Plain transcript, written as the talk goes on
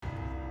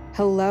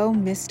Hello,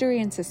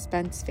 mystery and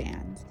suspense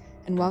fans,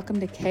 and welcome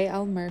to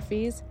K.L.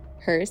 Murphy's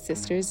Her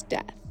Sister's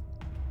Death.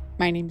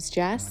 My name's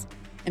Jess,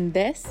 and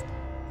this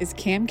is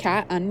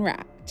CamCat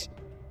Unwrapped.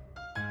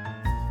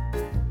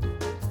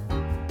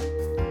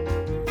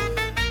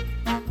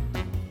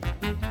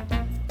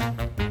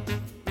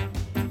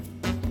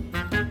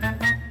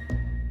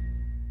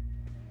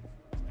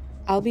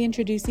 I'll be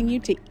introducing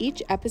you to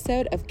each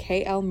episode of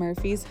K.L.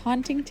 Murphy's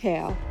haunting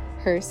tale,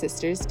 Her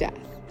Sister's Death.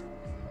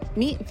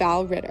 Meet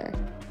Val Ritter,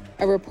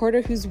 a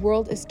reporter whose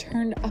world is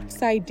turned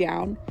upside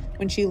down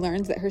when she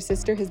learns that her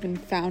sister has been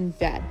found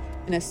dead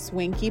in a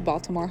swanky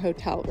Baltimore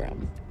hotel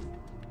room.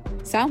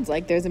 Sounds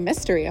like there's a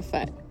mystery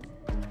afoot.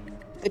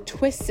 The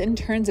twists and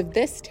turns of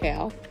this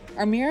tale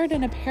are mirrored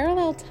in a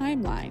parallel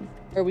timeline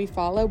where we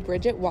follow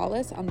Bridget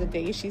Wallace on the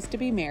day she's to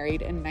be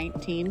married in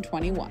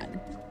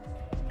 1921.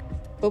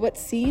 But what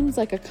seems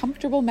like a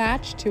comfortable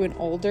match to an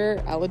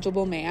older,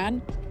 eligible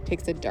man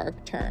takes a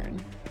dark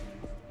turn.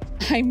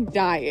 I'm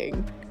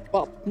dying,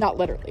 well, not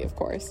literally, of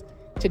course,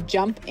 to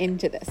jump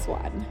into this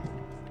one.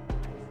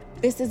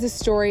 This is a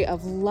story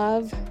of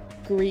love,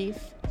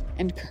 grief,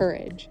 and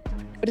courage,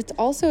 but it's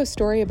also a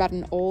story about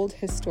an old,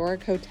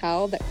 historic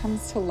hotel that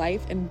comes to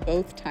life in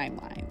both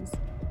timelines.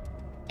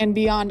 And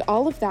beyond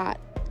all of that,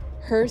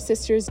 Her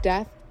Sister's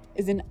Death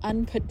is an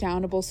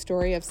unputdownable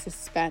story of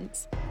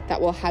suspense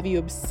that will have you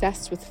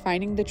obsessed with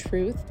finding the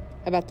truth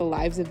about the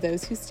lives of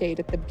those who stayed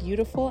at the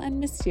beautiful and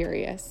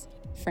mysterious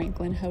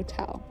Franklin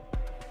Hotel.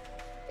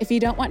 If you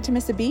don't want to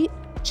miss a beat,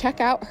 check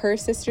out Her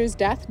Sister's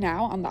Death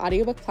now on the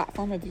audiobook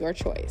platform of your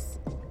choice.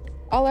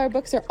 All our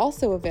books are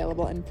also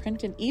available in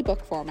print and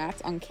ebook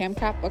formats on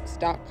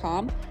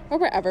camcatbooks.com or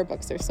wherever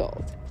books are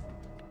sold.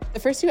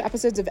 The first 2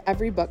 episodes of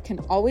every book can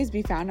always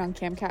be found on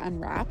CamCat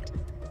Unwrapped,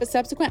 but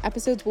subsequent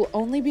episodes will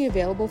only be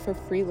available for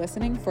free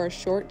listening for a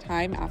short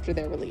time after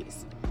their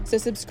release. So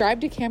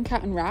subscribe to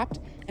CamCat Unwrapped,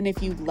 and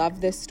if you love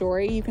this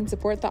story, you can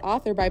support the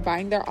author by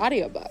buying their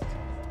audiobook.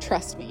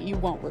 Trust me, you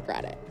won't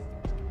regret it.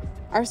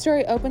 Our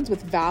story opens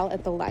with Val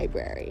at the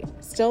library,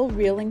 still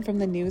reeling from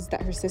the news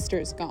that her sister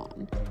is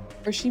gone,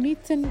 where she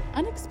meets an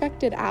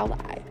unexpected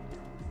ally.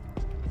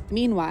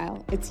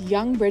 Meanwhile, it's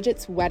young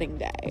Bridget's wedding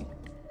day,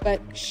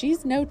 but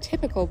she's no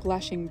typical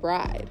blushing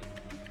bride.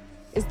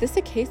 Is this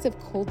a case of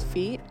cold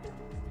feet,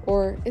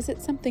 or is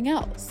it something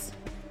else?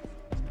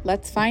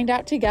 Let's find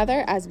out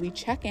together as we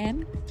check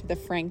in to the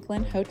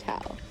Franklin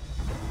Hotel.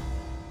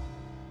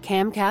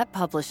 CamCat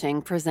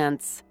Publishing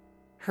presents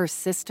Her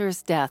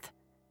Sister's Death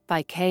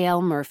by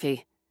K.L.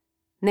 Murphy,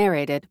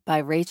 narrated by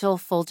Rachel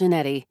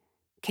Fulginetti,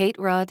 Kate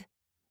Rudd,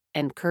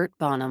 and Kurt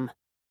Bonham.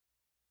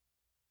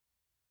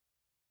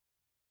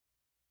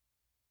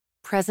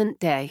 Present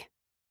Day.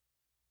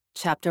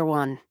 Chapter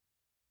 1.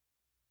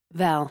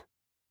 Val.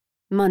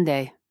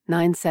 Monday,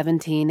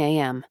 9:17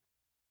 a.m.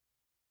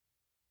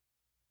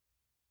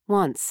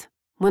 Once,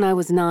 when I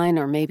was 9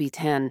 or maybe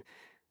 10,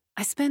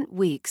 I spent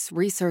weeks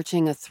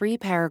researching a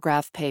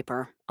 3-paragraph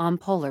paper on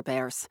polar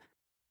bears.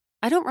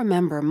 I don't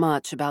remember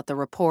much about the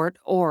report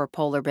or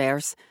polar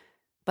bears,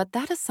 but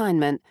that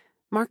assignment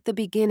marked the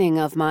beginning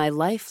of my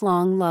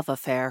lifelong love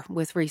affair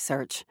with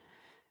research.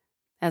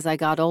 As I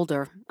got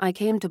older, I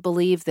came to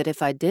believe that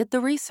if I did the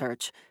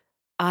research,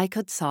 I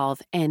could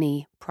solve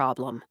any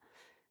problem.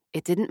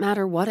 It didn't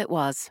matter what it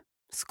was: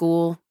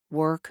 school,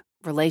 work,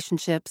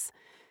 relationships.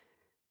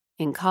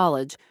 In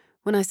college,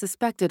 when I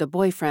suspected a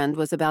boyfriend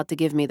was about to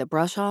give me the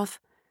brush off,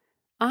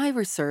 I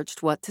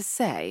researched what to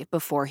say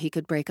before he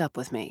could break up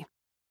with me.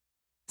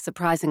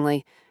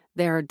 Surprisingly,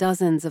 there are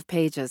dozens of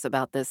pages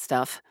about this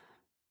stuff.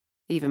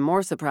 Even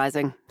more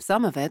surprising,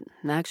 some of it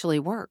actually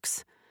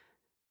works.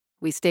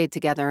 We stayed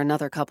together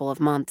another couple of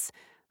months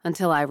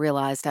until I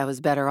realized I was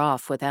better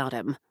off without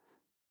him.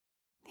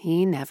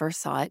 He never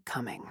saw it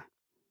coming.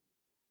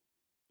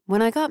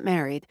 When I got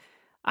married,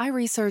 I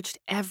researched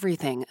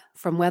everything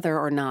from whether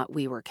or not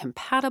we were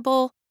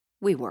compatible,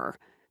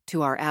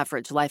 to our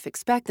average life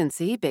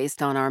expectancy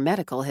based on our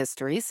medical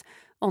histories,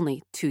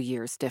 only 2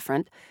 years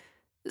different.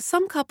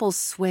 Some couples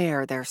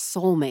swear they're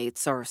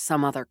soulmates or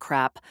some other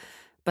crap,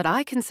 but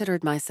I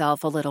considered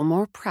myself a little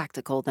more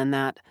practical than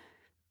that.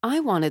 I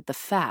wanted the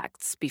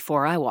facts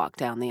before I walked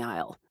down the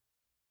aisle.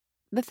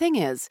 The thing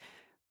is,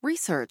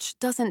 research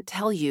doesn't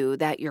tell you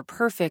that your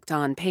perfect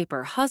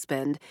on-paper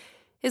husband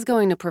is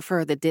going to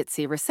prefer the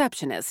ditzy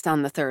receptionist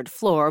on the 3rd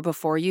floor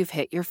before you've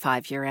hit your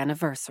 5-year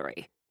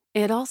anniversary.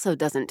 It also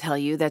doesn't tell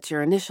you that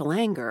your initial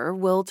anger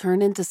will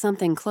turn into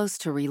something close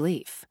to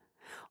relief,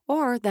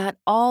 or that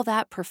all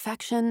that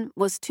perfection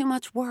was too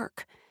much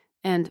work,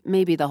 and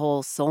maybe the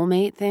whole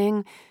soulmate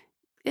thing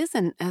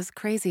isn't as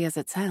crazy as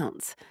it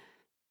sounds.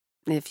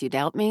 If you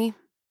doubt me,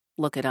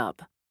 look it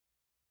up.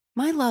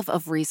 My love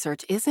of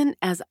research isn't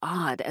as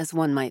odd as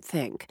one might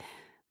think.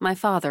 My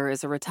father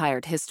is a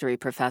retired history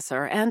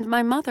professor, and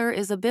my mother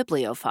is a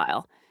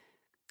bibliophile.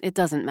 It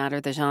doesn't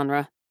matter the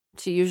genre.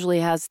 She usually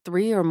has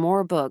 3 or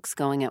more books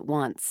going at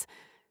once.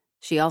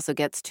 She also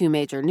gets 2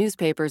 major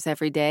newspapers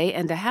every day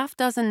and a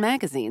half-dozen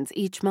magazines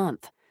each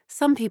month.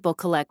 Some people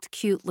collect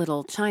cute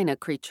little china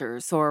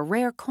creatures or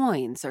rare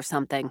coins or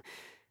something.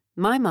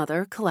 My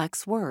mother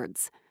collects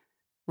words.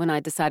 When I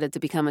decided to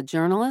become a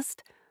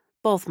journalist,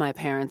 both my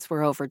parents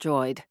were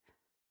overjoyed.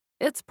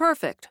 "It's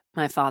perfect,"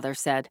 my father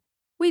said.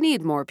 "We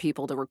need more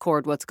people to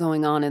record what's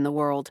going on in the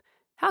world.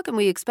 How can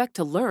we expect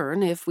to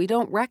learn if we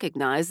don't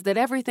recognize that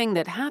everything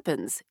that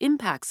happens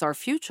impacts our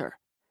future?"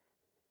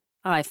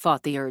 I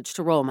fought the urge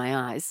to roll my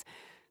eyes.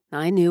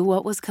 I knew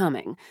what was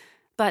coming.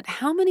 But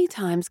how many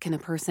times can a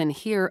person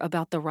hear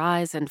about the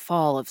rise and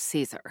fall of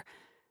Caesar?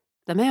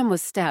 The man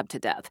was stabbed to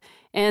death,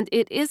 and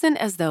it isn't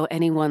as though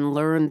anyone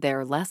learned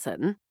their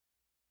lesson.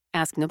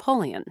 Ask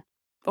Napoleon.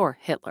 Or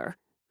Hitler.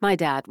 My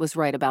dad was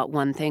right about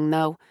one thing,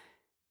 though.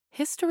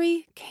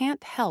 History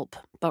can't help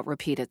but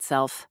repeat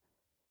itself.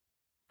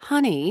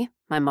 "Honey,"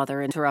 my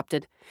mother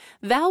interrupted,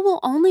 "Val will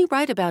only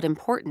write about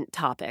important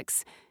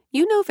topics.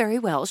 You know very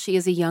well she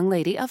is a young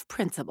lady of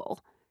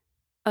principle."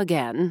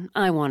 Again,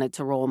 I wanted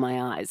to roll my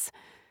eyes.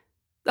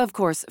 Of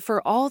course,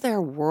 for all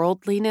their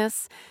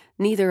worldliness,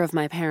 neither of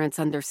my parents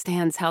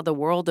understands how the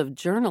world of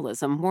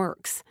journalism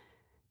works.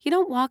 You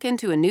don't walk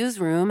into a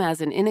newsroom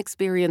as an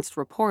inexperienced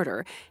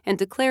reporter and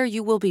declare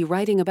you will be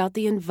writing about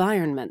the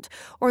environment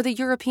or the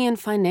European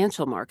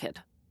financial market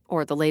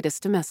or the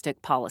latest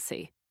domestic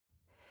policy.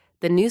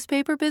 The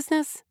newspaper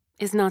business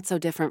is not so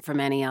different from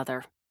any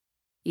other,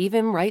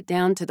 even right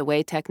down to the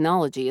way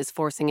technology is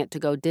forcing it to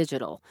go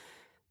digital.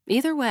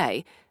 Either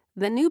way,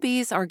 the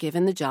newbies are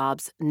given the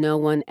jobs no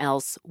one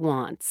else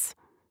wants.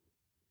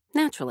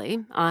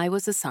 Naturally, I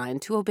was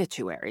assigned to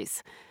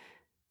obituaries.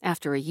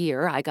 After a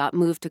year, I got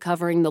moved to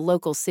covering the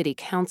local city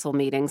council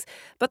meetings,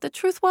 but the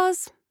truth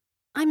was,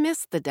 I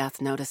missed the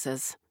death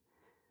notices.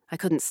 I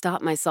couldn't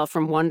stop myself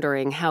from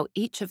wondering how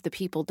each of the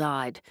people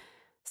died.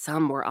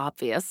 Some were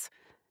obvious.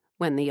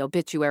 When the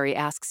obituary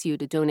asks you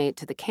to donate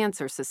to the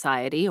Cancer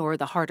Society or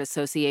the Heart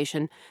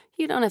Association,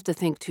 you don't have to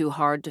think too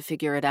hard to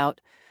figure it out.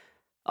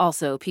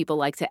 Also, people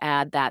like to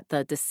add that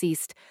the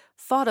deceased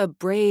fought a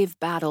brave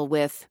battle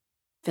with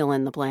fill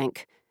in the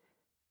blank.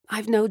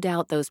 I've no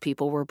doubt those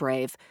people were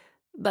brave,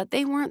 but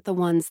they weren't the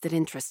ones that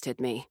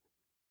interested me.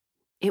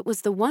 It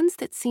was the ones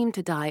that seemed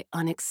to die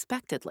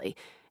unexpectedly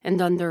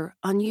and under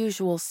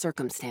unusual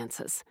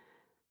circumstances.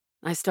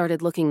 I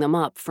started looking them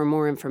up for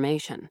more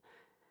information.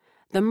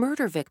 The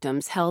murder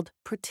victims held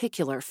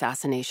particular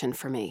fascination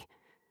for me.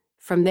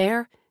 From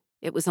there,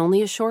 it was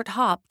only a short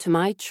hop to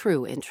my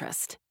true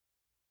interest: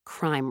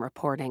 crime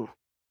reporting.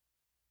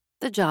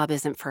 The job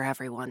isn't for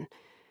everyone.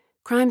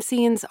 Crime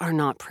scenes are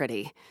not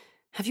pretty.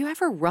 Have you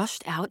ever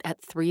rushed out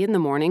at 3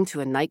 a.m. to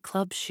a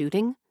nightclub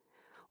shooting?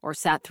 Or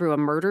sat through a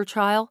murder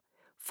trial,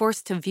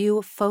 forced to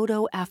view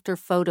photo after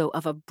photo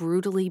of a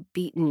brutally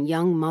beaten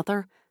young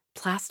mother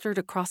plastered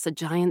across a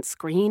giant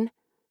screen?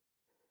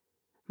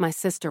 My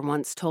sister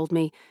once told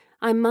me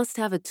I must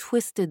have a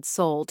twisted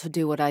soul to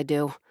do what I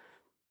do.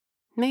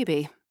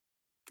 Maybe.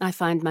 I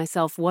find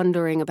myself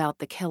wondering about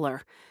the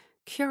killer,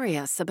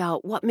 curious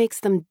about what makes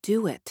them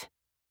do it.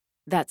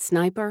 That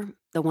sniper,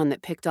 the one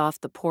that picked off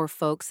the poor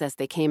folks as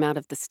they came out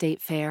of the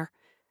state fair,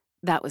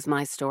 that was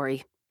my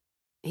story.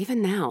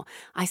 Even now,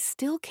 I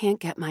still can't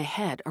get my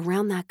head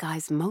around that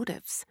guy's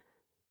motives.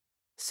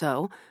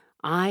 So,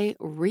 I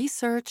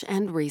research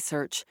and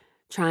research,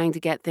 trying to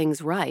get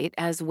things right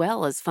as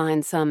well as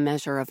find some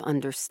measure of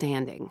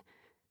understanding.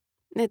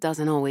 It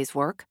doesn't always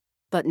work,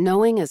 but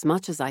knowing as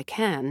much as I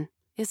can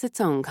is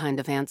its own kind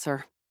of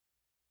answer.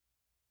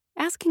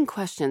 Asking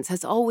questions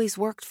has always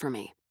worked for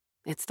me.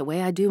 It's the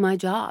way I do my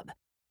job.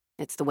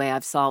 It's the way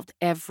I've solved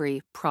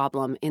every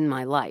problem in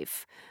my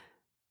life.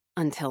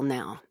 Until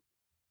now.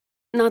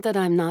 Not that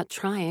I'm not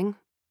trying.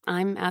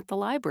 I'm at the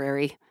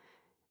library.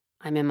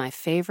 I'm in my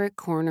favorite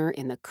corner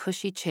in the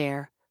cushy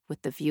chair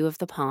with the view of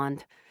the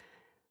pond.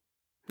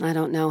 I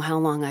don't know how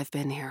long I've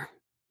been here.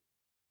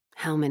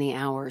 How many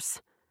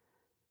hours?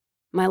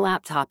 My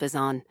laptop is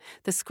on,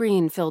 the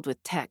screen filled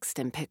with text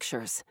and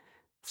pictures.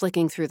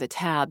 Flicking through the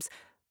tabs,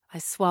 I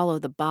swallow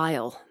the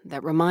bile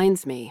that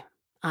reminds me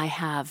I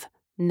have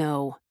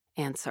no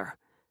answer.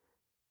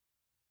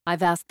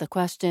 I've asked the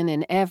question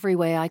in every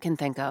way I can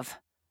think of,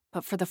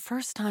 but for the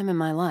first time in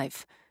my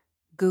life,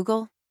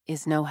 Google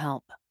is no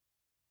help.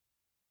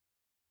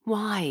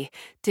 Why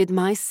did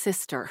my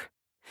sister,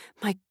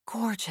 my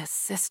gorgeous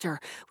sister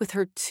with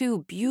her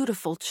 2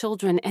 beautiful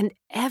children and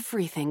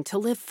everything to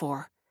live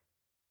for,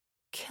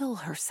 kill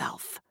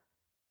herself?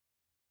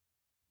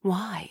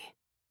 Why?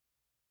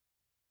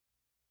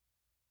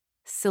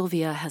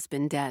 Sylvia has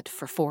been dead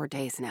for 4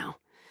 days now.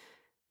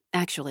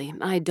 Actually,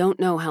 I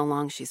don't know how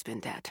long she's been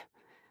dead.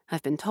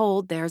 I've been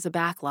told there's a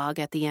backlog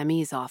at the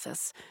ME's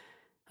office.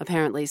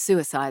 Apparently,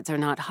 suicides are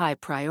not high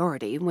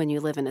priority when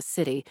you live in a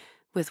city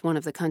with one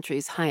of the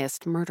country's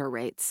highest murder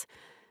rates.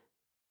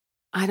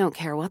 I don't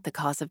care what the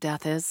cause of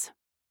death is.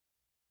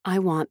 I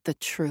want the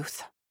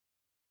truth.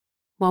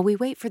 While we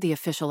wait for the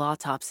official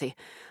autopsy,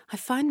 I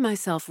find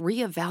myself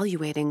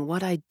reevaluating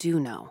what I do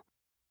know.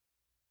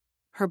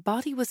 Her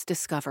body was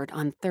discovered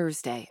on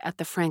Thursday at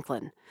the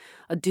Franklin,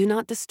 a do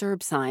not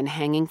disturb sign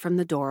hanging from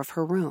the door of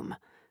her room.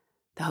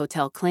 The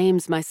hotel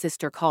claims my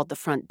sister called the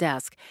front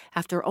desk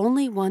after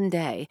only one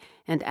day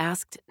and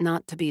asked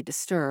not to be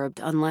disturbed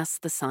unless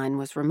the sign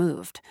was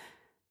removed.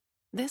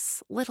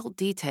 This little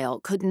detail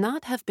could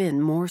not have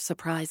been more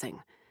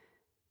surprising.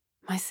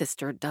 My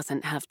sister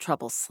doesn't have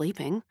trouble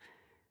sleeping.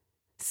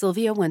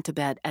 Sylvia went to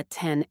bed at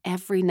 10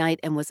 every night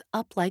and was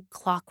up like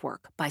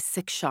clockwork by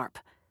 6 sharp.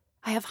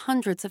 I have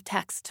hundreds of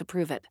texts to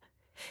prove it.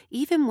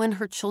 Even when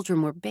her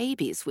children were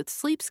babies with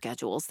sleep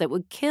schedules that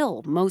would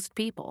kill most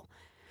people,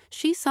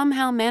 she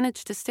somehow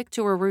managed to stick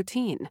to her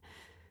routine.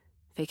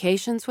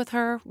 Vacations with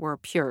her were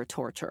pure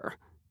torture.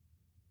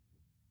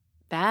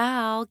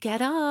 Val,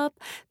 get up.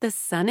 The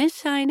sun is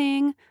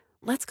shining.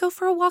 Let's go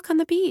for a walk on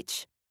the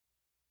beach.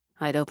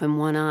 I'd open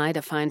one eye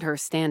to find her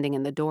standing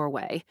in the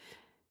doorway.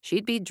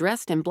 She'd be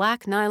dressed in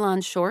black nylon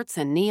shorts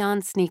and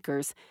neon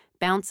sneakers,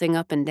 bouncing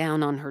up and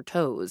down on her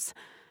toes.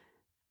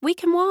 We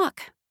can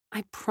walk.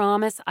 I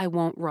promise I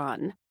won't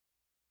run.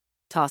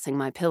 Tossing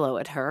my pillow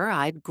at her,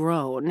 I'd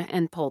groan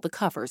and pull the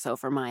covers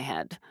over my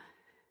head.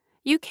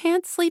 You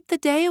can't sleep the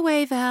day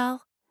away,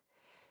 Val.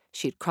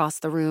 She'd cross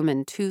the room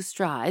in 2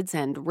 strides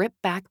and rip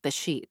back the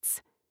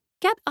sheets.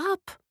 Get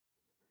up.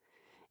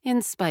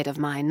 In spite of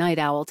my night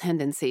owl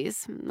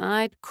tendencies,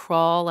 I'd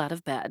crawl out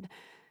of bed.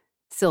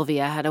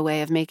 Sylvia had a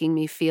way of making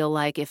me feel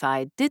like if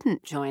I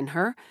didn't join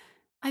her,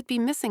 I'd be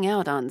missing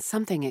out on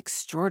something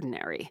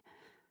extraordinary.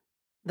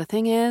 The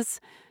thing is,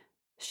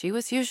 she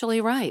was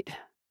usually right.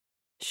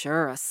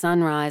 Sure, a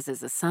sunrise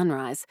is a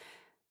sunrise,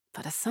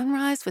 but a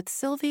sunrise with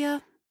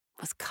Sylvia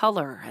was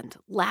color and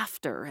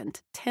laughter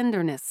and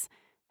tenderness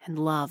and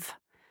love.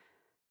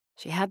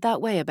 She had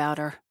that way about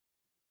her.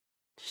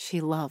 She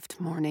loved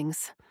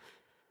mornings.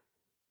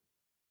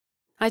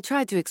 I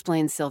tried to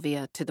explain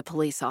Sylvia to the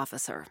police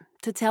officer,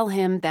 to tell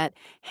him that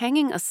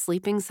hanging a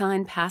sleeping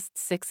sign past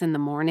 6 in the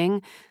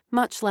morning,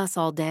 much less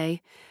all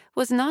day,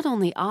 was not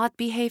only odd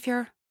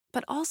behavior,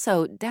 but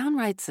also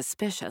downright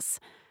suspicious.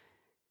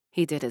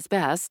 He did his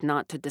best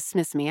not to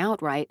dismiss me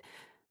outright,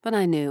 but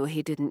I knew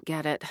he didn't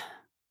get it.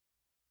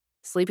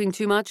 Sleeping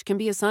too much can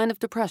be a sign of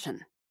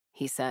depression,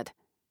 he said.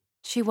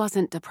 She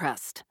wasn't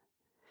depressed.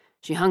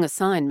 She hung a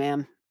sign,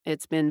 ma'am.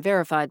 It's been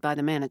verified by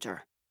the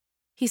manager.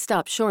 He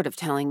stopped short of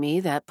telling me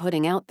that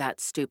putting out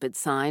that stupid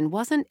sign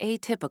wasn't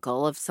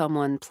atypical of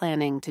someone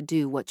planning to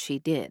do what she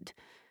did.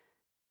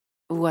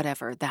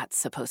 Whatever that's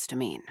supposed to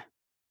mean.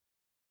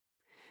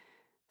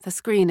 The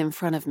screen in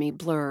front of me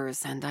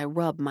blurs and I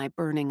rub my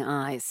burning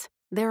eyes.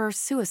 There are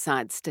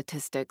suicide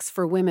statistics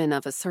for women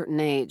of a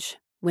certain age,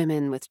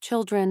 women with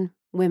children,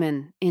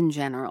 women in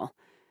general.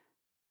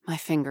 My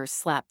fingers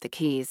slap the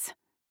keys.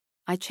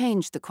 I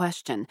change the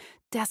question,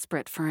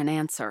 desperate for an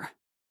answer.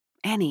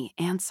 Any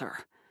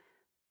answer.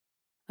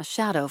 A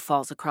shadow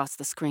falls across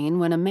the screen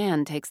when a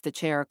man takes the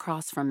chair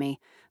across from me,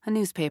 a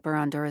newspaper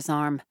under his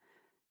arm.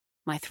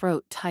 My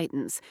throat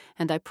tightens,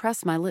 and I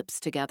press my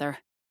lips together.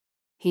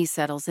 He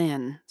settles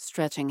in,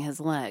 stretching his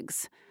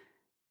legs.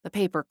 The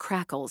paper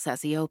crackles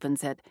as he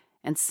opens it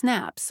and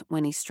snaps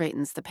when he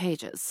straightens the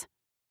pages.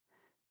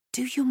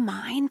 Do you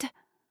mind?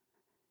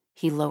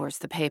 He lowers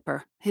the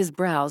paper, his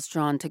brows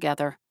drawn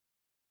together.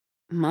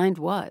 Mind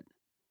what?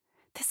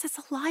 This is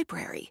a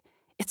library.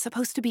 It's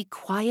supposed to be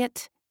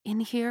quiet in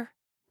here.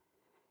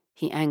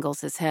 He angles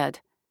his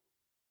head.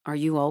 Are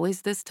you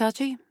always this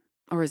touchy,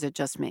 or is it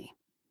just me?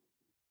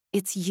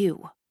 It's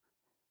you.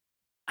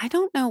 I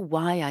don't know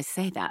why I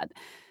say that.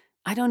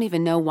 I don't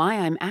even know why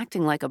I'm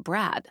acting like a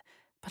brat,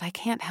 but I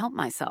can't help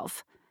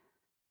myself.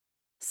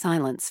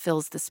 Silence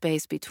fills the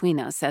space between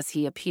us as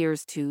he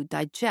appears to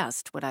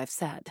digest what I've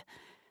said.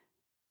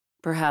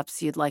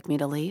 Perhaps you'd like me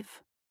to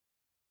leave?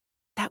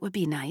 That would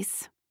be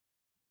nice.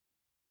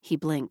 He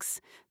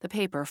blinks, the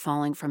paper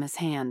falling from his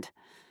hand.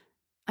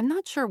 I'm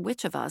not sure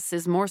which of us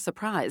is more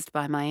surprised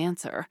by my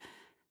answer.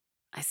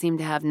 I seem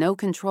to have no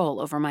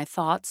control over my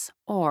thoughts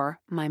or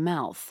my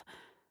mouth.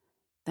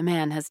 The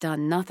man has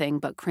done nothing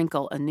but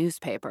crinkle a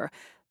newspaper,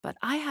 but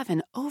I have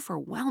an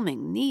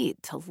overwhelming need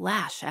to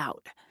lash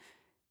out.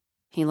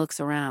 He looks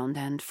around,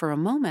 and for a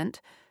moment,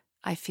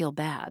 I feel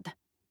bad.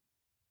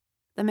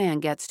 The man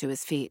gets to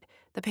his feet,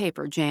 the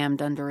paper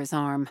jammed under his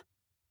arm.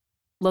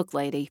 Look,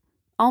 lady,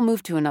 I'll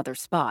move to another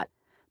spot,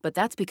 but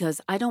that's because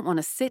I don't want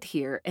to sit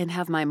here and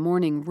have my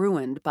morning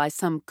ruined by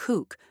some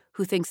kook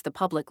who thinks the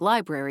public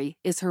library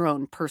is her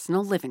own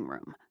personal living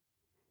room.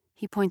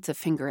 He points a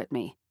finger at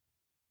me.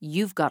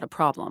 You've got a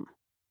problem.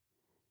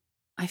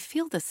 I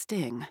feel the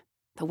sting,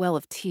 the well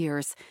of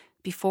tears,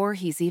 before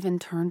he's even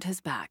turned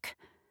his back.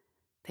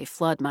 They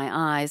flood my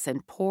eyes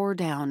and pour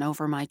down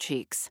over my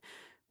cheeks.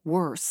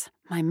 Worse,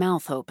 my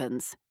mouth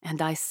opens,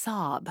 and I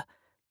sob.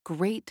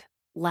 Great,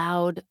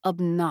 loud,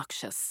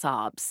 obnoxious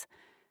sobs.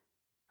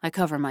 I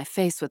cover my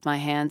face with my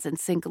hands and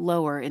sink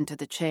lower into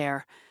the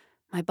chair,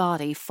 my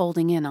body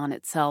folding in on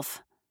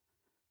itself.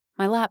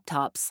 My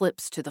laptop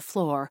slips to the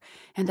floor,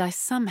 and I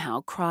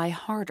somehow cry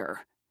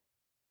harder.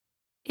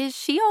 Is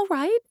she all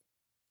right?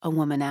 A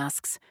woman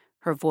asks,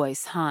 her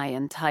voice high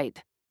and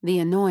tight. The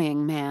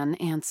annoying man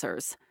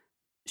answers.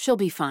 She'll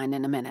be fine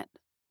in a minute.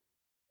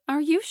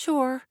 Are you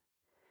sure?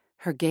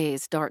 Her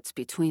gaze darts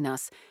between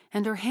us,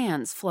 and her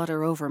hands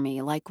flutter over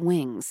me like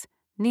wings,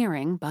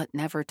 nearing but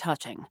never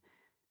touching.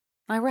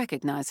 I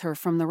recognize her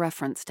from the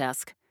reference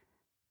desk.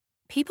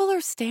 People are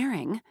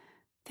staring.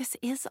 This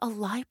is a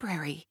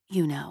library,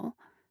 you know.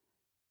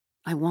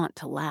 I want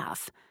to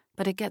laugh,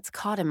 but it gets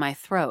caught in my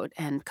throat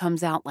and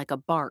comes out like a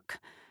bark.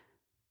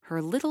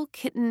 Her little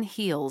kitten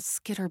heels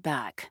skitter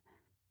back.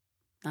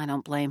 I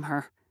don't blame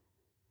her.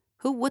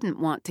 Who wouldn't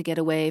want to get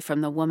away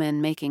from the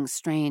woman making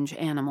strange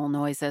animal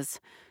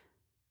noises?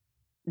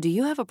 "Do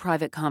you have a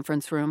private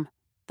conference room?"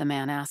 the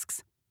man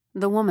asks.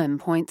 The woman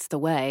points the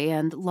way,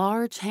 and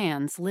large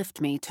hands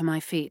lift me to my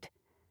feet.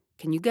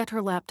 "Can you get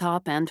her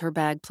laptop and her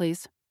bag,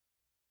 please?"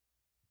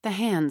 The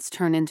hands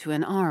turn into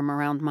an arm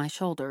around my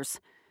shoulders.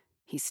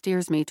 He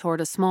steers me toward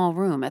a small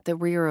room at the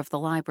rear of the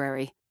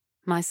library.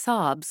 My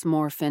sobs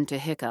morph into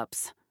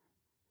hiccups.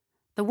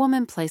 The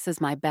woman places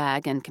my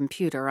bag and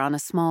computer on a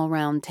small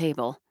round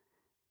table.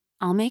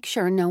 "I'll make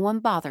sure no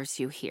one bothers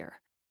you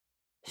here."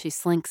 She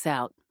slinks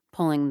out,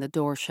 pulling the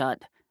door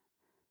shut.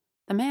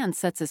 The man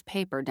sets his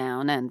paper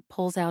down and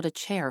pulls out a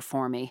chair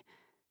for me.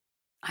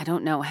 I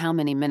don't know how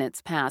many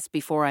minutes pass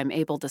before I'm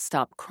able to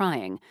stop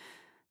crying,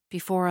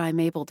 before I'm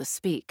able to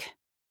speak.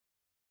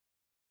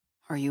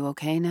 "Are you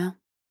okay now?"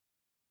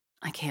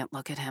 I can't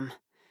look at him.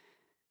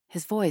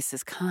 His voice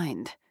is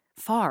kind,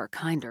 far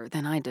kinder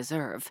than I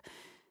deserve.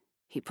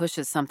 He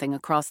pushes something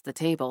across the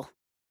table.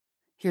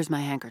 "Here's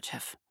my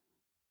handkerchief."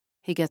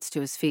 He gets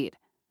to his feet.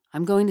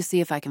 "I'm going to see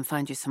if I can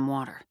find you some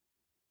water."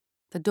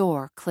 The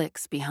door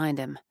clicks behind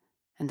him,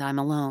 and I'm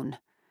alone.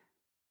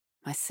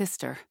 My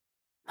sister,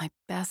 my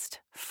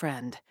best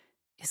friend,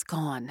 is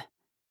gone,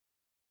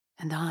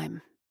 and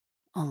I'm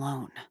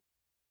alone.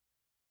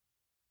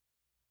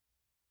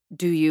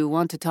 "Do you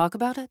want to talk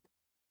about it?"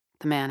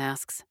 the man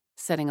asks,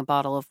 setting a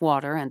bottle of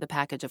water and a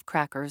package of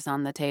crackers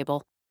on the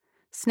table.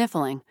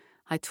 Sniffling,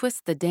 I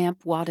twist the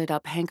damp,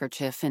 wadded-up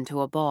handkerchief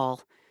into a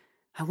ball.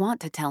 I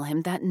want to tell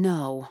him that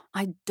no,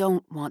 I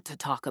don't want to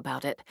talk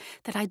about it,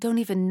 that I don't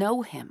even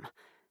know him.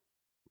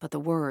 But the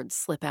words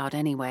slip out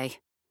anyway.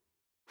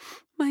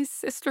 "My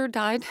sister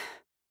died,"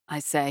 I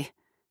say.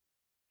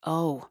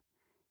 "Oh."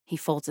 He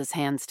folds his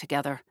hands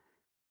together.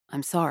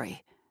 "I'm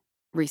sorry.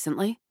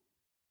 Recently?"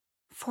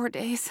 4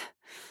 days.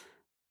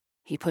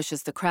 He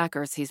pushes the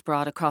crackers he's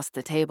brought across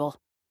the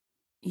table.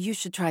 "You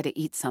should try to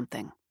eat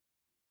something."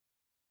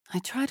 I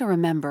try to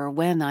remember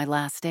when I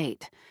last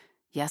ate.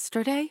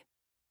 Yesterday?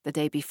 The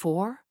day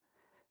before?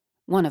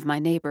 One of my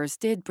neighbors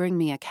did bring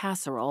me a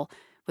casserole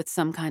with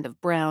some kind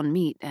of brown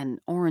meat and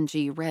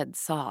orangey red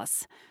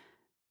sauce.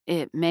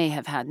 It may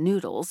have had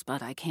noodles,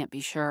 but I can't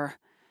be sure.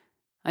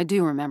 I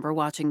do remember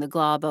watching the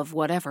glob of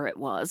whatever it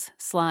was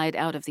slide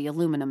out of the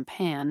aluminum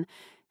pan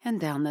and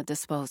down the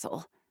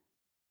disposal.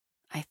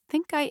 I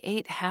think I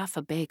ate half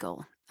a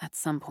bagel at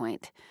some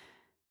point.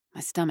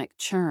 My stomach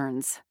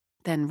churns,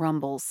 then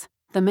rumbles.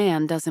 The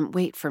man doesn't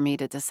wait for me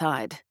to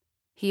decide.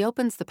 He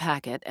opens the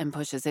packet and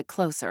pushes it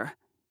closer.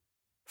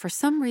 For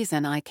some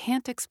reason I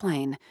can't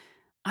explain,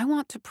 I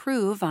want to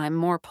prove I'm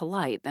more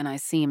polite than I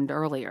seemed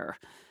earlier.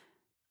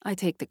 I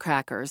take the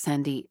crackers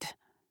and eat.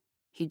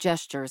 He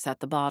gestures at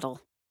the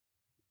bottle.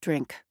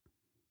 "Drink."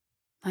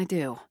 I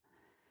do.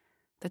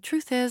 The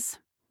truth is,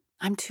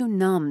 I'm too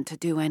numb to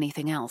do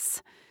anything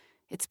else.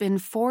 It's been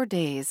 4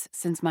 days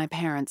since my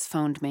parents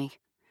phoned me.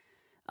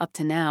 Up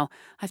to now,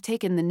 I've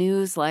taken the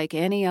news like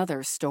any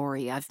other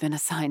story I've been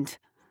assigned.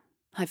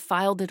 I've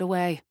filed it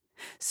away,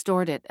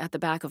 stored it at the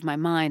back of my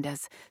mind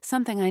as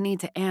something I need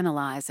to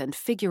analyze and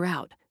figure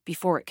out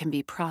before it can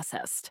be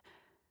processed.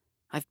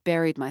 I've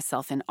buried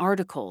myself in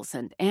articles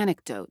and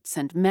anecdotes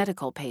and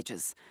medical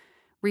pages,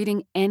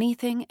 reading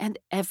anything and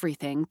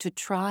everything to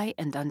try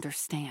and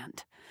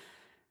understand.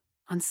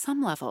 On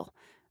some level,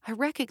 I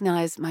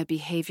recognize my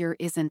behavior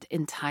isn't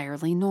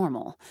entirely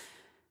normal.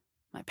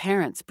 My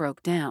parents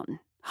broke down,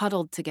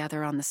 huddled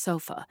together on the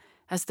sofa,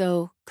 as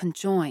though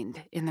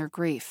conjoined in their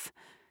grief.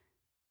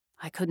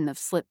 I couldn't have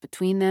slipped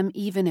between them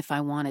even if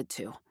I wanted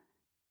to.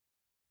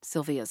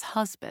 Sylvia's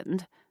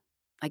husband,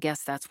 I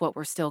guess that's what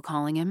we're still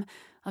calling him,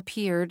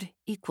 appeared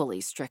equally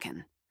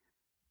stricken.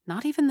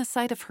 Not even the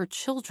sight of her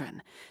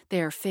children,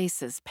 their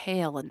faces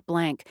pale and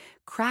blank,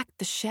 cracked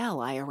the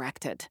shell I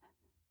erected,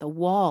 the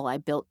wall I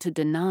built to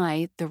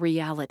deny the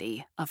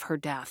reality of her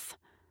death.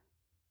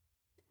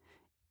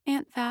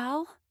 "Aunt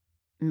Val?"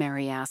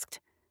 Mary asked.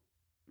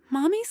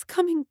 "Mommy's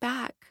coming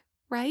back,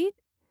 right?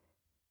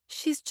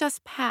 She's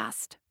just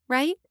passed,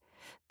 right?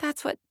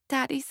 That's what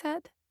Daddy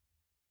said."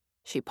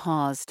 She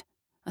paused,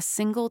 a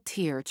single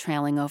tear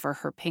trailing over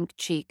her pink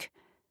cheek.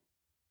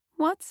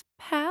 "What's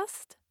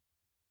passed?"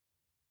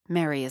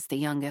 Mary is the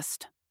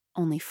youngest,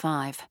 only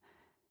 5.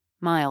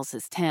 Miles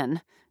is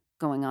 10,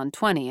 going on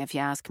 20 if you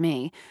ask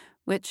me,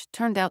 which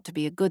turned out to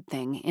be a good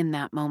thing in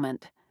that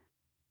moment.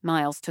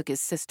 Miles took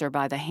his sister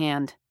by the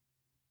hand.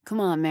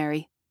 "Come on,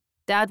 Mary.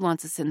 Dad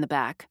wants us in the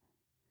back."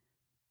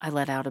 I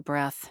let out a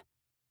breath.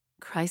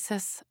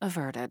 Crisis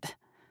averted.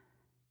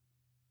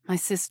 My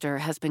sister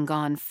has been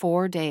gone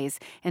 4 days,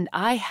 and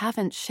I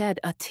haven't shed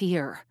a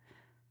tear.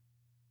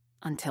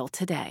 Until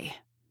today.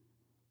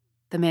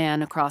 The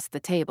man across the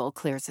table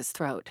clears his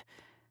throat.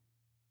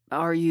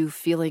 Are you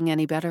feeling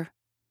any better?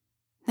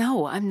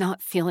 No, I'm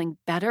not feeling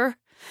better.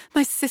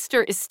 My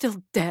sister is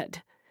still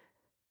dead.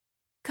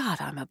 God,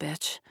 I'm a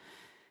bitch.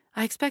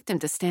 I expect him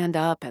to stand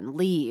up and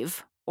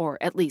leave, or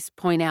at least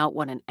point out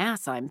what an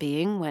ass I'm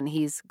being when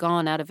he's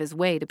gone out of his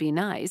way to be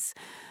nice.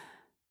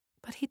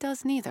 But he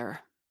does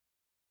neither.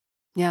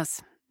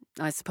 Yes,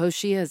 I suppose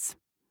she is.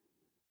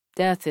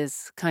 Death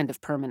is kind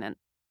of permanent.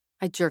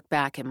 I jerk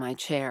back in my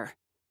chair.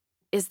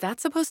 Is that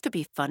supposed to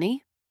be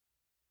funny?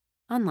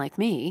 Unlike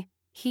me,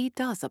 he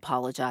does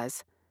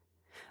apologize.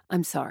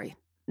 I'm sorry,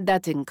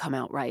 that didn't come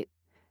out right.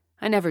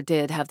 I never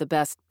did have the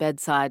best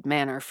bedside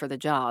manner for the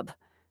job.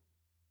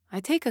 I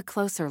take a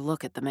closer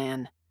look at the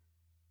man.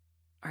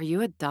 Are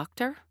you a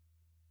doctor?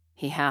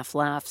 He half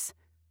laughs.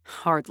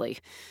 Hardly.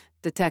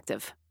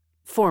 Detective.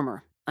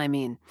 Former, I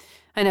mean.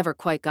 I never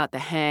quite got the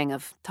hang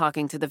of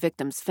talking to the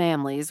victims'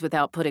 families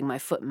without putting my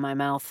foot in my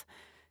mouth.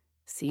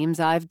 Seems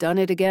I've done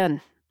it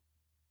again.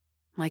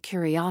 My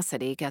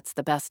curiosity gets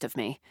the best of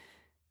me.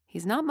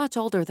 He's not much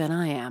older than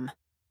I am.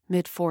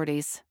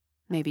 Mid-40s,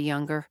 maybe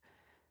younger.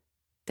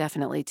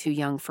 Definitely too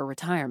young for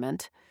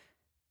retirement.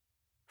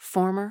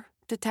 Former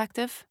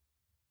detective?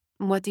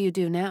 What do you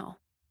do now?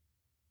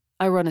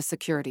 I run a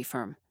security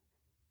firm.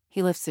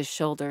 He lifts his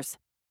shoulders.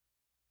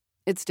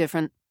 It's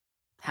different.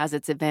 Has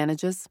its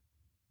advantages.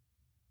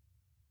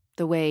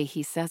 The way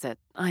he says it,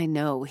 I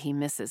know he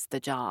misses the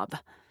job.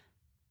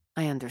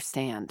 I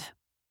understand.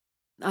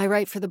 I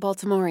write for the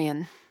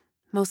Baltimorean.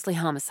 Mostly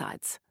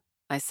homicides,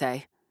 I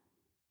say.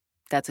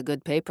 That's a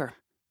good paper.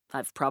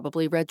 I've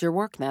probably read your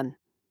work then.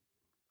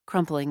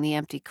 Crumpling the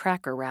empty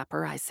cracker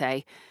wrapper, I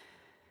say,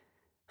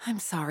 I'm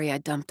sorry I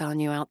dumped on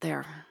you out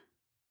there.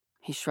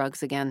 He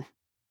shrugs again.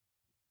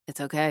 It's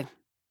okay.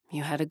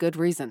 You had a good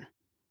reason.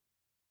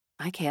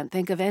 I can't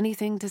think of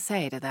anything to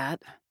say to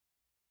that.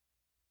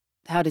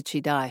 How did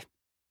she die,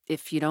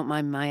 if you don't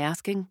mind my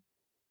asking?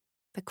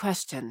 The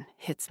question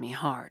hits me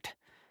hard.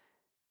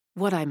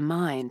 What I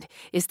mind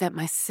is that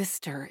my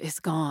sister is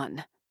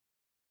gone.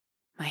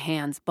 My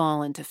hands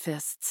ball into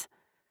fists.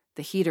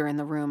 The heater in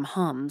the room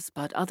hums,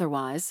 but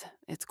otherwise,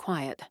 it's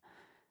quiet.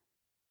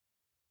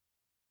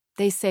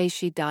 They say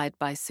she died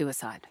by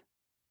suicide.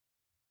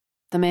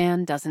 The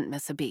man doesn't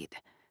miss a beat,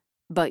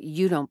 but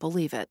you don't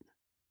believe it.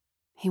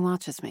 He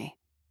watches me,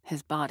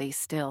 his body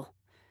still.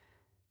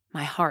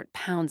 My heart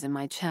pounds in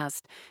my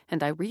chest,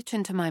 and I reach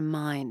into my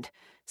mind,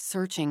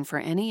 searching for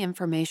any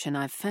information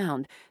I've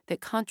found that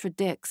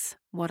contradicts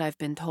what I've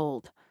been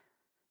told.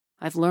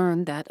 I've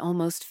learned that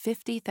almost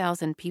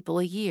 50,000 people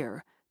a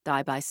year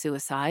die by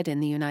suicide in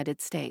the United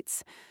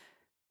States.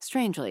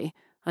 Strangely,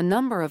 a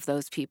number of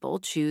those people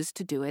choose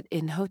to do it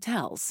in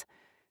hotels.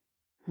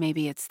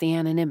 Maybe it's the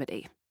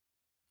anonymity.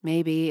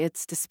 Maybe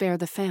it's to spare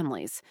the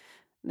families.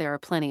 There are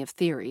plenty of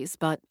theories,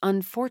 but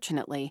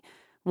unfortunately,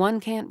 one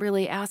can't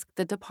really ask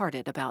the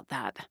departed about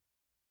that.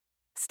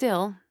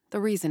 Still, the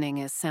reasoning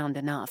is sound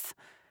enough.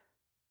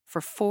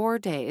 For 4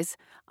 days,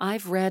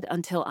 I've read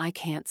until I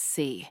can't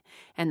see,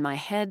 and my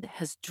head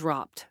has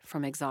dropped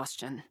from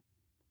exhaustion.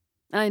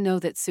 I know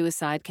that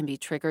suicide can be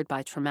triggered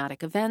by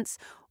traumatic events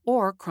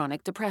or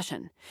chronic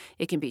depression.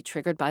 It can be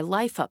triggered by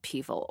life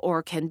upheaval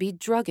or can be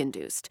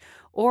drug-induced,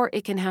 or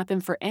it can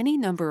happen for any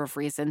number of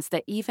reasons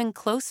that even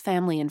close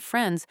family and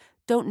friends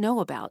don't know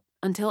about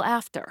until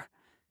after.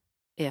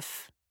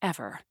 If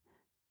ever.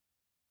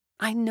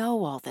 I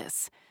know all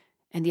this,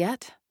 and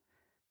yet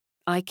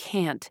I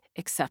can't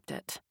accept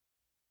it.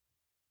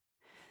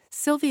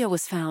 Sylvia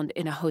was found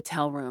in a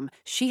hotel room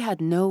she had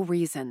no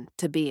reason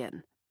to be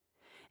in.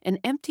 An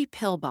empty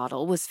pill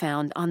bottle was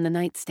found on the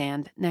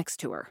nightstand next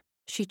to her.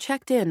 She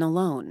checked in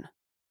alone.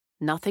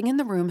 Nothing in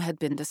the room had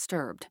been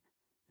disturbed.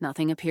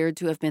 Nothing appeared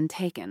to have been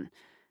taken.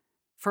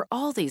 For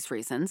all these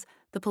reasons,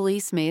 the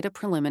police made a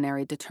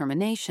preliminary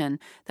determination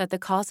that the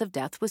cause of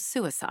death was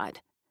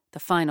suicide, the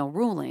final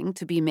ruling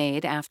to be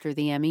made after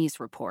the ME's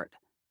report.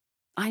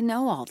 I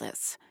know all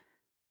this.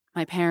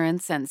 My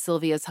parents and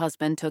Sylvia's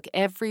husband took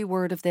every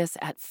word of this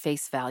at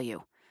face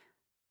value.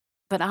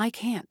 But I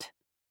can't.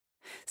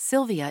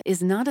 Sylvia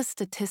is not a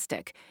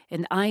statistic,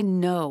 and I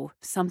know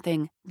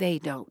something they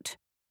don't.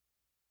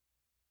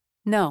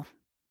 No,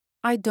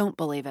 I don't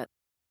believe it,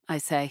 I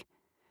say,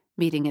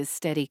 meeting his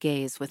steady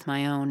gaze with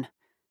my own.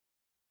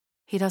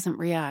 He doesn't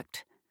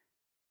react.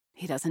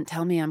 He doesn't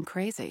tell me I'm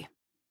crazy.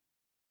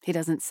 He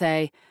doesn't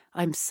say,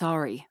 I'm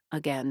sorry,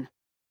 again.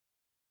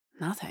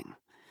 Nothing.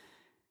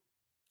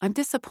 I'm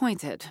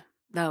disappointed,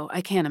 though I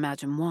can't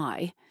imagine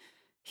why.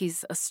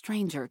 He's a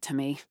stranger to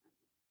me.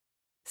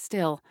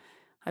 Still,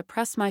 I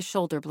press my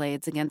shoulder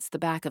blades against the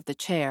back of the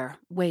chair,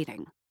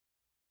 waiting.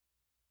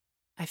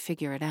 I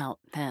figure it out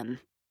then.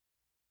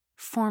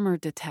 Former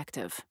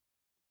detective.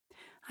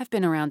 I've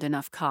been around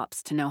enough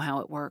cops to know how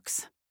it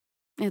works.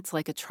 It's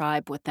like a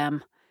tribe with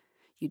them.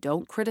 You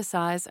don't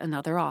criticize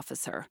another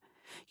officer.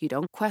 You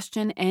don't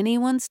question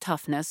anyone's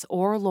toughness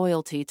or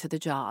loyalty to the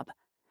job.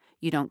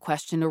 You don't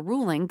question a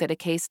ruling that a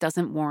case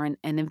doesn't warrant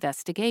an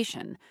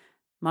investigation.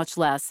 much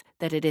less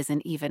that it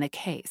isn't even a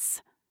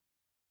case.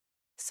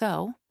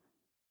 So,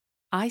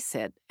 I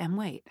sit and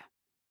wait.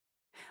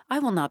 I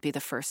will not be the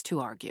first to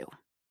argue.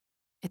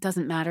 It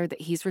doesn't matter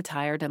that he's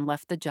retired and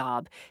left the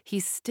job,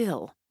 he's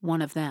still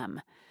one of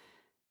them.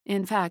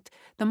 In fact,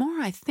 the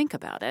more I think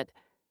about it,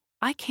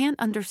 I can't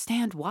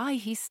understand why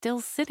he's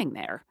still sitting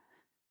there.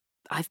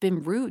 I've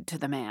been rude to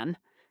the man.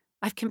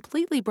 I've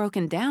completely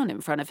broken down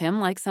in front of him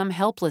like some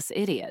helpless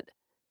idiot.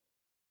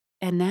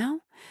 And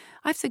now,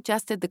 I've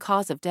suggested the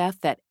cause of death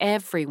that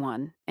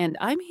everyone, and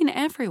I mean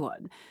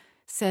everyone,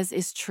 says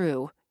is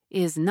true,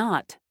 is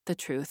not the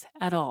truth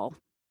at all.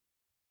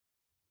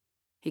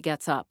 He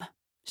gets up,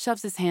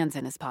 shoves his hands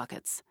in his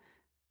pockets.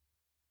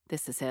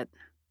 This is it.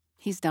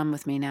 He's done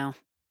with me now.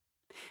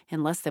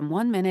 In less than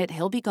 1 minute,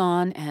 he'll be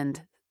gone,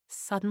 and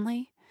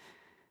suddenly,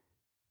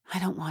 I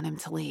don't want him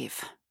to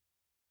leave.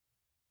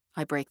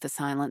 I break the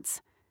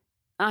silence.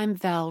 I'm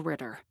Val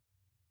Ritter.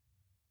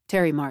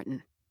 Terry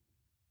Martin.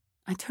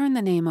 I turn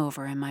the name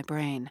over in my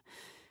brain.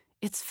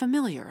 It's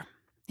familiar,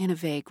 in a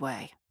vague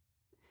way.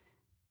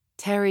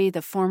 Terry,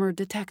 the former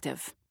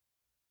detective.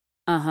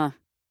 Uh-huh.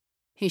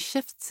 He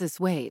shifts his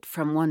weight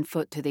from one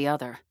foot to the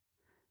other.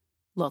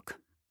 Look,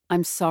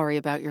 I'm sorry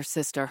about your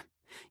sister.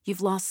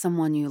 You've lost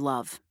someone you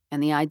love,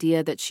 and the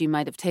idea that she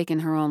might have taken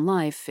her own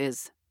life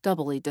is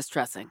doubly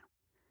distressing.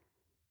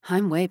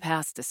 I'm way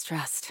past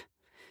distressed.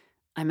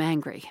 I'm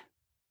angry.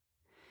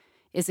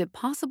 Is it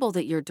possible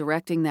that you're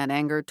directing that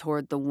anger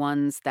toward the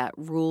ones that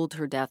ruled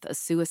her death a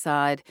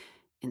suicide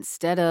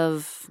instead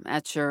of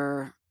at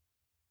your...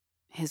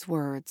 His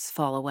words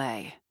fall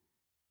away.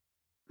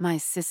 My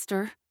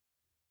sister?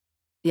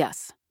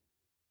 Yes.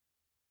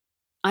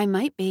 I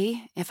might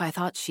be if I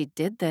thought she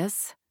did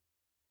this.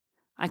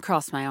 I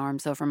cross my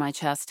arms over my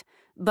chest,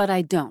 but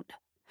I don't.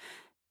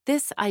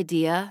 This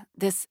idea,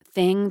 this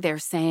thing they're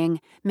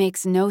saying,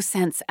 makes no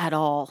sense at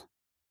all.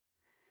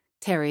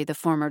 Terry, the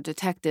former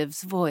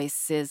detective's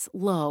voice is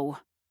low,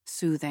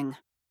 soothing.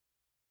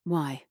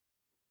 Why?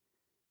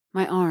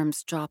 My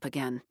arms drop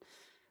again.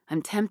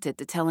 I'm tempted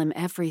to tell him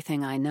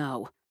everything I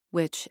know,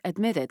 which,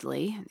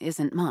 admittedly,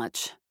 isn't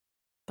much.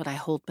 But I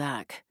hold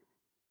back.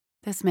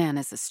 This man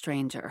is a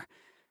stranger.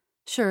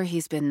 Sure,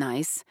 he's been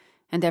nice,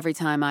 and every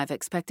time I've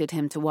expected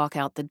him to walk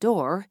out the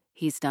door,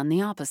 he's done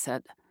the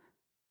opposite.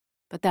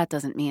 But that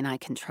doesn't mean I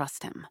can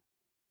trust him.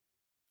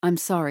 I'm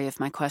sorry if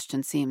my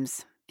question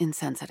seems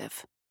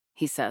insensitive,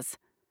 he says.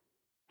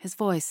 His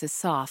voice is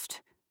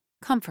soft,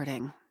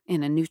 comforting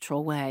in a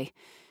neutral way,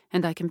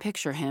 and I can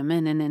picture him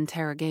in an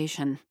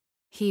interrogation.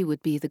 He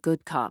would be the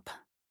good cop.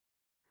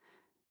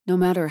 No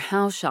matter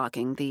how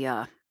shocking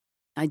the,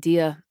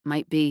 idea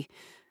might be,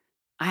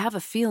 I have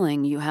a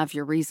feeling you have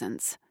your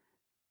reasons.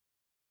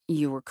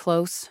 You were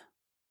close,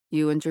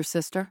 you and your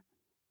sister?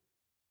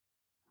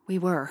 We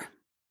were.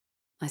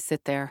 I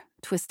sit there,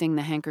 twisting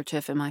the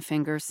handkerchief in my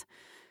fingers.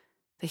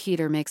 The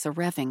heater makes a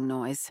revving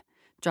noise,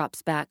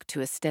 drops back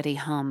to a steady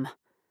hum.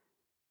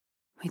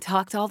 We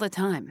talked all the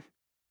time,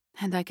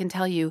 and I can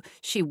tell you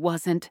she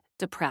wasn't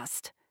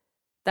depressed.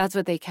 That's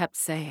what they kept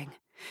saying.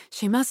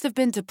 She must have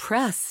been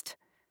depressed.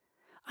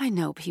 I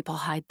know people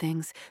hide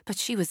things, but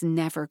she was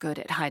never good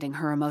at hiding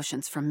her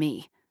emotions from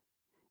me.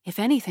 If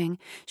anything,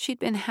 she'd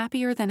been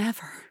happier than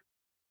ever.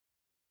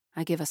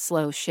 I give a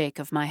slow shake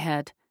of my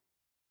head.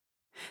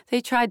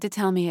 They tried to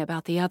tell me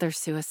about the other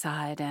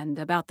suicide and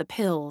about the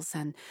pills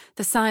and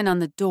the sign on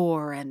the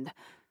door and...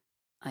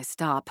 I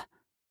stop.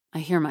 I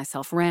hear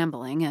myself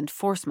rambling and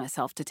force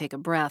myself to take a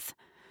breath.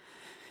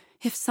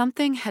 If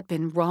something had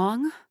been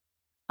wrong,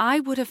 I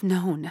would have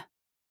known.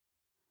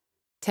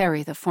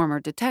 Terry, the former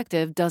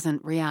detective,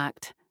 doesn't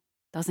react,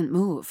 doesn't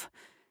move.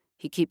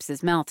 He keeps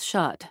his mouth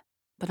shut,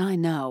 but I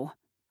know.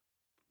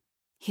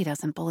 He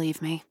doesn't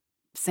believe me,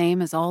 same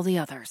as all the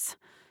others.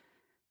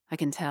 I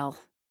can tell.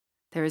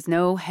 There is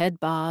no head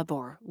bob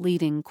or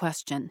leading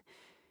question.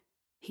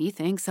 He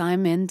thinks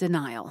I'm in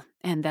denial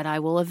and that I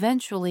will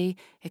eventually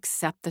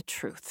accept the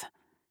truth.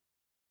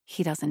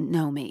 He doesn't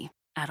know me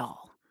at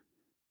all.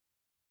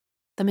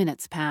 The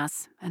minutes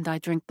pass, and I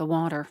drink the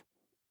water.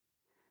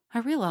 I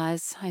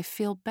realize I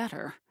feel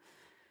better.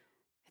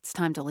 It's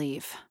time to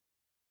leave.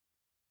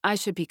 I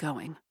should be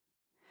going.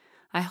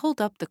 I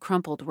hold up the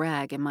crumpled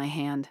rag in my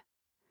hand.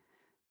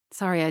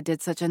 Sorry I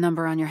did such a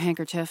number on your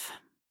handkerchief.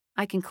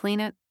 I can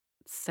clean it,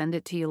 send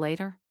it to you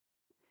later.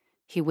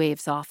 He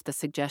waves off the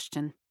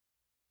suggestion.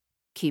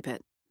 Keep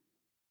it.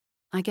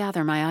 I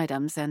gather my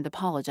items and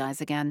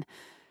apologize again.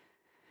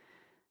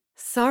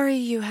 Sorry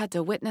you had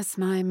to witness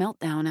my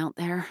meltdown out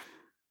there.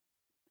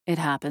 It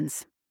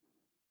happens.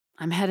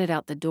 I'm headed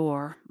out the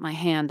door, my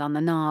hand on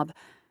the knob,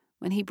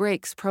 when he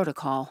breaks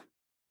protocol.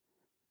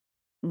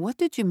 What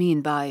did you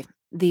mean by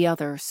the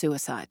other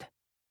suicide?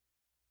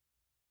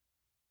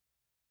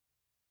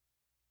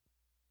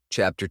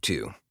 Chapter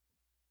 2.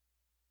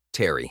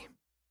 Terry.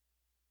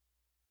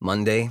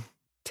 Monday,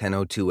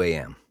 10:02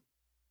 a.m.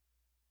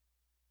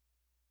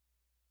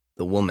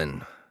 The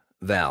woman,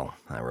 Val,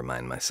 I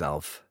remind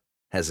myself,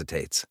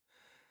 hesitates.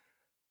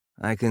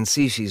 I can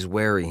see she's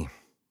wary,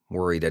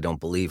 worried I don't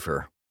believe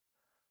her.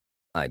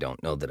 I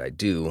don't know that I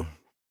do,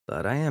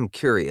 but I am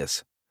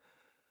curious.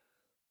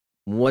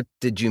 What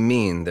did you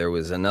mean there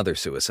was another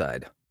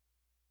suicide?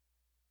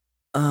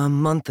 A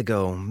month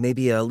ago,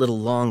 maybe a little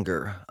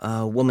longer,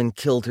 a woman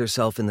killed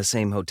herself in the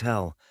same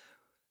hotel.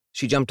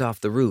 She jumped off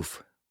the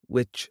roof,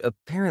 which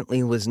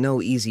apparently was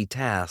no easy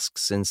task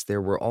since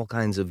there were all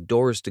kinds of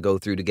doors to go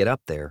through to get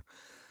up there.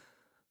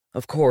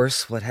 Of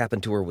course, what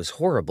happened to her was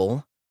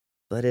horrible,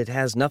 but it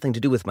has nothing to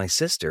do with my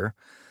sister.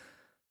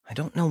 I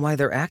don't know why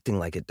they're acting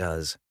like it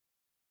does.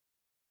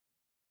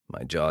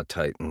 My jaw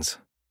tightens.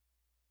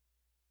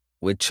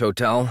 Which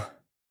hotel?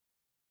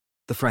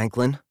 The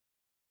Franklin.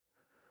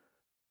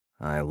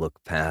 I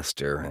look past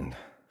her and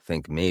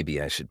think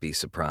maybe I should be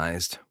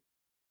surprised,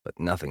 but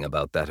nothing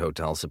about that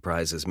hotel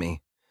surprises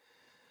me.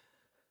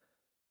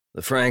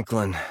 The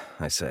Franklin,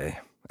 I say,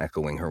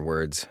 echoing her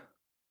words.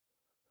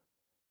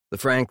 The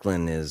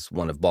Franklin is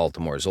one of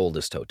Baltimore's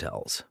oldest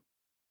hotels.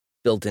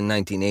 Built in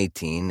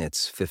 1918,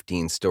 it's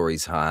 15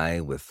 stories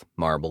high with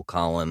marble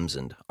columns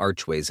and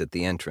archways at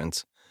the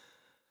entrance.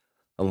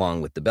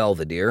 Along with the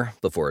Belvedere,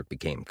 before it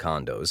became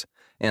condos,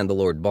 and the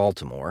Lord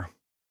Baltimore,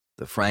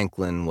 the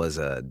Franklin was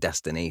a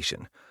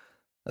destination,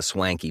 a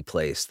swanky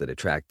place that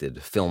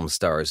attracted film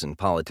stars and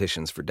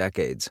politicians for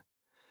decades.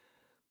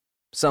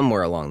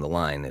 Somewhere along the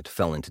line, it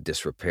fell into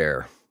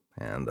disrepair,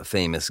 and the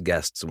famous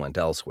guests went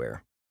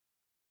elsewhere.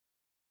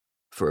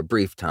 For a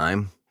brief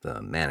time,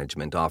 the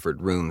management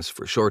offered rooms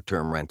for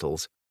short-term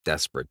rentals,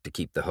 desperate to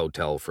keep the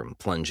hotel from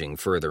plunging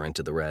further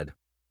into the red.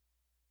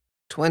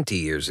 20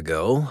 years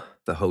ago,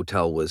 the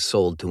hotel was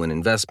sold to an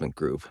investment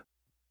group.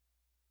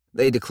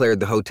 They declared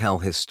the hotel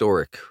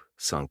historic,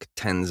 sunk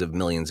tens of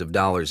millions of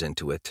dollars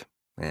into it,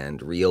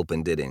 and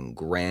reopened it in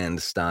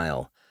grand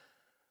style.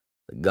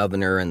 The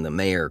governor and the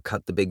mayor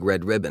cut the big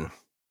red ribbon.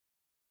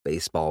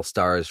 Baseball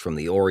stars from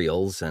the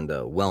Orioles and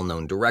a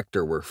well-known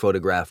director were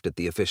photographed at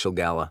the official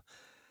gala.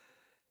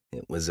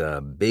 It was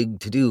a big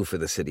to-do for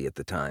the city at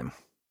the time.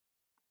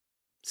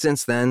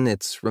 Since then,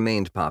 it's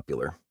remained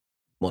popular.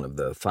 One of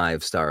the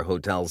 5-star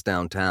hotels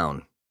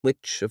downtown,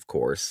 which, of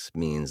course,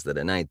 means that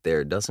a night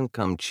there doesn't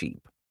come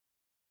cheap.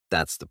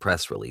 That's the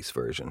press release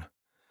version.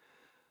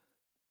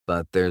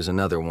 But there's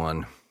another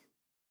one,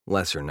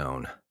 lesser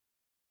known.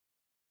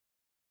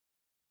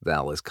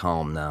 Val is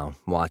calm now,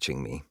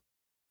 watching me,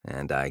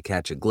 and I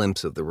catch a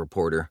glimpse of the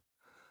reporter.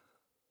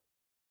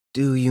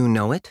 Do you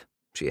know it?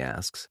 She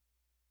asks.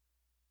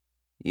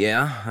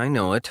 Yeah, I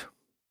know it.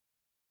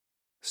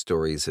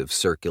 Stories have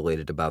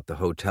circulated about the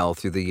hotel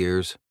through the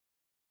years.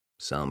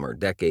 Some are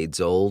decades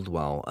old,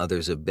 while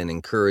others have been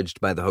encouraged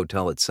by the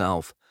hotel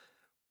itself.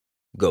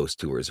 Ghost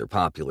tours are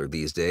popular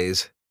these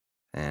days,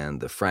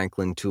 and the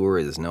Franklin tour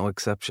is no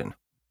exception.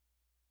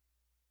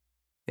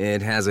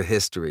 It has a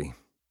history.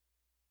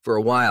 For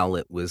a while,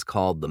 it was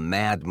called the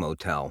Mad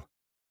Motel.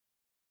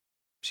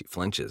 She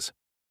flinches.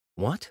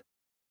 What?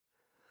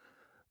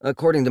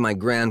 According to my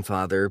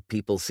grandfather,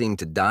 people seemed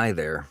to die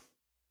there.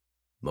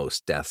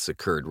 Most deaths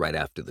occurred right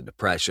after the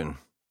Depression,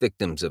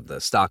 victims of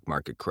the stock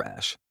market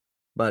crash.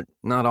 But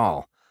not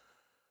all.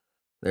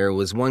 There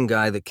was one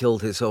guy that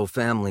killed his whole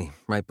family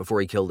right before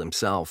he killed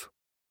himself.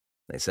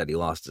 They said he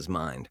lost his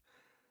mind.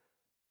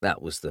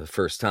 That was the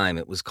first time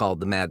it was called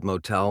the Mad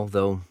Motel,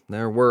 though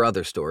there were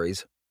other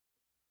stories.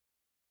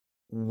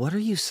 What are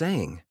you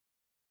saying?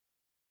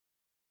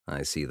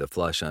 I see the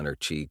flush on her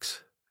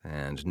cheeks,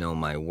 and know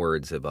my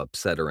words have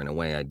upset her in a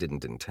way I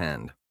didn't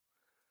intend.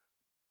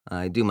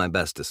 I do my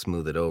best to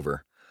smooth it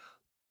over.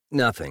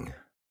 Nothing.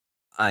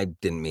 I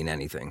didn't mean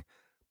anything.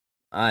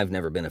 I've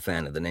never been a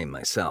fan of the name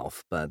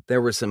myself, but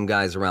there were some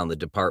guys around the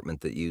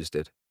department that used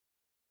it.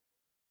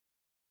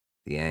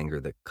 The anger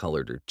that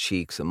colored her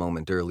cheeks a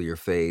moment earlier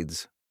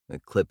fades,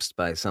 eclipsed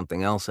by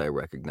something else I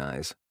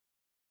recognize.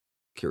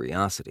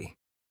 Curiosity.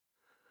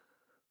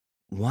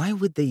 Why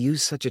would they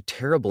use such a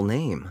terrible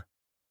name?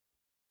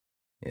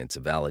 It's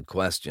a valid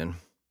question,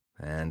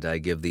 and I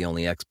give the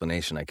only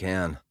explanation I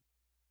can.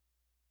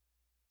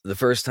 The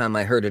first time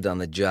I heard it on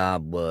the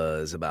job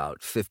was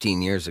about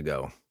 15 years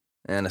ago.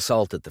 An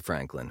assault at the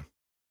Franklin.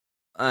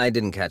 I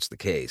didn't catch the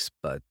case,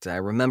 but I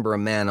remember a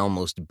man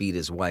almost beat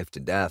his wife to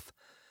death.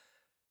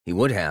 He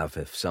would have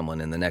if someone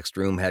in the next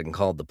room hadn't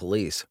called the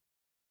police.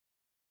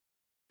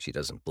 She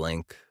doesn't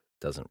blink,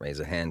 doesn't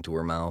raise a hand to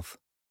her mouth,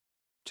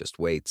 just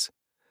waits.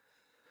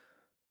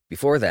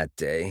 Before that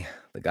day,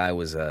 the guy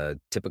was a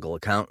typical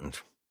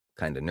accountant,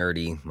 kinda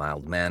nerdy,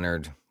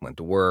 mild-mannered, went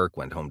to work,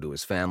 went home to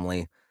his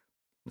family,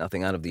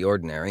 nothing out of the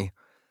ordinary.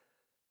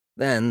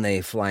 Then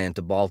they fly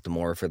into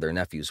Baltimore for their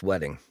nephew's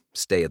wedding,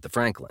 stay at the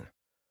Franklin.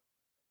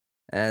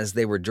 As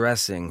they were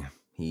dressing,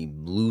 he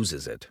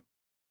loses it.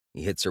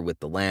 He hits her with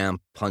the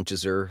lamp,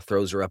 punches her,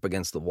 throws her up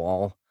against the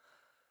wall.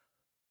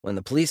 When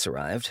the police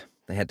arrived,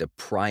 they had to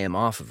pry him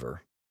off of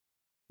her.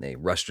 They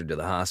rushed her to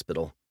the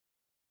hospital.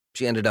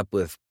 She ended up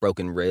with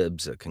broken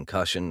ribs, a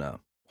concussion,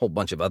 a whole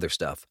bunch of other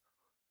stuff.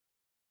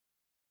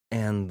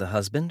 And the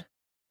husband?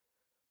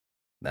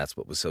 That's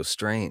what was so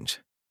strange.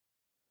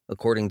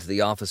 According to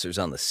the officers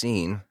on the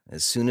scene,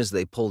 as soon as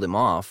they pulled him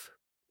off,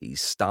 he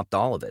stopped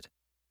all of it.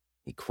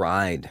 He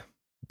cried.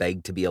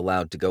 begged to be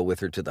allowed to go with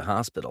her to the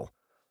hospital.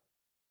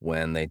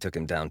 When they took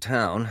him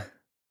downtown,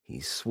 he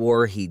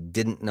swore he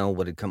didn't know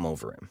what had come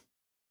over him,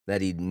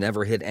 that he'd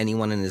never hit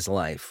anyone in his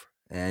life,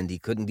 and he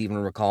couldn't even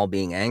recall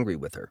being angry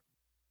with her.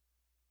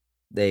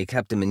 They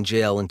kept him in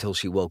jail until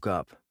she woke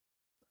up.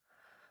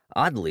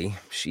 Oddly,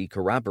 she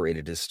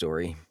corroborated his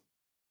story.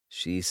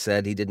 She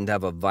said he didn't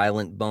have a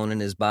violent bone in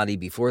his body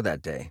before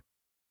that day.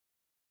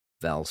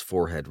 Val's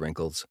forehead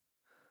wrinkles.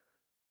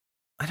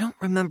 I don't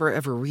remember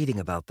ever reading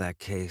about that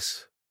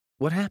case.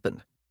 What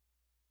happened?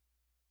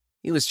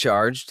 He was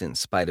charged, in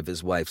spite of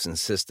his wife's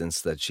insistence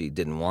that she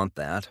didn't want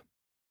that.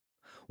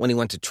 When he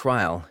went to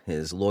trial,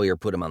 his lawyer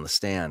put him on the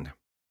stand.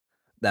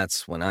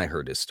 That's when I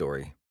heard his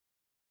story.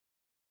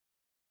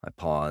 I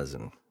pause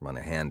and run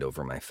a hand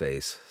over my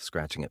face,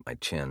 scratching at my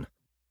chin.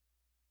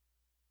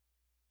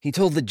 He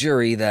told the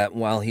jury that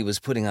while he was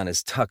putting on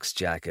his tux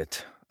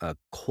jacket, a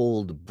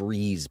cold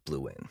breeze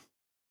blew in.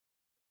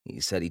 He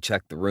said he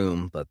checked the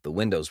room, but the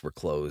windows were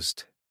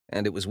closed,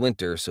 and it was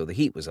winter, so the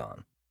heat was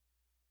on.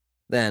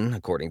 Then,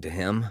 according to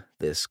him,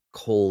 this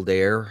cold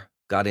air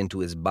got into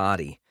his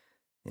body,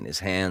 in his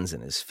hands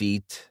and his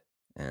feet,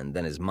 and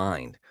then his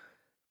mind.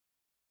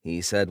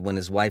 He said when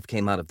his wife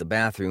came out of the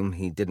bathroom,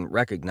 he didn't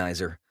recognize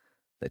her,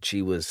 that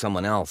she was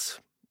someone else,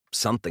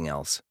 something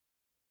else.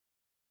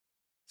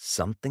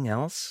 Something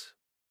else?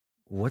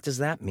 What does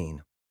that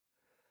mean?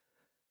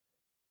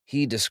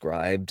 He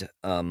described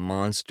a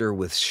monster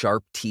with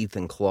sharp teeth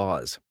and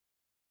claws.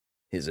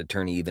 His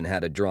attorney even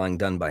had a drawing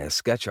done by a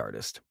sketch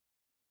artist.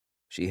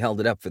 She held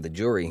it up for the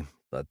jury,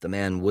 but the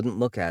man wouldn't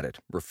look at it,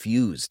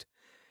 refused.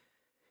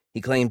 He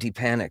claimed he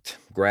panicked,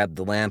 grabbed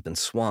the lamp and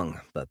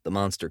swung, but the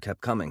monster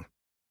kept coming.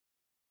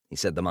 He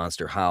said the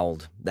monster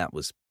howled, that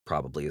was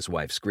probably his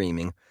wife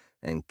screaming,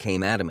 and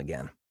came at him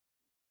again.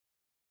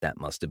 That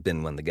must have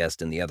been when the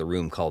guest in the other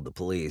room called the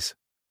police.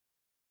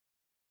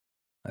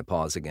 I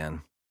pause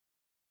again.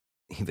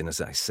 Even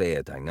as I say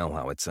it, I know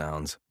how it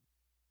sounds.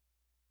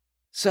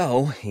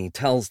 So, he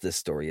tells this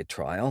story at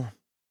trial,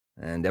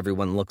 and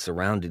everyone looks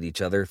around at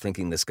each other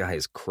thinking this guy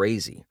is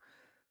crazy.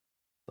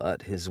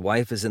 But his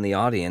wife is in the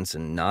audience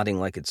and nodding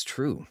like it's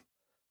true.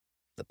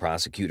 The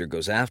prosecutor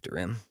goes after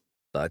him,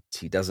 but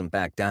he doesn't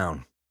back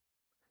down.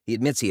 He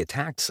admits he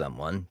attacked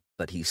someone,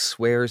 but he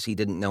swears he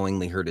didn't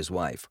knowingly hurt his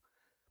wife.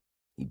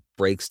 He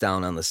breaks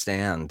down on the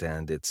stand,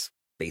 and it's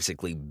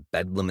basically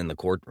bedlam in the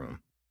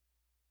courtroom.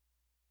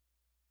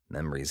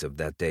 Memories of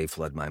that day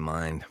flood my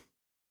mind.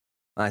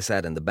 I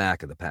sat in the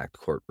back of the packed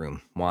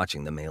courtroom,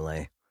 watching the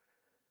melee.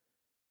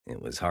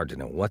 It was hard to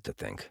know what to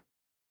think.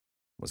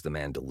 Was the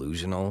man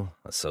delusional,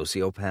 a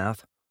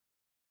sociopath?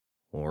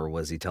 Or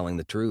was he telling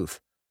the truth?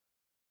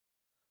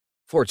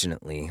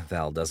 Fortunately,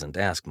 Val doesn't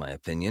ask my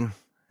opinion,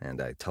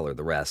 and I tell her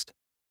the rest.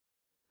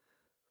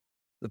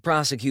 The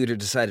prosecutor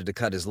decided to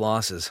cut his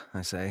losses,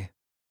 I say.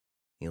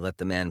 He let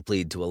the man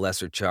plead to a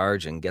lesser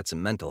charge and get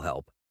some mental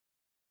help.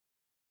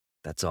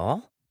 That's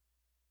all?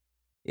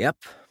 Yep.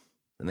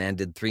 The man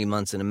did 3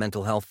 months in a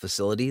mental health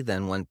facility,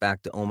 then went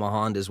back to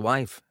Omaha and his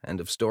wife. End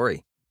of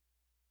story.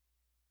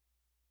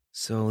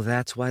 So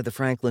that's why the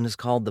Franklin is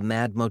called the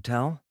Mad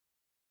Motel?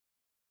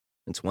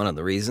 It's one of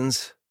the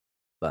reasons.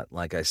 But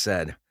like I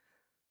said,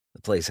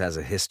 the place has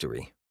a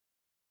history.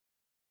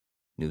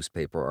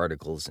 Newspaper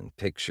articles and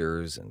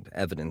pictures and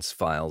evidence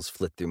files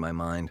flit through my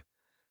mind.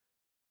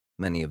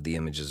 Many of the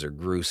images are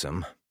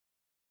gruesome.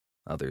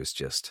 Others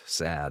just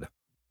sad.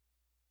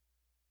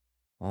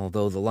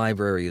 Although the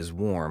library is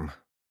warm,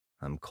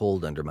 I'm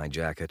cold under my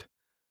jacket.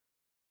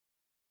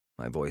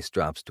 My voice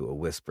drops to a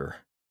whisper.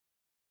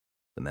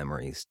 The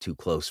memory's too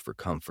close for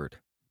comfort.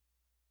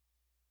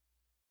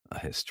 A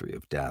history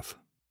of death.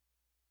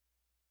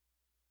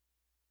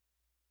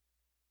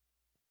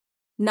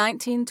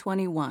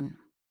 1921.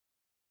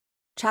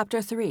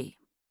 Chapter 3.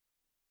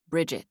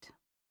 Bridget.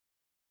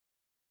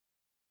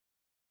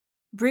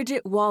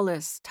 Bridget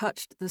Wallace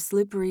touched the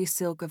slippery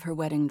silk of her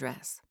wedding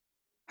dress,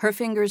 her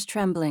fingers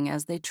trembling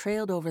as they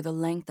trailed over the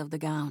length of the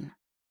gown.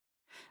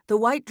 The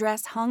white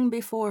dress hung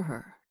before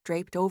her,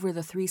 draped over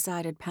the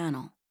three-sided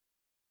panel.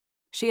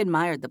 She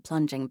admired the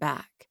plunging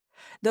back,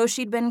 though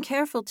she'd been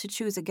careful to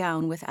choose a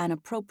gown with an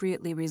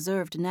appropriately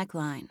reserved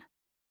neckline.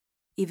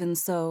 Even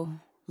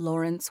so,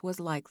 Lawrence was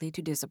likely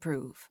to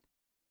disapprove.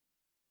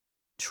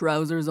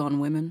 "Trousers on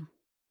women?"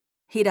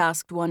 he'd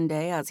asked one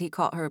day as he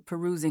caught her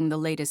perusing the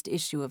latest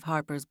issue of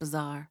Harper's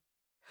Bazaar.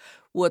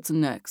 "What's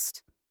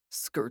next?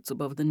 Skirts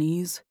above the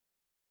knees?"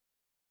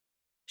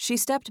 She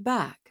stepped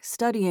back,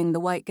 studying the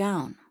white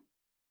gown.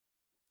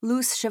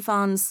 Loose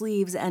chiffon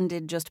sleeves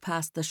ended just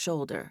past the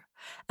shoulder,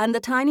 and the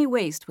tiny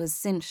waist was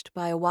cinched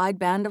by a wide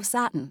band of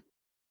satin.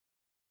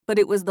 But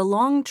it was the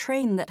long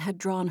train that had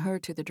drawn her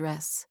to the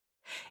dress.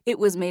 It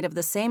was made of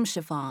the same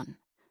chiffon,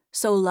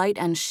 so light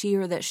and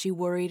sheer that she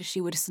worried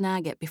she would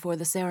snag it before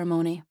the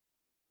ceremony.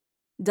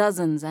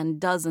 Dozens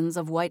and dozens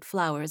of white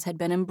flowers had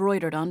been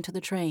embroidered onto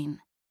the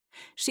train.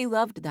 She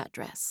loved that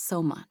dress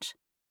so much.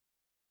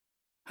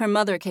 Her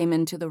mother came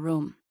into the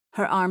room,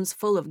 her arms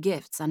full of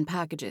gifts and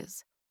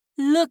packages.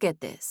 "Look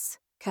at this,"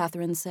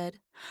 Catherine said.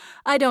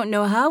 "I don't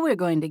know how we're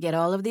going to get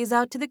all of these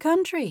out to the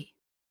country."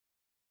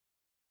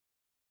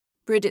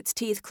 Bridget's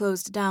teeth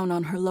closed down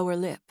on her lower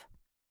lip.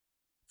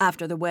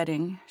 After the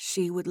wedding,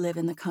 she would live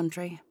in the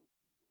country.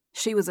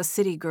 She was a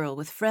city girl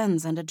with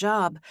friends and a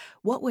job.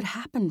 What would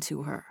happen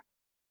to her?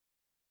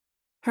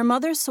 Her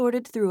mother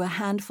sorted through a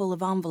handful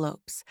of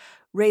envelopes,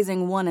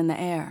 raising one in the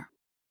air.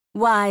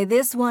 "Why,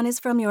 this one is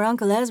from your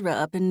Uncle Ezra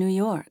up in New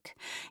York.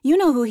 You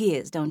know who he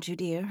is, don't you,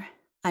 dear?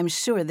 I'm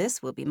sure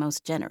this will be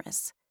most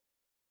generous."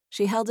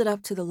 She held it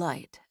up to the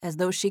light, as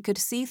though she could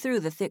see through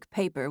the thick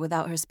paper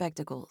without her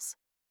spectacles.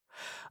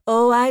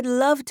 "Oh, I'd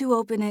love to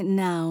open it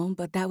now,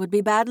 but that would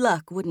be bad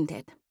luck, wouldn't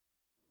it?"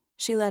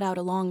 She let out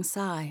a long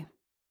sigh.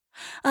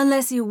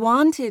 "Unless you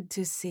wanted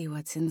to see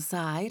what's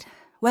inside,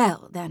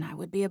 well, then I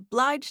would be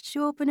obliged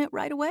to open it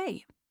right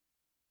away."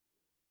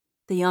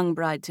 The young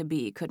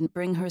bride-to-be couldn't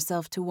bring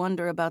herself to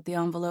wonder about the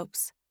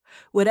envelopes.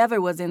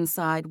 Whatever was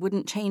inside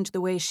wouldn't change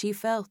the way she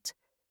felt.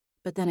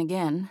 But then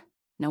again,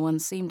 no one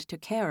seemed to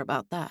care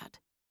about that.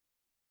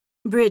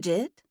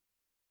 "Bridget?"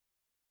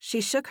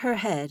 She shook her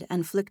head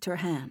and flicked her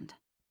hand.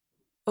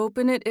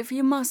 "Open it if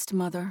you must,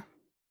 Mother."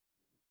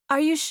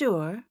 "Are you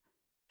sure?"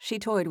 She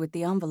toyed with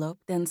the envelope,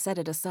 then set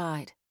it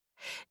aside.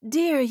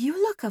 "Dear,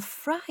 you look a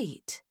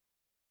fright."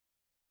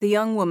 The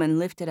young woman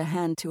lifted a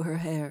hand to her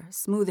hair,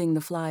 smoothing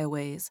the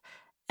flyaways,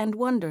 and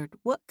wondered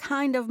what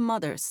kind of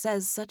mother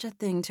says such a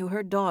thing to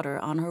her daughter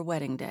on her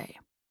wedding day.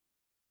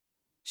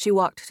 She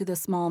walked to the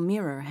small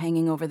mirror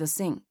hanging over the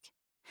sink.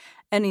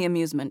 Any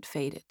amusement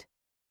faded.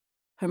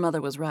 Her mother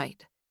was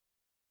right.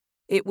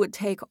 It would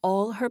take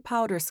all her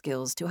powder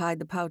skills to hide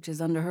the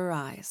pouches under her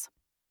eyes.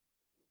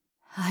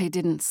 "I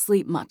didn't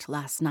sleep much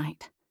last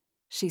night,"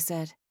 she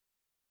said.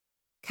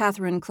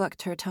 Catherine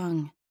clucked her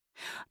tongue.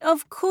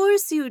 "Of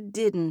course you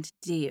didn't,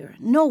 dear.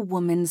 No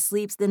woman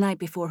sleeps the night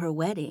before her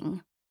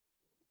wedding."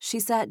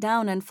 She sat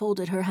down and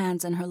folded her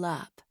hands in her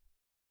lap.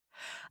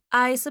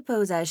 "I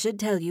suppose I should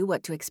tell you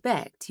what to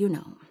expect,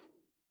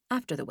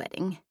 after the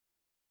wedding."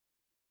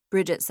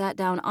 Bridget sat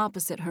down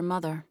opposite her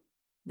mother.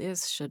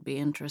 This should be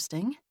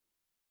interesting.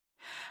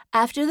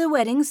 "After the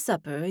wedding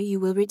supper, you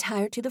will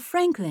retire to the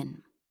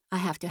Franklin. I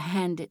have to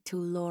hand it to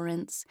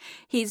Lawrence.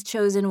 He's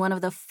chosen one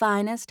of the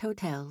finest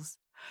hotels.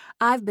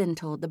 I've been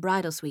told the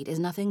bridal suite is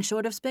nothing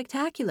short of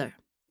spectacular.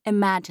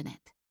 Imagine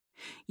it.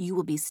 You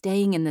will be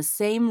staying in the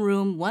same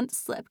room once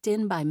slept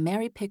in by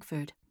Mary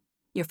Pickford.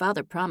 Your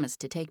father promised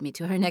to take me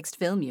to her next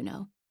film, you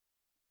know."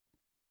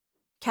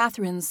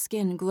 Catherine's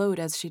skin glowed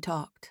as she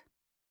talked.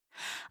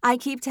 "I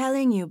keep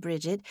telling you,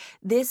 Bridget,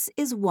 this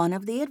is one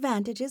of the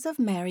advantages of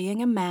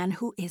marrying a man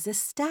who is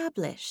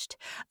established,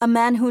 a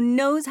man who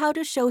knows how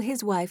to show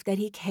his wife that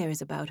he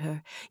cares about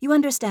her. You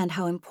understand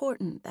how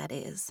important that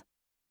is."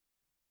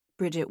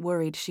 Bridget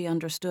worried she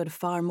understood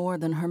far more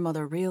than her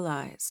mother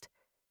realized,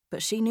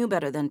 but she knew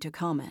better than to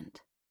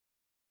comment.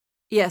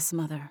 "Yes,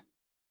 Mother."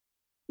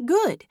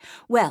 "Good.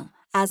 Well,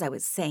 as I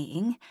was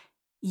saying,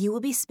 you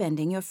will be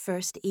spending your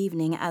first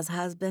evening as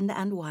husband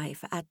and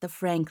wife at the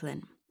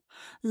Franklin.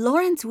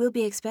 Lawrence will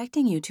be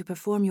expecting you to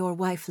perform your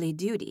wifely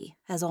duty,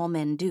 as all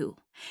men do.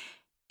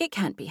 It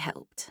can't be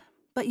helped,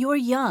 but you're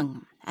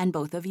young, and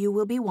both of you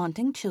will be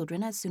wanting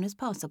children as soon as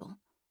possible."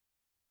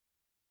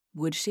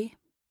 Would she?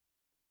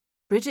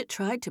 Bridget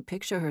tried to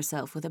picture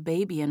herself with a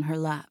baby in her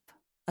lap,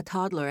 a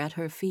toddler at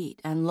her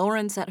feet, and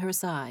Lawrence at her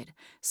side,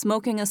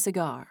 smoking a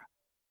cigar.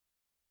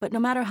 But no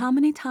matter how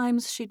many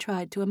times she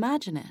tried to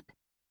imagine it,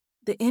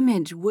 the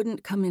image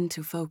wouldn't come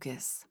into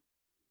focus.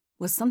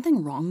 Was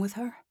something wrong with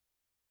her?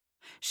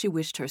 She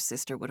wished her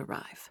sister would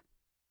arrive.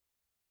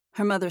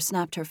 Her mother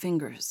snapped her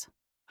fingers.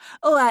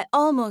 "Oh, I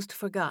almost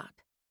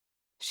forgot."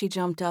 She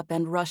jumped up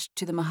and rushed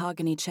to the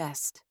mahogany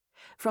chest.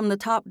 From the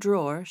top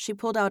drawer, she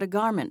pulled out a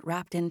garment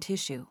wrapped in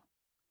tissue.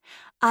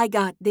 "I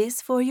got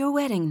this for your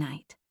wedding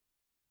night."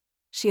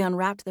 She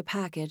unwrapped the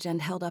package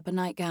and held up a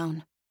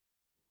nightgown.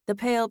 The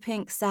pale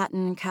pink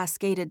satin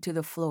cascaded to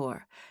the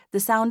floor, the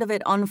sound of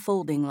it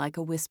unfolding like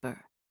a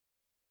whisper.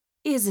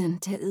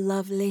 "Isn't it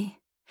lovely?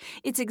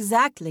 It's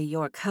exactly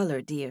your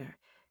color, dear.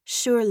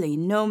 Surely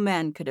no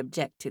man could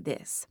object to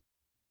this."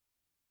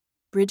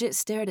 Bridget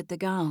stared at the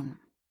gown.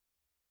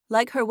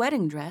 Like her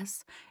wedding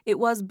dress, it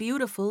was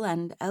beautiful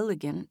and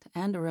elegant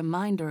and a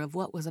reminder of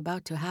what was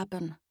about to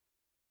happen.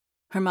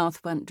 Her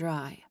mouth went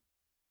dry,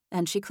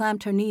 and she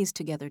clamped her knees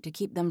together to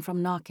keep them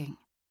from knocking.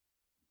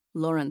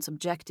 Lawrence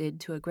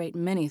objected to a great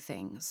many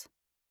things.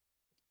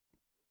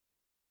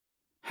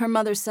 Her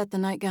mother set the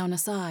nightgown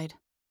aside.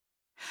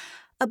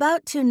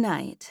 "About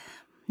tonight,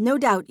 no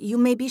doubt you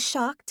may be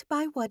shocked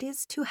by what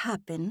is to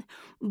happen,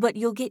 but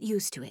you'll get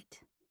used to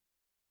it."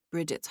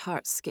 Bridget's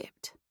heart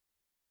skipped.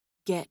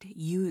 Get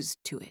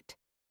used to it.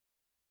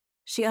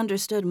 She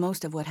understood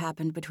most of what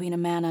happened between a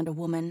man and a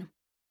woman,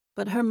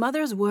 but her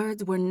mother's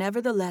words were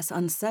nevertheless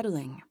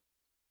unsettling.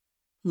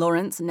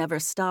 Lawrence never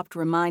stopped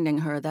reminding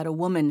her that a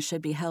woman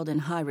should be held in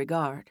high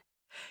regard.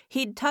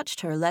 He'd touched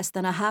her less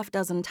than a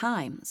half-dozen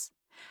times,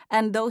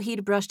 and though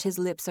he'd brushed his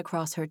lips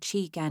across her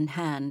cheek and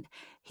hand,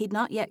 he'd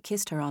not yet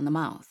kissed her on the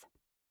mouth.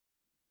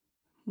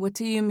 What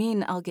do you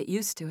mean I'll get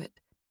used to it?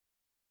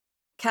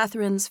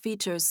 Catherine's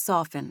features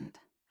softened,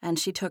 and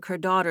she took her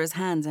daughter's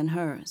hands in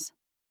hers.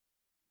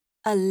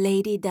 A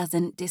lady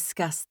doesn't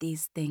discuss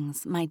these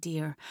things, my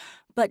dear,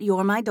 but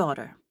you're my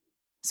daughter,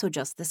 so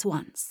just this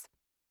once.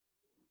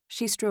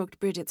 She stroked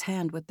Bridget's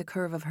hand with the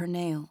curve of her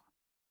nail.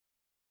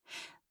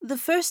 The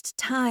first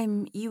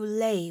time you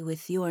lay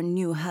with your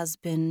new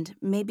husband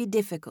may be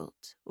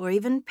difficult or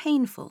even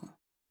painful,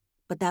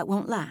 but that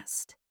won't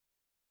last.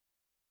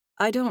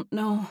 I don't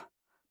know.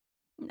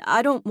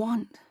 I don't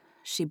want,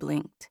 she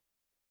blinked.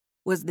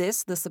 Was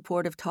this the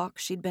supportive talk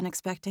she'd been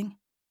expecting?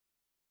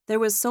 There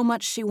was so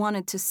much she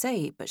wanted to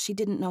say, but she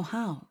didn't know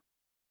how.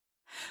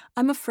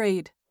 I'm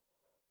afraid.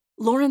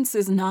 Lawrence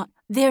is not.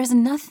 There's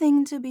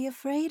nothing to be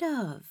afraid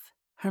of,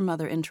 her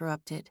mother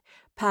interrupted,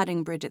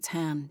 patting Bridget's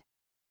hand.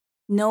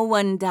 No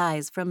one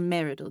dies from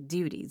marital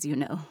duties, you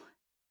know.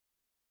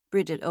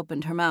 Bridget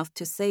opened her mouth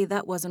to say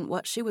that wasn't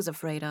what she was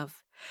afraid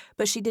of,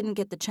 but she didn't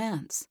get the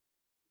chance.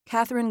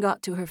 Catherine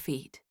got to her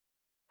feet.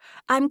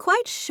 I'm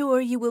quite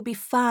sure you will be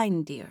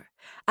fine, dear.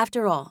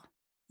 After all,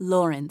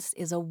 Lawrence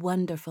is a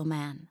wonderful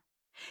man.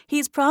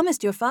 He's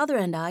promised your father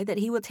and I that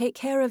he will take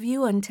care of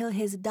you until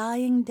his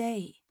dying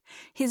day.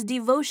 His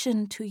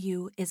devotion to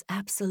you is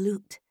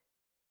absolute.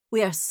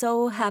 We are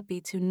so happy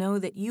to know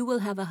that you will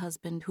have a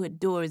husband who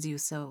adores you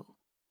so.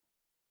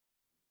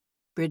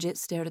 Bridget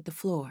stared at the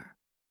floor.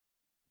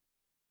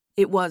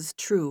 It was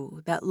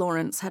true that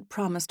Lawrence had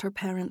promised her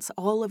parents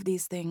all of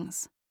these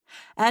things,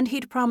 and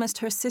he'd promised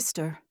her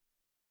sister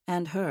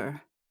and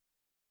her.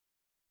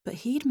 But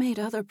he'd made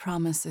other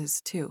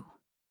promises, too.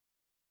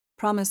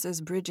 Promises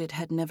Bridget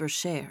had never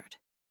shared.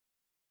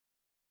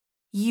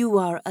 You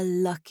are a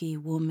lucky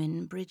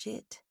woman,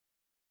 Bridget.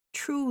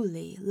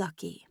 Truly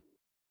lucky.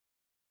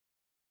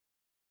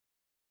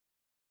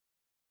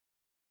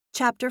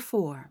 Chapter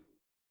 4.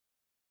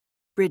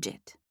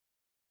 Bridget.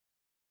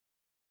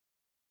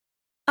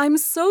 I'm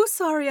so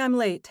sorry I'm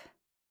late.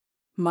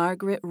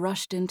 Margaret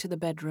rushed into the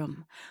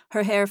bedroom,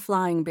 her hair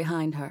flying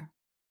behind her.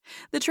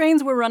 The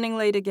trains were running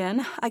late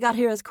again. I got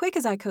here as quick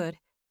as I could.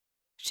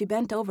 She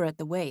bent over at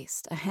the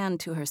waist, a hand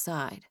to her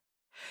side.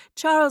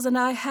 Charles and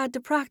I had to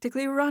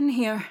practically run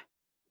here.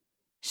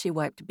 She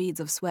wiped beads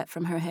of sweat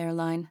from her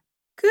hairline.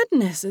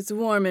 Goodness, it's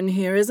warm in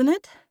here, isn't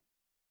it?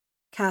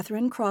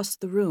 Catherine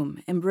crossed the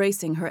room,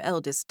 embracing her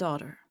eldest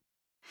daughter.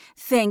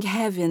 Thank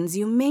heavens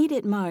you made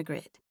it,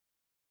 Margaret.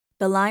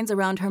 The lines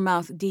around her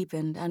mouth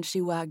deepened, and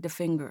she wagged a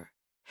finger.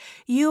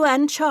 You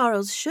and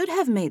Charles should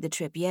have made the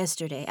trip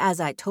yesterday, as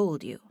I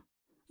told you.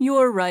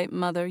 You're right,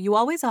 Mother. You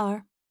always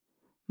are,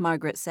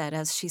 Margaret said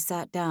as she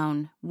sat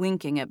down,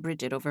 winking at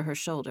Bridget over her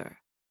shoulder.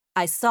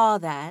 I saw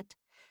that,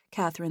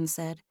 Catherine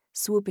said,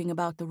 swooping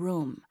about the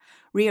room,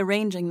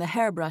 rearranging the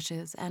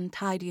hairbrushes and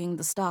tidying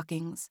the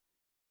stockings.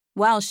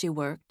 While she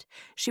worked,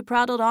 she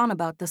prattled on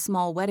about the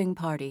small wedding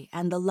party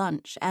and the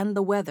lunch and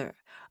the weather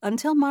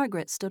until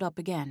Margaret stood up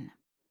again.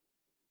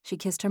 She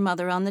kissed her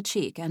mother on the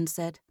cheek and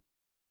said,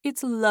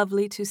 It's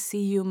lovely to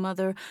see you,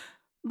 Mother,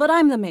 but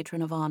I'm the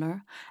matron of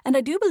honor, and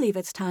I do believe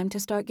it's time to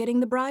start getting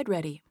the bride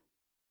ready.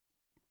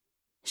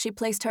 She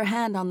placed her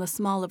hand on the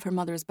small of her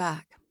mother's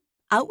back.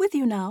 Out with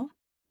you now.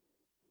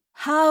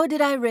 How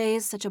did I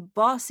raise such a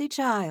bossy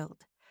child?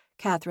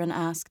 Catherine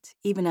asked,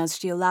 even as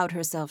she allowed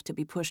herself to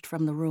be pushed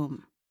from the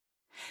room.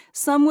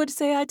 Some would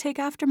say I take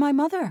after my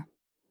mother.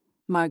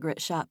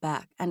 Margaret shot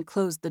back and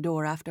closed the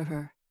door after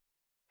her.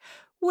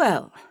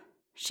 Well,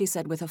 she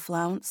said with a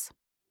flounce,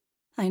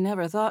 I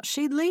never thought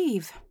she'd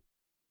leave.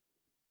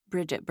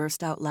 Bridget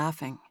burst out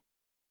laughing.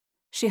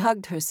 She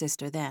hugged her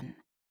sister then.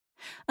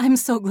 I'm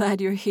so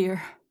glad you're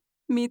here.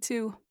 Me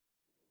too.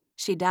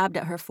 She dabbed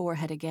at her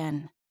forehead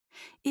again.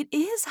 It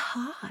is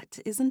hot,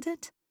 isn't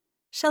it?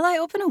 Shall I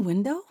open a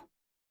window?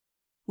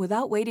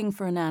 Without waiting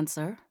for an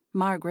answer,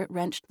 Margaret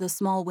wrenched the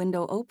small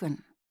window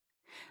open.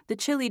 The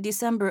chilly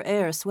December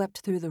air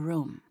swept through the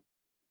room.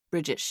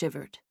 Bridget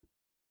shivered.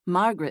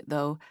 Margaret,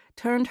 though,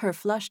 turned her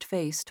flushed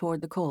face toward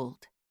the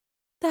cold.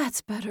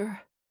 That's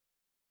better.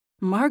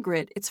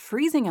 Margaret, it's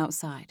freezing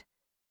outside,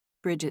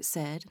 Bridget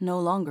said, no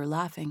longer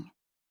laughing.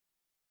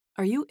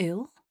 Are you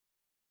ill?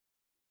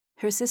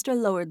 Her sister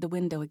lowered the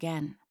window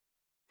again.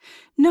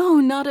 No,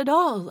 not at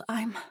all.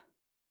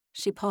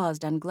 She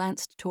paused and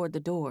glanced toward the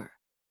door.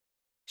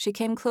 She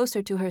came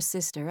closer to her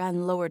sister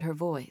and lowered her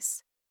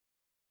voice.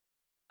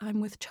 I'm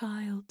with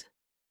child.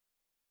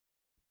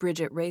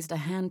 Bridget raised a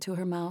hand to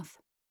her mouth.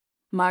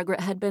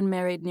 Margaret had been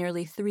married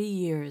nearly 3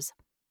 years,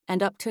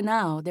 and up to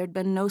now there'd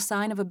been no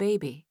sign of a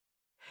baby.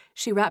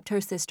 She wrapped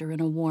her sister in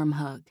a warm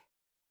hug.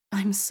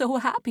 I'm so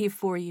happy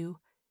for you.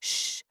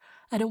 Shh,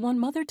 I don't want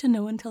Mother to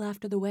know until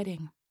after the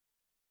wedding.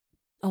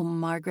 Oh,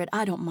 Margaret,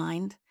 I don't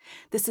mind.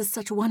 This is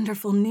such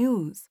wonderful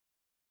news.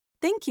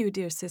 Thank you,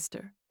 dear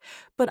sister,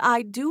 but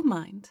I do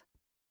mind.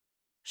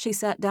 She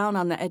sat down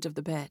on the edge of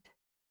the bed.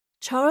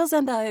 Charles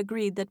and I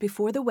agreed that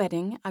before the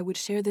wedding, I would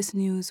share this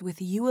news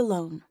with you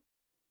alone,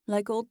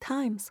 like old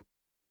times.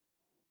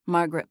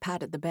 Margaret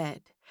patted the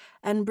bed,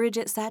 and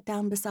Bridget sat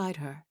down beside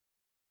her.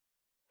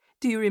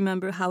 Do you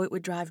remember how it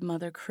would drive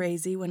Mother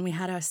crazy when we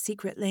had our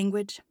secret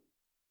language?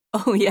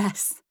 Oh,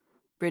 yes,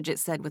 Bridget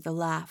said with a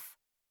laugh.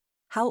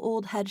 How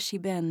old had she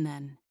been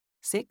then?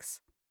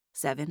 6?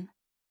 7?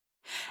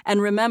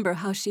 And remember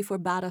how she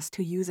forbade us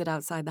to use it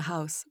outside the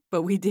house,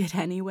 but we did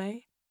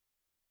anyway?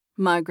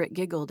 Margaret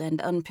giggled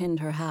and unpinned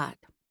her hat.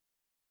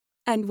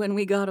 And when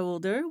we got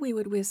older, we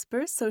would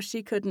whisper so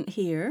she couldn't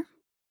hear.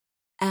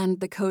 And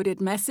the coded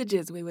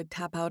messages we would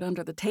tap out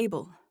under the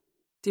table.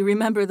 Do you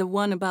remember the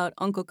one about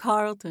Uncle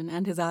Carlton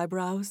and his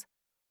eyebrows?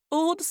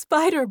 Old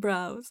spider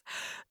brows,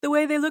 the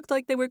way they looked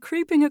like they were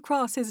creeping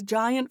across his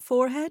giant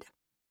forehead?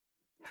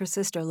 Her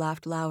sister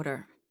laughed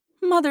louder.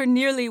 Mother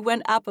nearly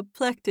went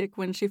apoplectic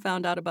when she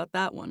found out about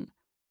that one.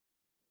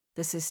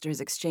 The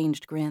sisters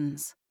exchanged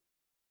grins.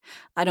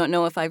 I don't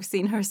know if I've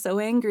seen her so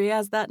angry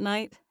as that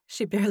night.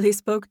 She barely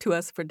spoke to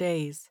us for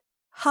days.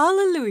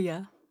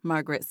 Hallelujah,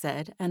 Margaret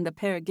said, and the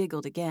pair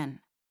giggled again.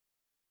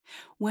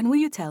 When will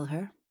you tell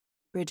her?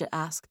 Bridget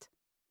asked.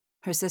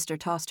 Her sister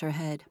tossed her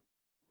head.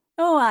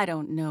 Oh, I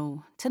don't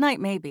know. Tonight,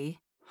 maybe.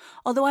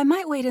 Although I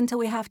might wait until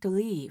we have to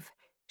leave.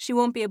 She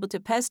won't be able to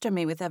pester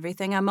me with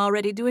everything I'm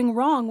already doing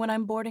wrong when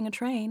I'm boarding a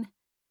train.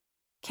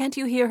 Can't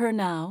you hear her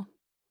now?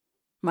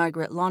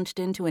 Margaret launched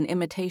into an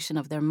imitation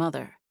of their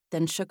mother,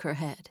 then shook her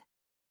head.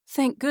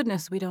 Thank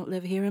goodness we don't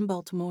live here in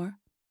Baltimore.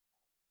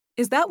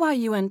 Is that why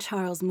you and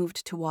Charles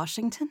moved to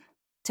Washington?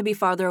 To be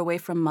farther away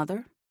from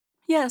Mother?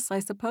 Yes, I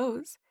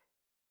suppose.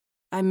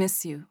 I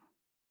miss you.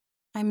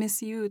 I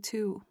miss you,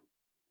 too.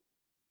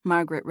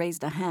 Margaret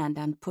raised a hand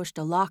and pushed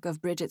a lock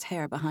of Bridget's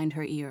hair behind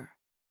her ear.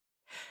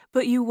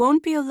 But you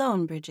won't be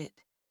alone, Bridget.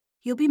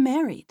 You'll be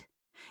married.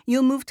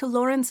 You'll move to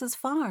Lawrence's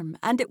farm,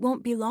 and it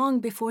won't be long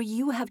before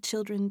you have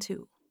children,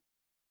 too.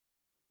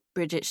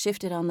 Bridget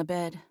shifted on the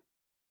bed.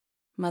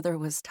 Mother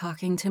was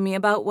talking to me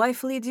about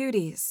wifely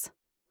duties.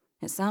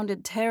 It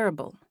sounded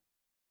terrible.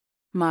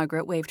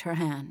 Margaret waved her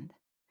hand.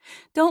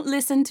 Don't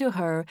listen to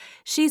her.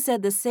 She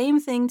said the same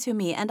thing to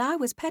me, and I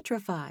was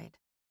petrified.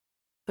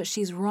 But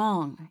she's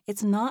wrong.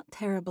 It's not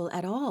terrible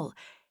at all.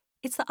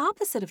 It's the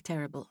opposite of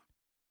terrible.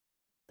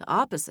 The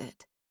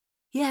opposite?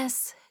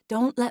 Yes,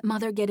 don't let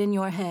Mother get in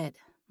your head,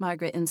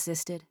 Margaret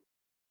insisted.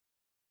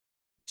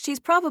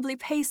 She's probably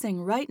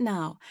pacing right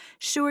now,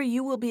 sure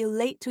you will be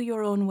late to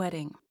your own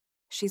wedding.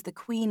 She's the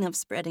queen of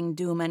spreading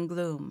doom and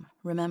gloom,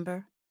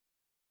 remember?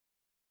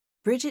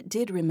 Bridget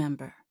did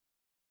remember.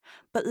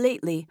 But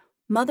lately,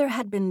 Mother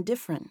had been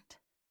different,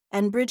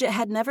 and Bridget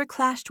had never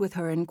clashed with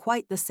her in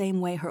quite the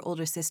same way her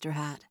older sister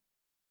had.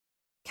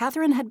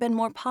 Catherine had been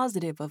more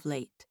positive of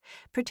late,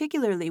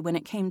 particularly when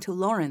it came to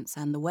Lawrence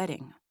and the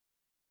wedding.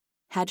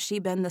 Had she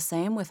been the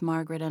same with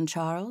Margaret and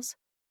Charles?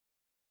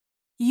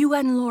 You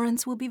and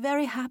Lawrence will be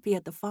very happy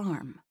at the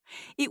farm.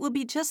 It will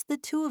be just the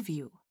two of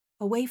you,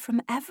 away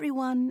from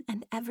everyone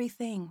and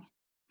everything,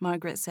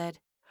 Margaret said.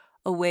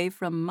 Away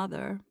from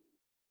Mother.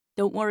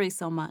 Don't worry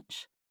so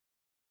much.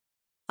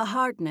 A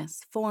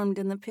hardness formed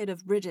in the pit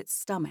of Bridget's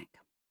stomach.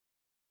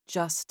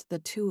 Just the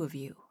two of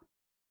you.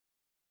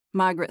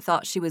 Margaret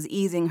thought she was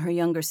easing her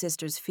younger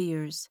sister's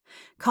fears,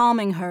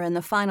 calming her in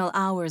the final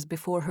hours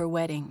before her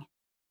wedding.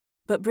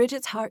 But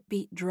Bridget's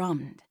heartbeat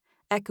drummed,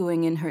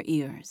 echoing in her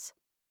ears.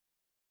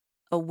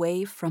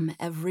 Away from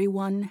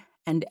everyone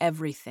and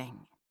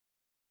everything.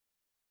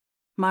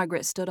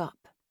 Margaret stood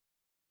up.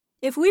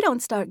 If we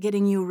don't start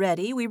getting you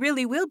ready, we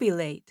really will be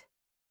late.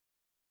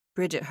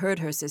 Bridget heard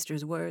her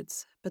sister's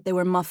words, but they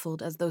were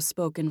muffled as though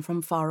spoken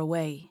from far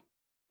away.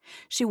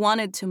 She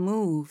wanted to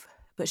move,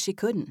 but she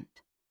couldn't,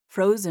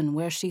 frozen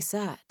where she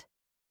sat.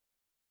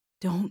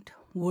 Don't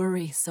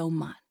worry so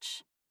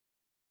much.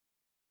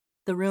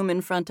 The room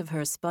in front of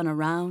her spun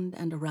around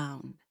and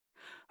around.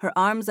 Her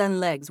arms and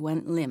legs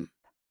went limp.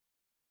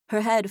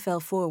 Her head fell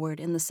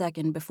forward in the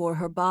second before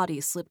her body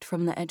slipped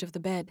from the edge of the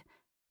bed,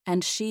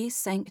 and she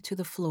sank to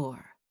the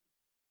floor,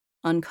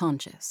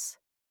 unconscious.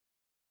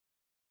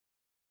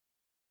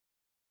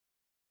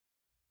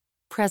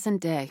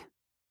 Present day.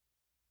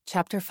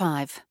 Chapter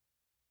 5.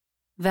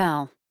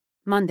 Val,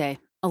 Monday,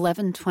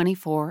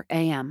 11:24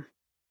 a.m.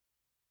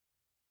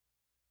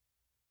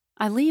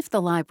 I leave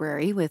the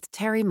library with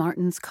Terry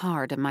Martin's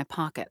card in my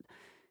pocket.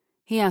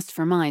 He asked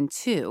for mine,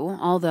 too,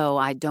 although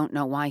I don't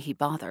know why he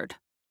bothered.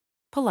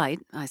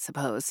 Polite, I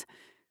suppose.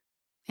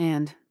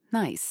 And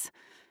nice.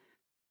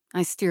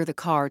 I steer the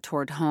car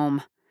toward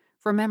home,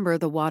 remember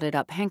the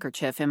wadded-up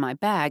handkerchief in my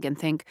bag, and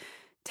think,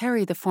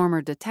 Terry the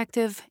former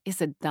detective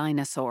is a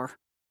dinosaur,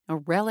 a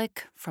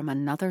relic from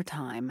another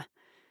time.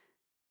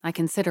 I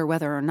consider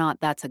whether or not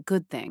that's a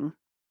good thing,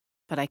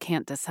 but I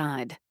can't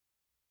decide.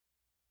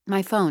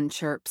 My phone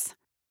chirps.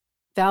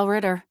 Val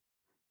Ritter.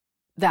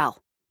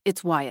 Val,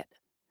 it's Wyatt.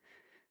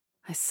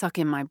 I suck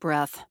in my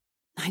breath.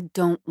 I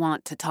don't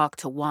want to talk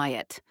to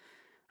Wyatt.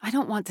 I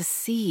don't want to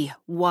see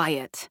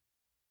Wyatt.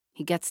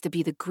 He gets to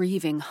be the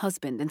grieving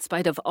husband in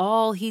spite of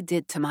all he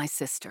did to my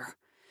sister.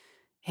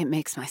 It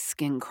makes my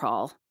skin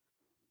crawl.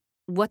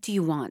 What do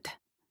you want?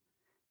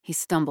 He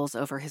stumbles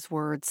over his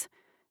words.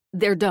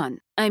 They're done.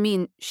 I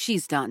mean,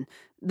 she's done.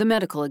 The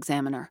medical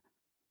examiner.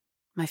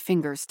 My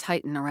fingers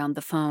tighten around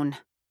the phone.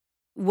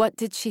 What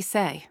did she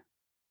say?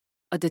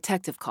 A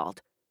detective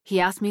called. He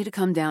asked me to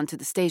come down to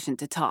the station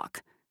to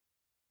talk.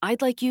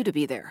 I'd like you to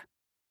be there.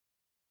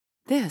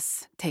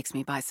 This takes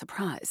me by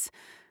surprise.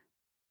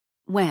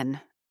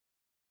 When?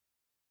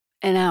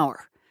 An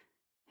hour.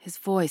 His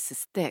voice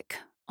is thick,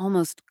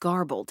 almost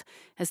garbled,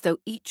 as though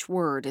each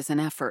word is an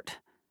effort.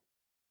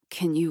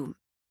 Can you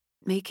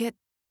make it?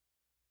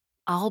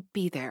 I'll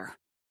be there.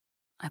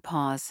 I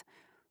pause.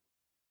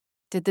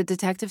 Did the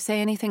detective say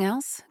anything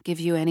else? Give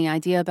you any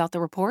idea about the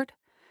report?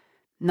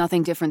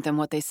 Nothing different than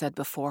what they said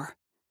before.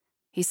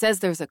 He says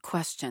there's a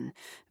question.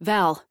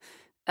 Val,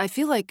 I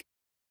feel like...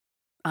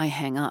 I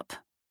hang up.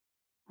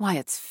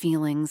 Wyatt's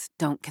feelings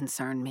don't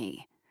concern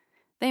me.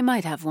 They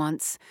might have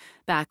once,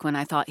 back when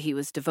I thought he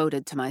was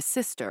devoted to my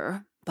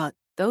sister, but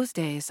those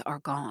days are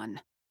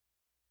gone.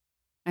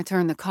 I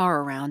turn the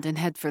car around and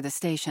head for the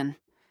station.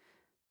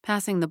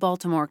 Passing the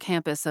Baltimore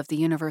campus of the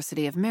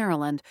University of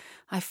Maryland,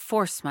 I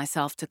force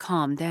myself to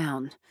calm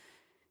down.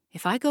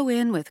 If I go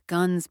in with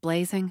guns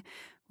blazing,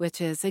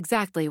 which is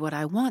exactly what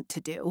I want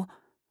to do,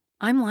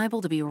 I'm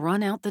liable to be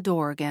run out the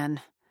door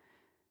again.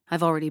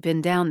 I've already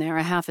been down there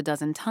a half a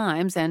dozen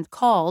times and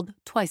called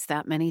twice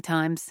that many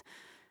times.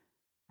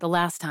 The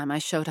last time I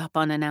showed up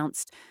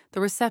unannounced,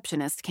 the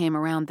receptionist came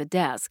around the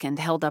desk and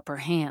held up her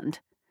hand.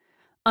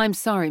 I'm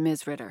sorry,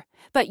 Ms. Ritter,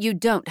 but you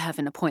don't have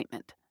an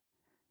appointment.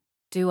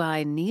 Do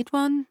I need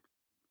one?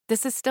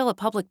 This is still a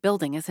public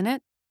building, isn't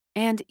it?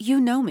 And you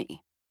know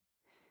me.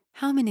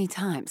 How many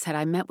times had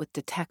I met with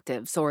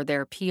detectives or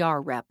their PR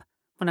rep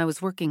when I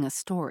was working a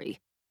story?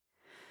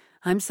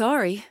 I'm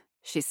sorry,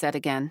 she said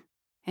again,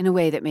 in a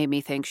way that made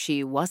me think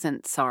she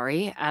wasn't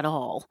sorry at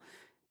all.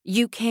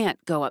 You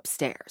can't go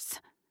upstairs.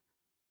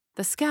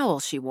 The scowl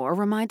she wore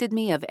reminded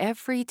me of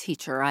every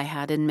teacher I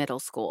had in middle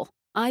school.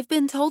 I've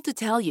been told to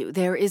tell you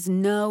there is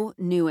no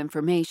new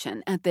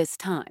information at this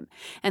time,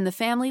 and the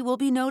family will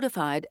be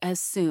notified as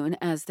soon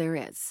as there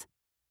is.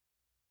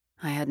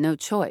 I had no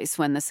choice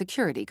when the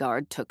security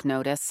guard took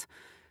notice.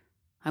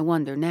 I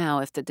wonder now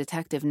if the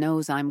detective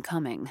knows I'm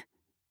coming.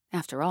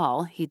 After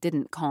all, he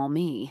didn't call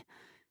me.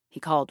 He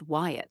called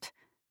Wyatt,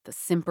 the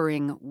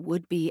simpering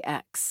would-be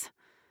ex.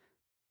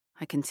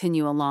 I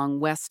continue along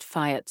West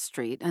Fayette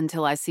Street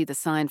until I see the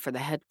sign for the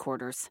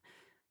headquarters.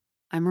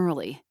 I'm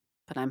early,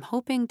 but I'm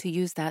hoping to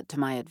use that to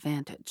my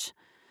advantage.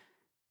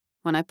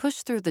 When I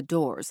push through the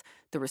doors,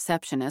 the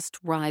receptionist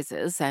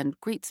rises and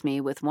greets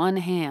me with one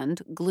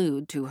hand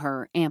glued to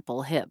her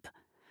ample hip.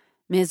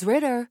 Ms.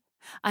 Ritter,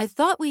 I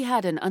thought we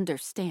had an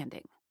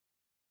understanding.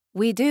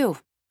 We do,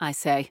 I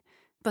say,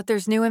 but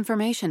there's new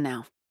information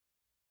now.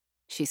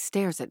 She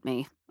stares at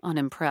me,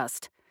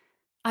 unimpressed.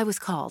 I was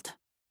called.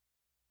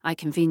 I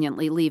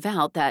conveniently leave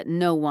out that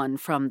no one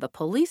from the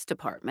police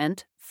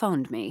department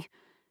phoned me.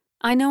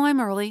 I know I'm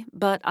early,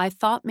 but I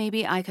thought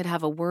maybe I could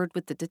have a word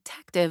with the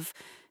detective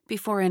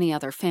before any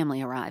other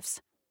family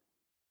arrives.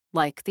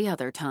 Like the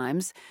other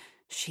times,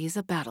 she's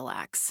a battle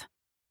axe.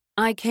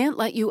 I can't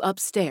let you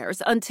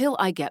upstairs until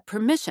I get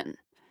permission.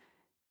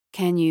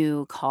 Can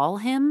you call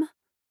him?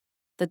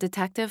 The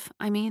detective,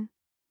 I mean.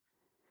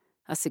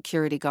 A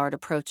security guard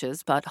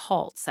approaches but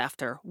halts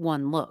after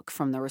one look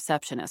from the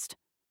receptionist.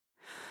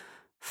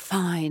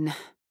 Fine.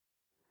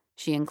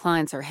 She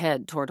inclines her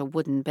head toward a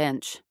wooden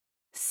bench.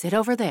 Sit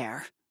over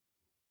there.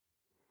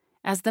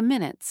 As the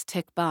minutes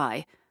tick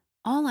by,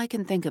 all I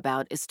can think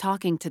about is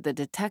talking to the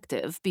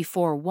detective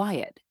before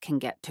Wyatt can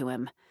get to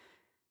him.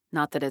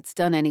 Not that it's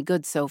done any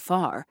good so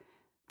far,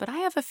 but I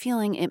have a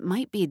feeling it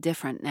might be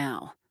different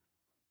now.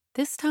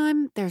 This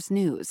time, there's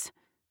news.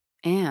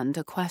 And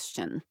a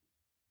question.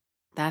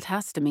 That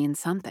has to mean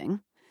something.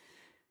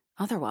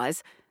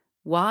 Otherwise,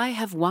 why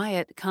have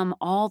Wyatt come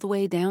all the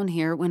way down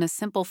here when a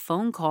simple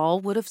phone call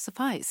would have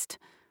sufficed?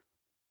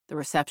 The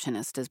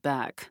receptionist is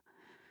back.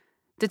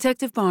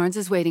 Detective Barnes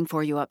is waiting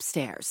for you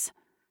upstairs.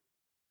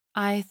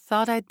 I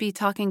thought I'd be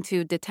talking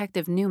to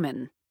Detective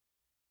Newman.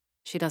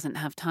 She doesn't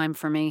have time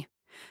for me.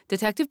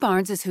 Detective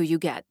Barnes is who you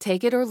get.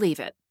 Take it or leave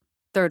it.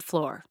 3rd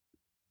floor.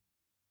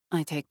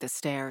 I take the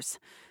stairs.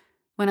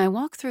 When I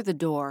walk through the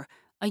door,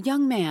 a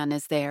young man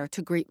is there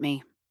to greet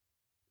me.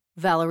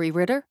 Valerie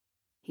Ritter?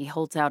 He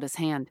holds out his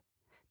hand.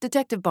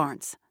 Detective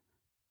Barnes.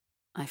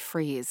 I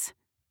freeze.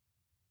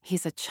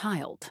 He's a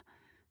child.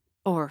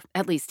 Or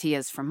at least he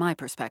is from my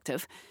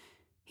perspective.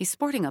 He's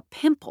sporting a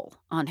pimple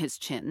on his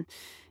chin,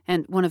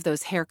 and one of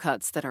those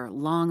haircuts that are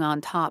long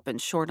on top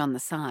and short on the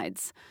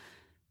sides.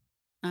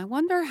 I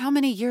wonder how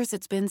many years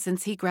it's been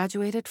since he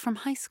graduated from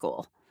high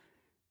school.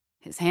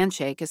 His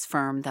handshake is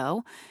firm,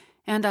 though,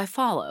 and I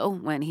follow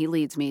when he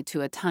leads me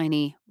to a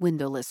tiny,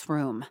 windowless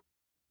room.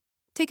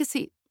 Take a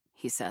seat,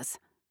 he says.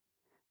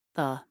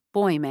 The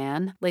boy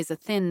man lays a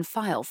thin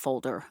file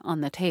folder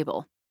on the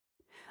table.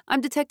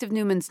 I'm Detective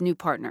Newman's new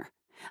partner.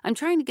 I'm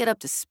trying to get up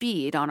to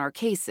speed on our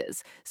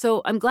cases,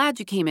 so I'm glad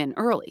you came in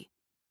early.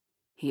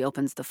 He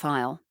opens the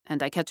file,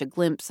 and I catch a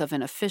glimpse of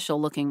an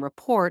official-looking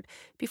report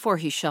before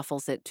he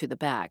shuffles it to the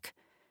back.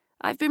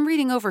 I've been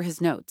reading over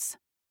his notes.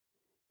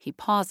 He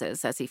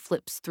pauses as he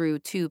flips through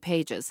 2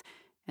 pages,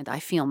 and I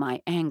feel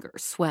my anger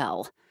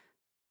swell.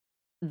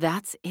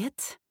 That's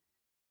it?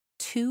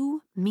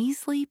 2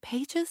 measly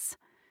pages?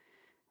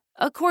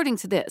 According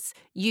to this,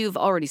 you've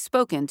already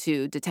spoken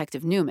to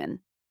Detective Newman.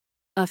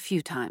 A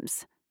few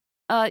times.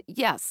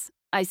 Yes,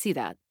 I see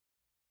that.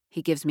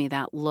 He gives me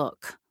that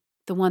look,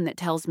 the one that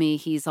tells me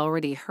he's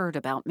already heard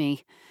about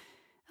me.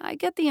 I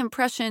get the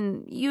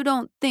impression you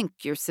don't think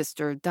your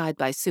sister died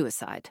by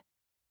suicide.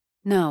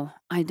 No,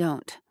 I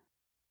don't.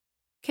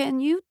 Can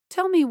you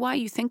tell me why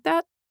you think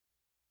that?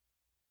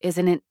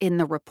 Isn't it in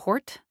the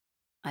report?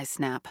 I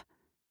snap.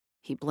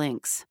 He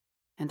blinks,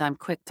 and I'm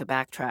quick to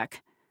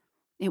backtrack.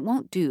 It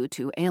won't do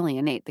to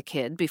alienate the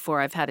kid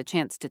before I've had a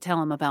chance to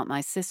tell him about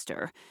my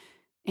sister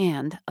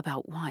and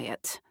about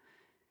Wyatt.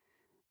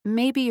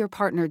 Maybe your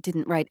partner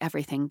didn't write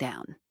everything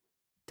down.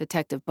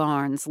 Detective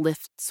Barnes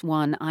lifts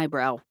one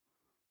eyebrow.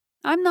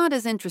 I'm not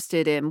as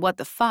interested in what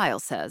the file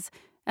says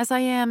as I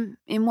am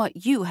in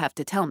what you have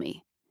to tell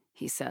me,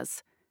 he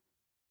says.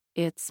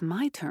 It's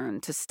my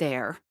turn to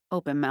stare,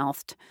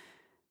 open-mouthed.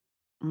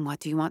 What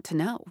do you want to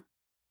know?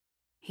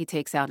 He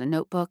takes out a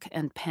notebook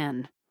and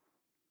pen.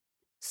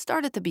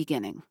 Start at the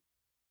beginning.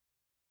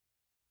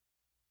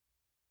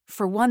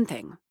 For one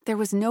thing, there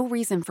was no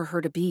reason for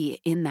her to be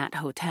in that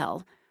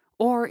hotel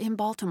or in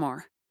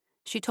Baltimore.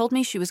 She told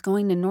me she was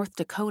going to North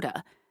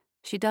Dakota.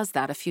 She does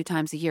that a few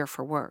times a year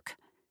for work.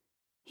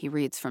 He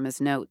reads from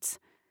his notes.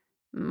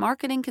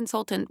 Marketing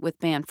consultant with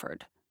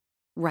Banford.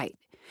 Right.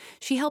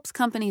 She helps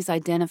companies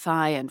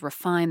identify and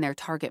refine their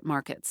target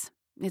markets.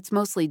 It's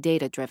mostly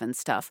data-driven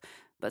stuff,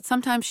 but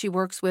sometimes she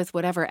works with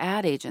whatever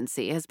ad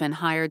agency has been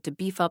hired to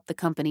beef up the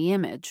company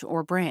image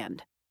or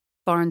brand.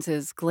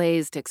 Barnes's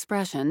glazed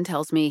expression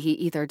tells me he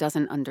either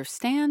doesn't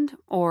understand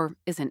or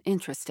isn't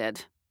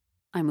interested.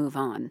 I move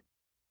on.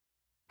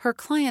 Her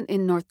client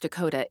in North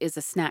Dakota is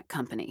a snack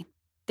company.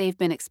 They've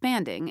been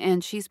expanding,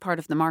 and she's part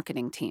of the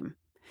marketing team.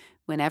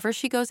 Whenever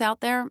she goes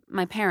out there,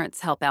 my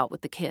parents help out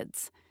with the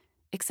kids.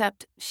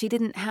 Except she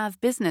didn't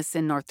have business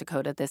in North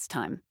Dakota this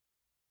time.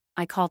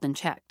 I called and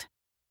checked.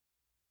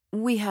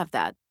 We have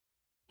that.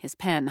 His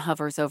pen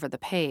hovers over the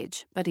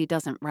page, but he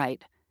doesn't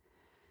write.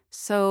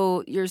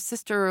 So your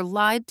sister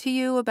lied to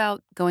you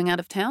about going out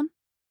of town?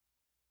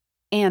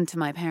 And to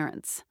my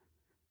parents.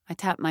 I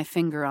tap my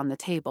finger on the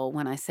table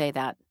when I say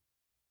that.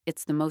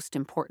 It's the most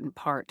important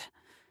part.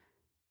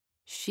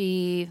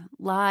 She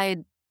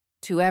lied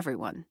to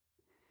everyone.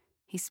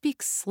 He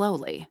speaks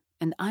slowly,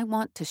 and I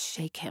want to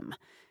shake him.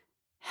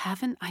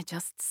 Haven't I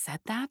just said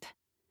that?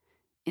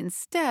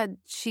 Instead,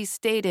 she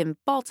stayed in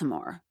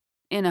Baltimore,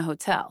 in a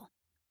hotel.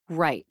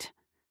 Right.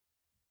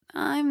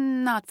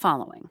 I'm not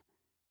following.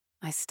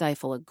 I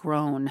stifle a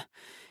groan.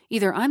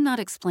 Either I'm not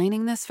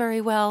explaining this very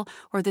well,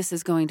 or this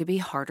is going to be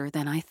harder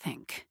than I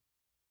think.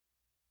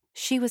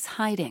 She was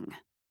hiding.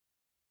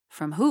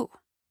 From who?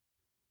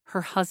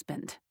 Her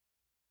husband.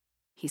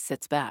 He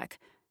sits back.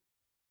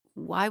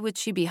 Why would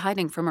she be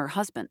hiding from her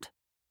husband?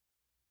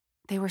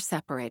 They were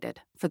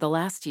separated. For the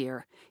last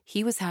year,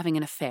 he was having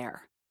an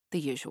affair. The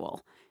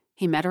usual.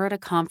 He met her at a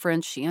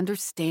conference, she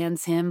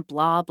understands him,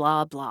 blah,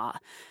 blah, blah.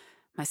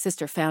 My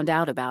sister found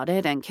out about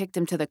it and kicked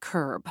him to the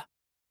curb.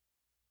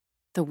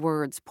 The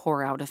words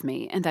pour out of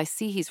me, and I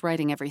see he's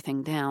writing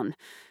everything down.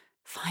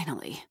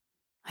 Finally,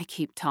 I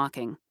keep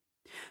talking.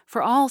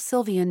 For all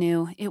Sylvia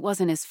knew, it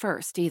wasn't his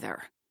first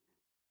either.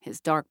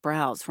 His dark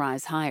brows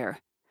rise higher.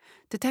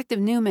 Detective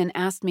Newman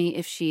asked me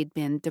if she'd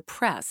been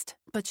depressed,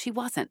 but she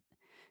wasn't.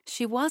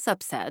 She was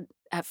upset,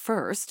 at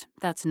first,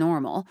 that's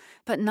normal,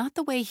 but not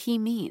the way he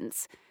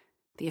means.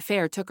 The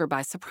affair took her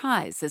by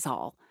surprise, is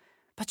all.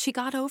 But she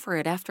got over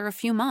it after a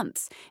few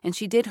months, and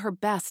she did her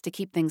best to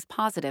keep things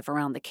positive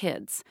around the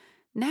kids.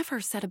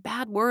 Never said a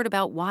bad word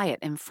about Wyatt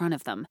in front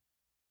of them.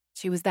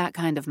 She was that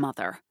kind of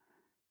mother.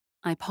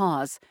 I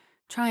pause,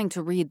 trying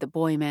to read the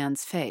boy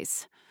man's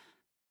face.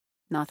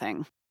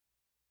 Nothing.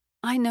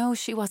 I know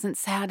she wasn't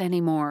sad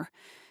anymore.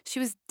 She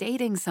was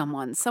dating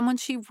someone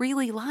she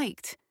really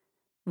liked.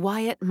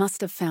 Wyatt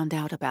must have found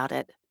out about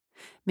it.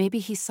 Maybe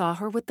he saw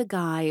her with the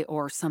guy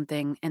or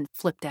something and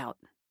flipped out.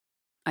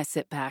 I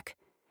sit back.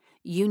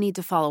 You need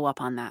to follow up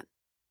on that.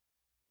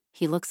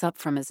 He looks up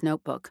from his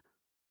notebook.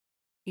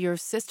 Your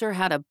sister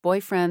had a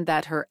boyfriend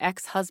that her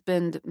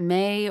ex-husband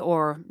may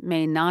or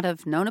may not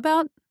have known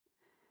about?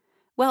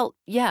 Well,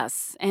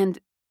 yes, and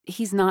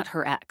he's not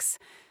her ex.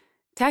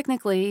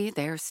 Technically,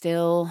 they're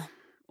still,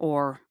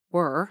 or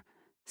were,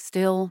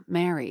 still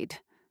married.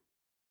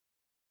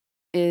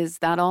 Is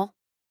that all?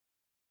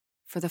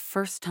 For the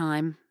first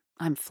time,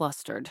 I'm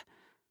flustered.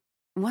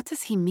 What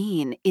does he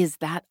mean, is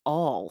that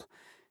all?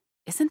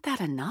 Isn't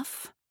that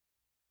enough?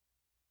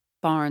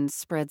 Barnes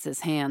spreads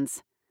his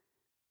hands.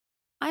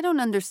 I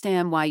don't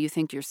understand why you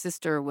think your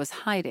sister was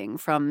hiding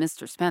from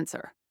Mr.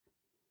 Spencer.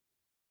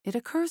 It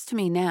occurs to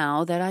me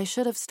now that I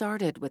should have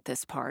started with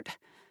this part.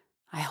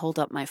 I hold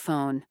up my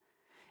phone.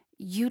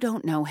 You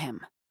don't know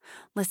him.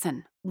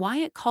 Listen,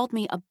 Wyatt called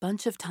me a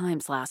bunch of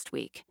times last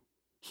week.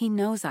 He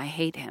knows I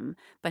hate him,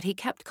 but he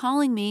kept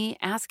calling me,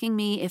 asking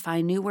me if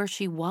I knew where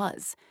she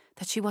was,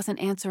 that she wasn't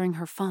answering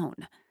her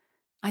phone.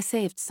 I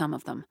saved some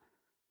of them.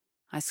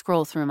 I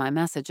scroll through my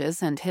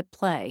messages and hit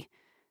play.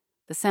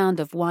 The sound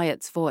of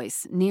Wyatt's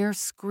voice, near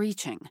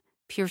screeching,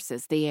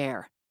 pierces the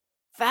air.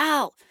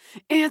 "Val,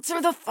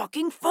 answer the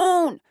fucking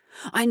phone!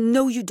 I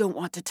know you don't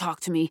want to talk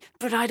to me,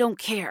 but I don't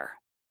care."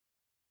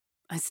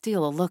 I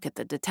steal a look at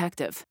the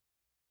detective.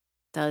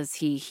 Does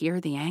he hear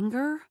the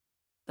anger?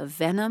 The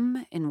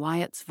venom in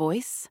Wyatt's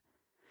voice?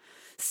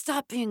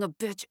 "Stop being a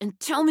bitch and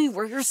tell me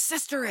where your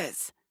sister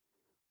is!"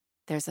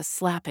 There's a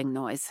slapping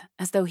noise,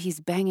 as though he's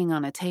banging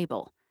on a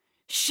table.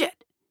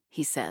 "Shit,"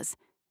 he says,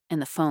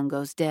 and the phone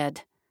goes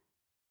dead.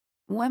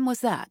 "When was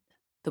that?"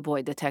 the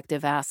boy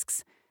detective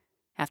asks.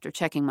 After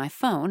checking my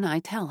phone, I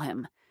tell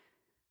him.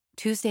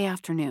 "Tuesday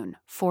afternoon,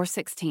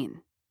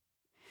 4:16.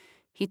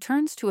 He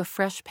turns to a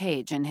fresh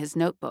page in his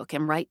notebook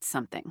and writes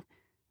something.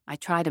 I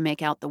try to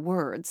make out the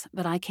words,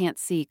 but I can't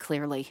see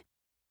clearly.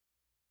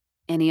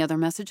 "Any other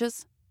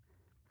messages?"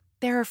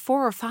 "There are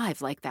 4 or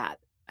 5 like that,"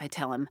 I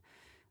tell him.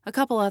 "A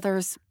couple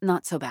others,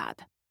 not so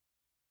bad."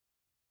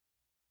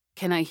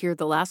 "Can I hear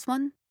the last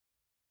one?"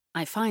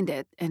 I find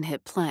it and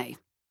hit play.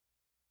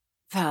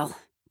 "Val,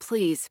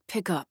 please,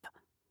 pick up."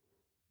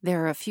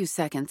 There are a few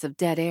seconds of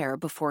dead air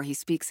before he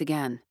speaks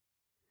again.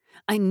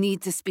 "I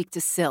need to speak to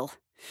Syl.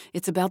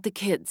 It's about the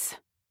kids."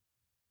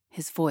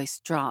 His voice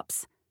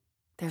drops.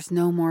 There's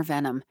no more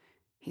venom.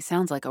 He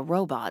sounds like a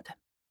robot,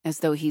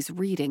 as though he's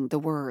reading the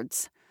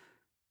words.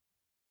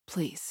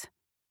 "Please."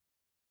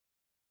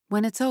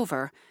 When it's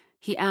over,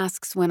 he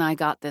asks when I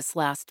got this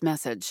last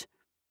message.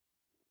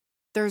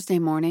 "Thursday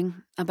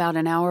morning, about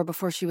an hour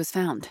before she was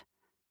found."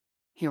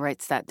 He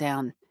writes that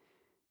down.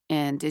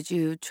 "And did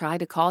you try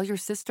to call your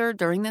sister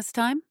during this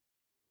time?"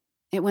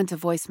 "It went to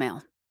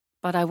voicemail,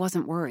 but I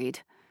wasn't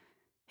worried."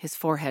 His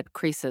forehead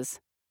creases.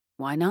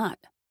 "Why not?"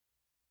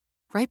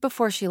 "Right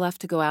before she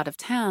left to go out of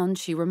town,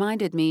 she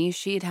reminded me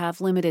she'd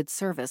have limited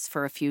service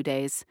for a few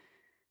days."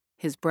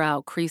 His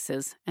brow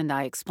creases, and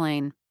I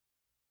explain.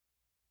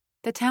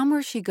 "The town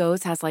where she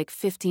goes has like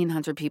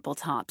 1,500 people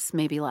tops,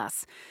 maybe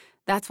less.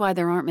 That's why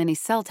there aren't many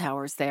cell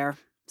towers there.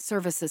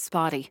 Service is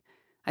spotty.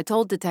 I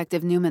told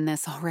Detective Newman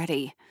this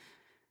already."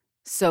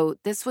 "So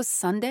this was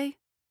Sunday?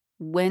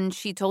 When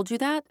she told you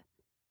that?"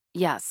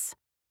 "Yes."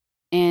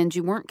 "And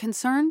you weren't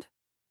concerned?"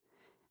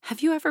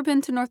 "Have you ever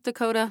been to North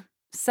Dakota?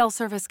 Cell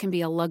service can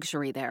be a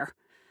luxury there."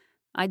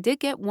 "I did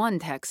get one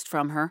text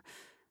from her.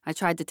 I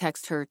tried to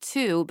text her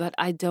too, but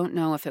I don't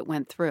know if it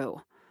went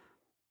through."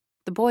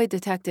 The boy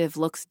detective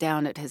looks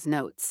down at his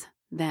notes,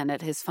 then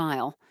at his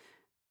file.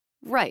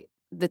 "Right,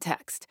 the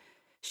text.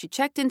 She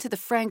checked into the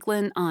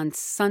Franklin on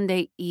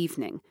Sunday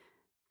evening.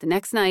 The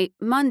next night,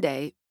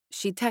 Monday,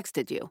 she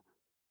texted you."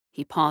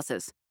 He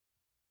pauses.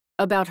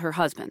 "About her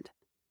husband."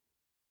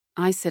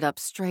 I sit up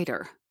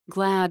straighter,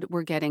 glad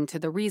we're getting to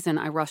the reason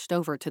I rushed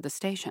over to the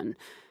station.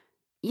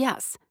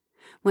 "Yes.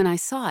 When I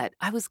saw it,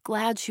 I was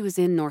glad she was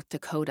in North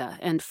Dakota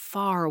and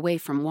far away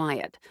from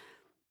Wyatt.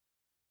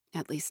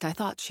 At least I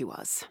thought she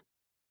was."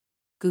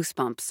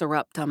 Goosebumps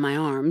erupt on my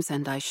arms,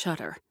 and I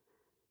shudder.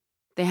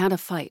 "They had a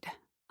fight.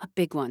 A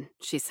big one,"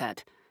 she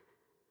said.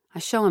 I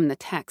show him the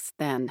text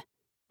then.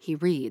 He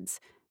reads,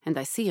 and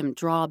I see him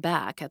draw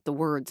back at the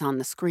words on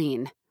the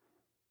screen.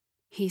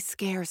 "He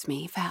scares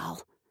me,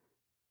 Val."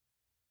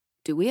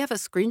 "Do we have a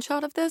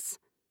screenshot of this?"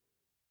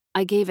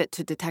 I gave it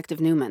to Detective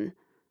Newman.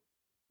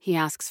 He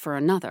asks for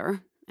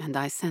another, and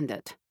I send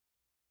it.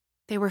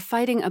 They were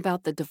fighting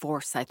about the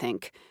divorce, I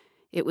think.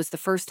 It was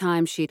the first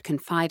time she'd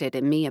confided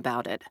in me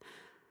about it.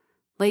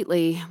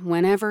 Lately,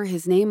 whenever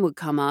his name would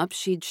come up,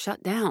 she'd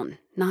shut down,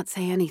 not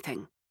say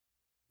anything.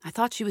 I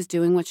thought she was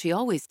doing what she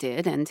always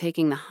did and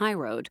taking the high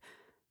road,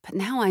 but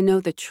now I know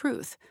the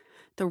truth,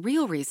 the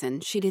real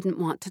reason she didn't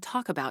want to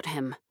talk about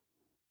him.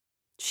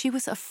 She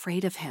was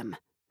afraid of him.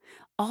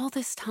 All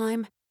this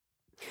time,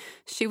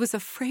 she was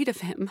afraid of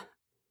him.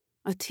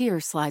 A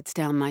tear slides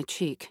down my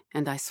cheek,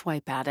 and I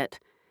swipe at it.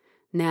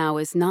 Now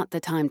is not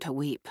the time to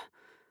weep.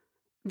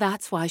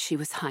 That's why she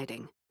was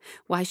hiding,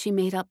 why she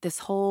made up this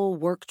whole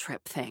work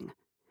trip thing.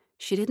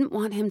 She didn't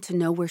want him to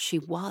know where she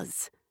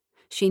was.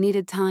 She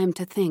needed time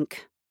to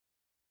think.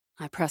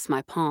 I press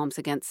my palms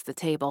against the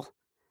table.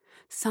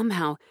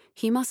 Somehow,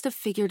 he must have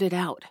figured it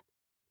out.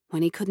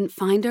 When he couldn't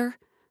find her,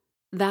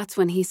 that's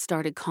when he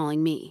started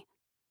calling me.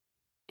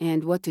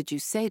 "And what did you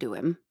say to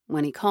him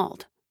when he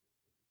called?"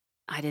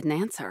 "I didn't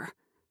answer.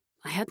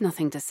 I had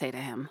nothing to say to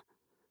him."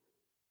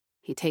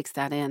 He takes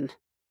that in.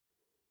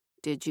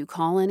 "Did you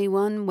call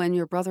anyone when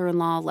your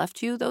brother-in-law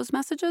left you those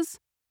messages?"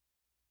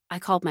 "I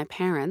called my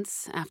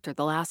parents after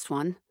the last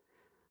one.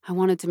 I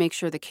wanted to make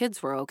sure the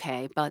kids were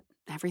okay, but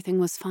everything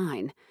was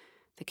fine.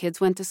 The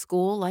kids went to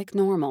school like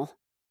normal.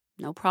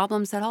 No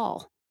problems at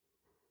all."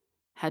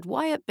 "Had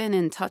Wyatt been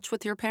in touch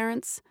with your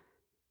parents?"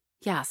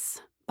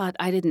 "Yes, but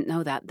I didn't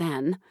know that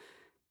then.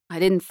 I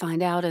didn't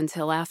find out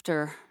until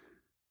after."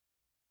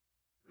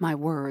 My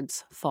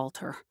words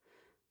falter.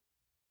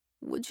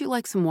 "Would you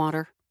like some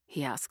water?"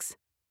 he asks.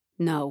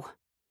 "No."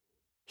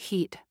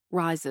 Heat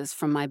rises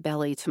from my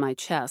belly to my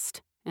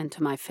chest and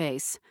to my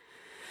face.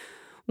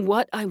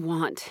 What I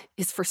want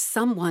is for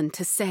someone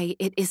to say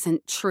it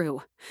isn't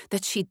true,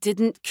 that she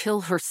didn't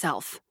kill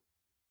herself.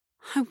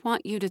 I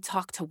want you to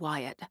talk to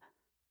Wyatt.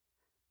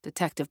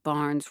 Detective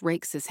Barnes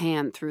rakes his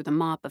hand through the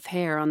mop of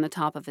hair on the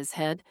top of his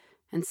head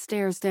and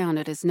stares down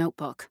at his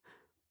notebook.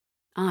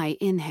 I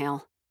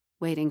inhale,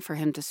 waiting for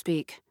him to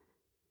speak.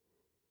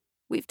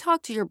 We've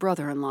talked to your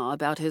brother-in-law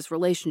about his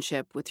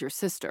relationship with your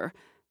sister,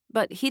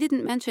 but he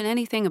didn't mention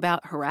anything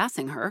about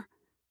harassing her.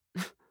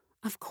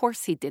 Of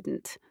course he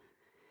didn't.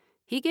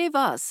 He gave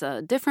us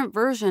a different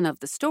version of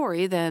the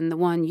story than the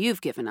one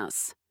you've given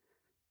us.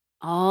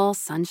 All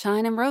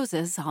sunshine and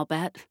roses, I'll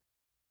bet.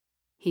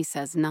 He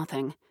says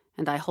nothing,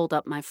 and I hold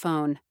up my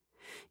phone.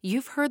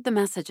 You've heard the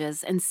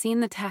messages and seen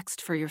the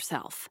text for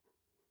yourself.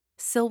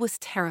 Sil was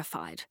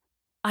terrified.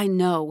 I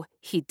know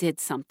he did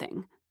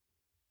something.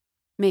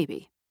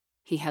 Maybe.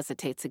 He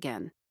hesitates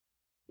again.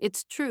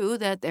 It's true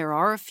that there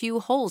are a few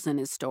holes in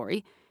his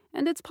story,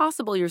 and it's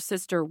possible your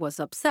sister was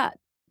upset.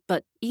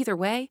 But either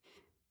way,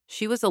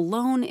 she was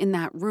alone in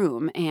that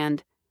room,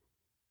 and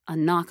a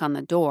knock on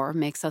the door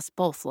makes us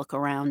both look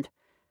around.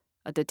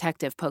 A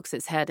detective pokes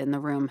his head in the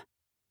room.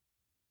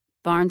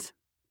 Barnes,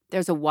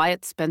 there's a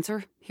Wyatt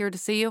Spencer here to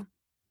see you.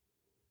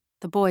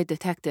 The boy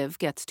detective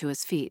gets to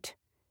his feet.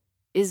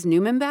 Is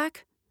Newman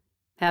back?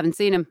 Haven't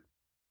seen him.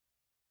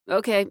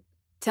 Okay,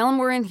 tell him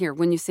we're in here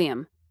when you see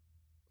him.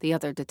 The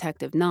other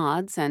detective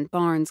nods, and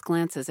Barnes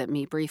glances at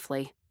me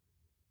briefly.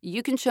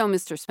 You can show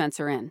Mr.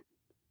 Spencer in.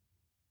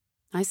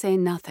 I say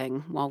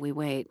nothing while we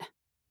wait.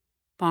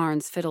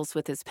 Barnes fiddles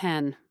with his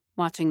pen,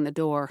 watching the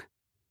door.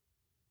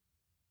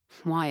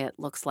 Wyatt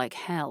looks like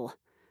hell.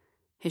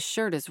 His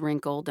shirt is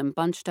wrinkled and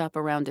bunched up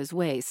around his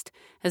waist,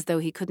 as though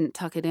he couldn't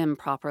tuck it in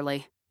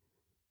properly.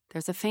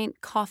 There's a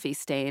faint coffee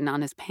stain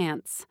on his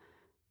pants.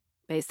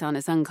 Based on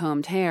his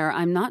uncombed hair,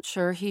 I'm not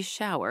sure he's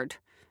showered.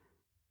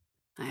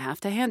 I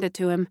have to hand it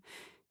to him.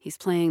 He's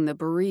playing the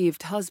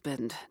bereaved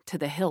husband to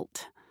the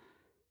hilt.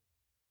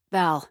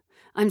 Val,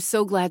 I'm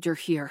so glad you're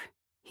here,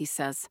 he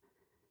says.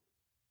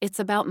 It's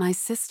about my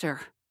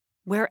sister.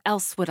 Where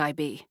else would I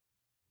be?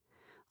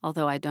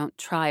 Although I don't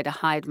try to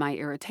hide my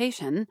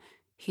irritation,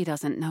 he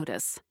doesn't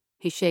notice.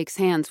 He shakes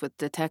hands with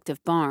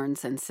Detective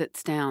Barnes and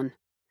sits down.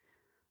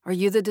 Are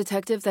you the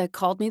detective that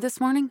called me this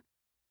morning?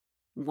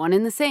 One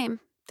and the same.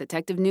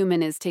 Detective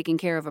Newman is taking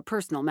care of a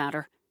personal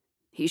matter.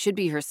 He should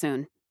be here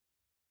soon.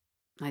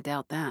 I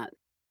doubt that.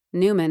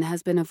 Newman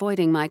has been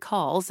avoiding my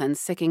calls and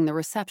sicking the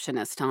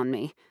receptionist on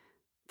me,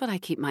 but I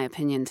keep my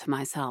opinion to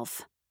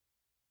myself.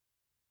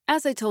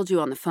 As I told you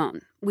on the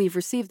phone, we've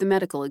received the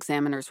medical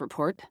examiner's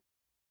report.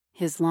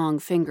 His long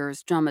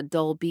fingers drum a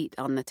dull beat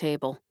on the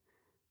table.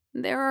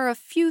 There are a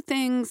few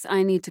things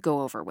I need to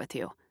go over with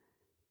you.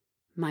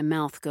 My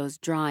mouth goes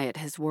dry at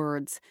his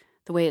words,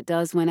 the way it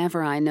does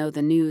whenever I know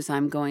the news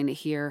I'm going to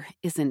hear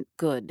isn't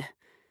good.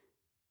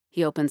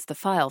 He opens the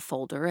file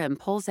folder and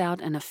pulls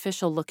out an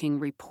official-looking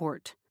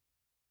report.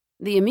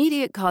 The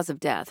immediate cause of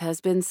death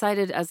has been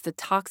cited as the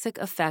toxic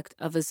effect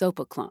of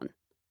azopiclone.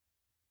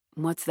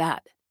 What's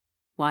that?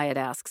 Wyatt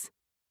asks.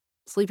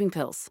 Sleeping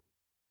pills.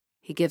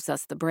 He gives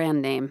us the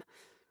brand name.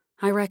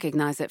 I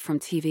recognize it from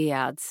TV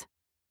ads.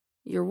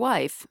 Your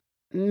wife,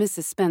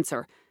 Mrs.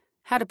 Spencer,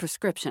 had a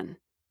prescription.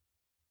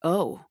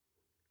 Oh.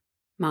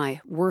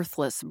 My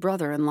worthless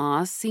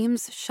brother-in-law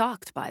seems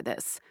shocked by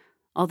this,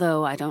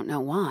 although I don't know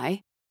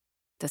why.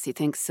 Does he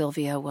think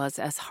Sylvia was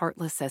as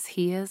heartless as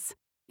he is?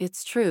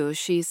 It's true,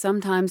 she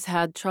sometimes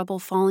had trouble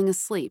falling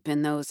asleep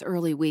in those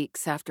early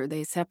weeks after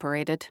they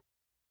separated.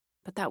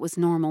 But that was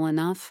normal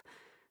enough.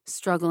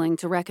 Struggling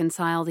to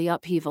reconcile the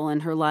upheaval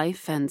in her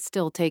life and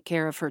still take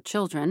care of her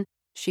children,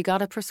 she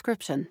got a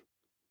prescription.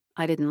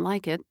 I didn't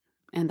like it,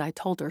 and I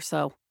told her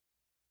so.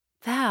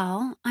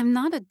 Val, I'm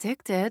not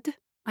addicted.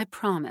 I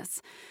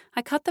promise.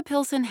 I cut the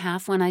pills in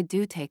half when I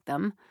do take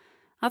them.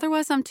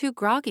 Otherwise, I'm too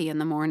groggy in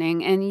the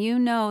morning, and you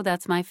know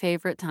that's my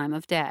favorite time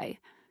of day.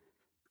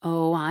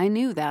 Oh, I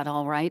knew that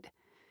all right.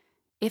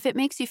 If it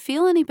makes you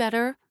feel any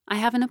better, I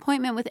have an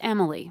appointment with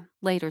Emily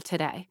later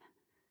today.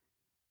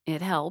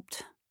 It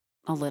helped.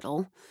 A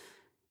little.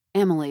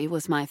 Emily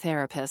was my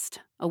therapist,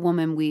 a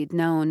woman we'd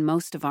known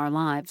most of our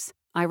lives.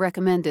 I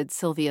recommended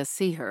Sylvia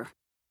see her.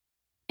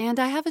 And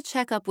I have a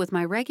checkup with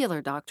my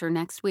regular doctor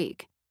next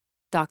week.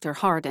 Dr.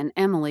 Hart and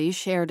Emily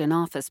shared an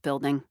office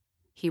building.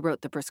 He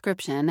wrote the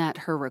prescription at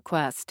her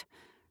request.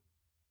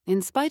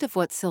 In spite of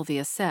what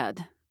Sylvia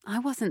said, I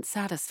wasn't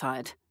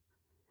satisfied.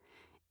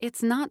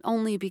 It's not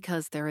only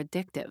because they're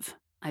addictive,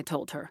 I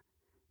told her.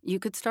 You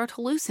could start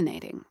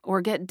hallucinating,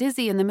 or get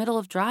dizzy in the middle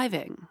of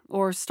driving,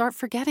 or start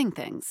forgetting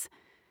things.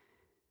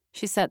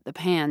 She set the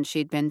pan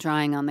she'd been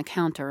drying on the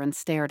counter and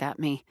stared at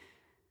me.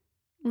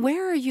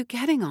 Where are you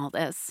getting all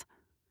this?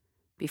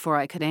 Before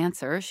I could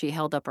answer, she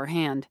held up her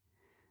hand.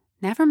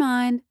 Never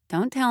mind,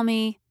 don't tell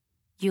me.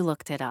 You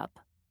looked it up.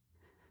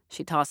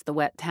 She tossed the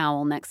wet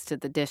towel next to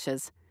the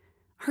dishes.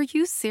 Are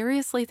you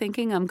seriously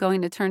thinking I'm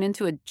going to turn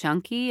into a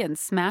junkie and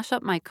smash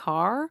up my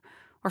car?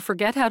 Or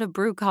forget how to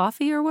brew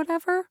coffee or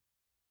whatever?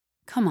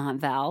 Come on,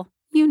 Val.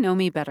 You know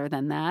me better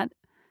than that.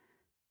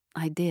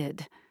 I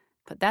did,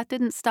 but that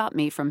didn't stop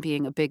me from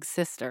being a big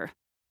sister.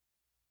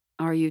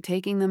 Are you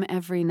taking them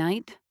every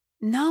night?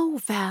 No,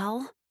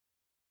 Val.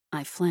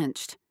 I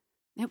flinched.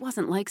 It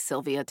wasn't like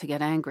Sylvia to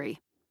get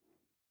angry.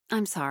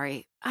 "I'm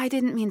sorry. I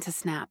didn't mean to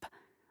snap.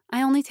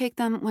 I only take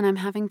them when I'm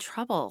having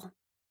trouble.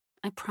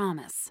 I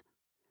promise."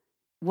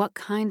 "What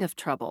kind of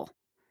trouble?"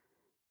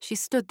 She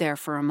stood there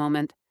for a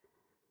moment.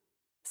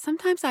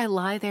 "Sometimes I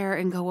lie there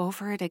and go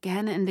over it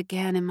again and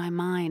again in my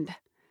mind.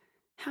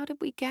 How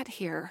did we get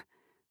here?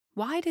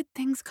 Why did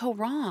things go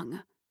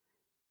wrong?"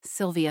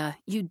 "Sylvia,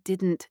 you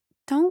didn't.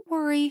 Don't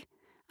worry.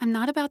 I'm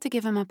not about to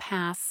give him a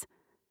pass."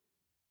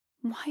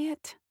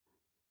 "Wyatt?"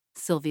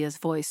 Sylvia's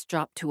voice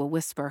dropped to a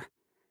whisper.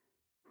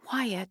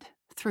 "Wyatt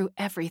threw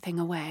everything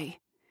away.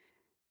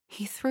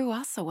 He threw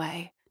us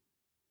away."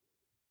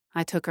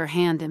 I took her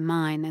hand in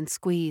mine and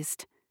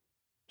squeezed.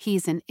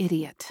 "He's an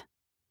idiot."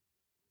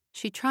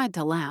 She tried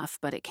to laugh,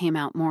 but it came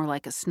out more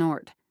like a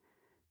snort.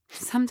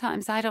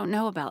 "Sometimes I don't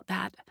know about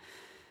that.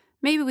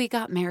 Maybe we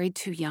got married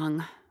too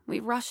young. We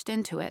rushed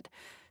into it,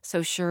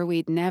 so sure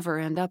we'd never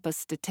end up a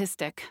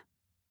statistic.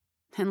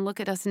 And look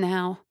at us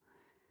now.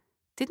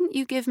 Didn't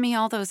you give me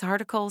all those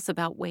articles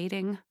about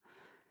waiting?"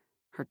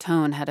 Her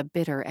tone had a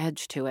bitter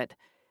edge to it.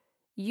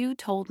 "You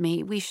told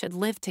me we should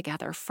live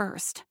together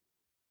first."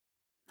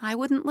 "I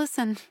wouldn't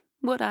listen,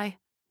 would I?"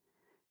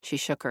 She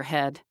shook her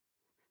head.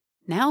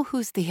 "Now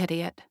who's the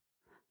idiot?"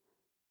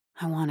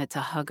 I wanted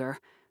to hug her,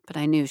 but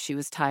I knew she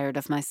was tired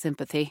of my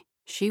sympathy.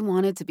 She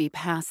wanted to be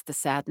past the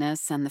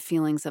sadness and the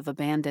feelings of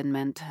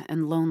abandonment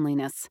and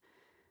loneliness.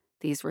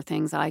 These were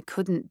things I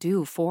couldn't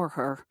do for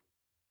her,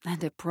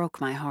 and it broke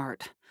my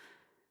heart.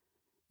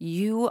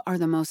 "You are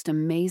the most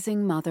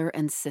amazing mother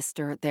and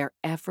sister there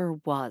ever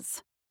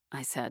was,"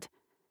 I said.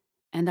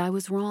 "And I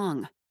was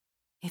wrong.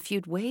 If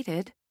you'd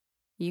waited,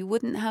 you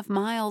wouldn't have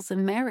Miles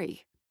and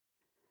Mary."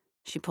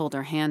 She pulled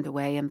her hand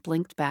away and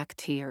blinked back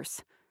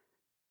tears.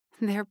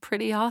 "They're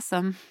pretty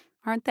awesome,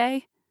 aren't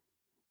they?"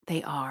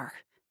 "They are."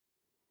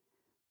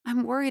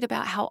 "I'm worried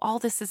about how all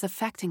this is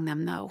affecting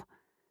them, though."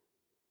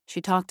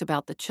 She talked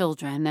about the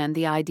children and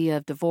the idea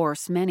of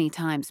divorce many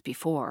times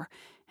before,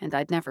 and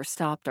I'd never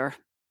stopped her.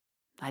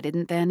 I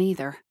didn't then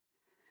either.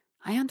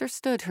 I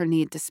understood her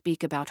need to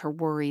speak about her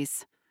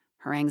worries,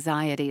 her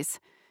anxieties,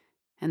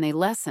 and they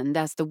lessened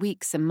as the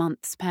weeks and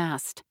months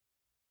passed.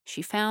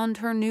 She found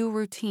her new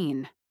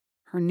routine,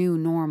 her new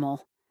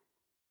normal.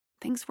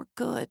 Things were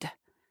good.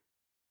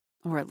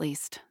 Or at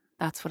least,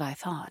 that's what I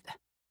thought.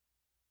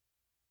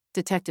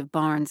 Detective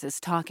Barnes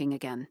is talking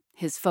again,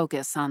 his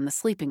focus on the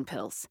sleeping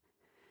pills.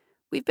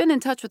 "We've been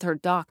in touch with her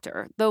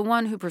doctor, the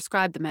one who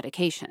prescribed the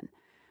medication.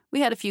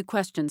 We had a few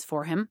questions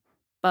for him,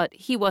 but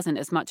he wasn't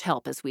as much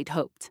help as we'd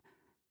hoped."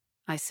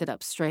 I sit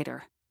up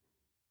straighter.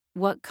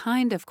 "What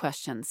kind of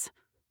questions?"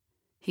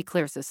 He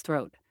clears his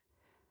throat.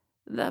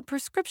 "The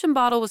prescription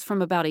bottle was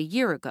from about a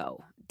year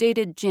ago,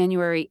 dated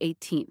January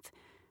 18th.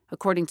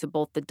 According to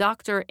both the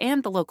doctor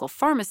and the local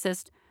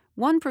pharmacist,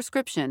 one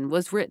prescription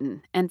was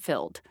written and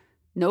filled.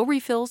 No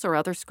refills or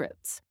other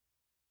scripts.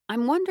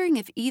 I'm wondering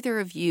if either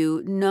of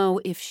you know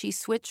if she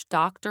switched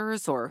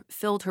doctors or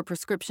filled her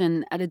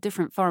prescription at a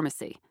different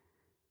pharmacy."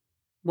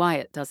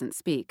 Wyatt doesn't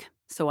speak,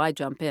 so I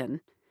jump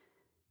in.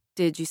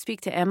 "Did you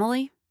speak to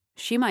Emily?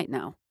 She might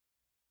know."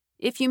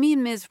 "If you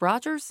mean Ms.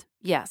 Rogers,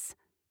 yes.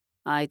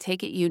 I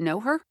take it you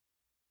know her?"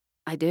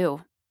 "I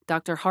do.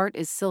 Dr. Hart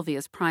is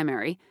Sylvia's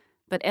primary,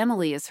 but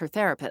Emily is her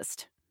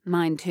therapist.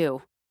 Mine,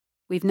 too.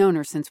 We've known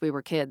her since we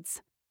were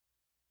kids."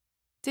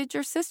 "Did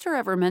your sister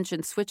ever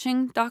mention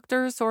switching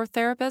doctors or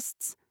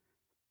therapists?"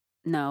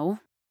 "No.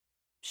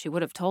 She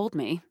would have told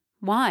me.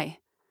 Why?"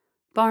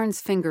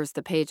 Barnes fingers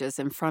the pages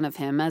in front of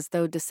him as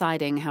though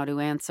deciding how to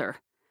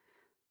answer.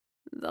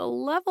 "The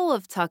level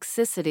of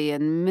toxicity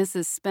in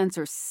Mrs.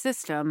 Spencer's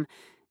system,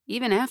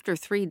 even after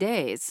 3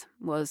 days,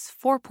 was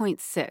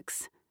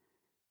 4.6.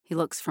 He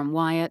looks from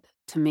Wyatt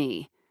to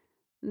me.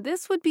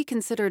 "This would be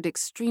considered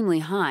extremely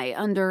high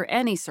under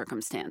any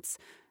circumstance,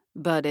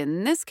 but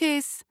in this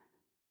case..."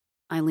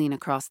 I lean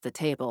across the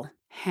table,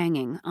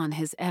 hanging on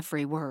his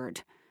every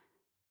word.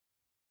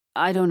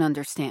 "I don't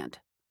understand,"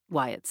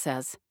 Wyatt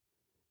says.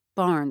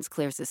 Barnes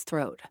clears his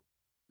throat.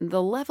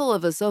 "The level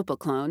of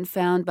azopiclone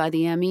found by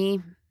the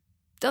ME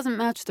doesn't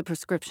match the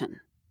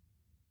prescription."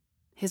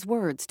 His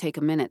words take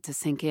a minute to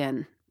sink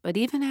in, but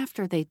even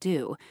after they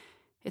do,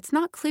 it's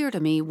not clear to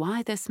me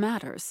why this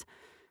matters.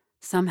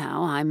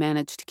 Somehow I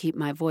manage to keep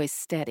my voice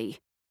steady.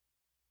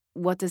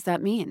 "What does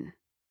that mean?"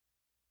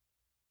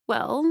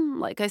 "Well,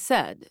 like I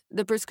said,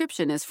 the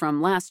prescription is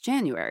from last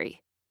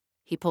January."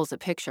 He pulls a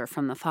picture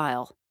from the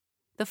file.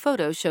 The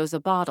photo shows a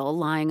bottle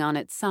lying on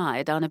its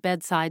side on a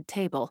bedside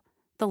table,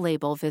 the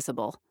label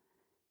visible.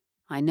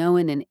 I know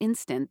in an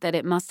instant that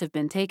it must have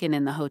been taken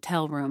in the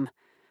hotel room,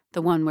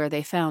 the one where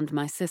they found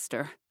my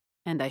sister,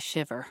 and I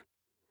shiver.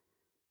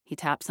 He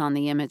taps on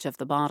the image of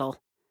the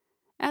bottle.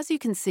 As you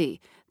can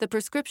see, the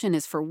prescription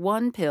is for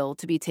 1 pill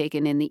to be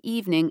taken in the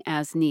evening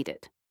as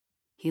needed.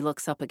 He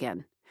looks up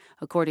again.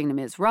 According to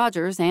Ms.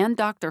 Rogers and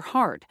Dr.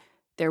 Hart,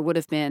 there would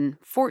have been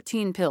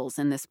 14 pills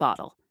in this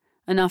bottle,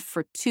 enough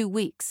for 2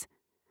 weeks.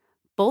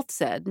 Both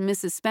said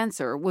Mrs.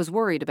 Spencer was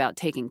worried about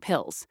taking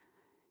pills,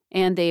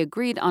 and they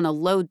agreed on a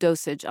low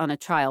dosage on a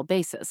trial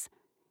basis,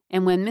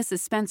 And when Mrs.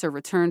 Spencer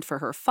returned for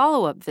her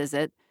follow-up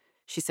visit,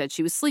 she said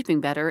she was sleeping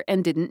better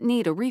and didn't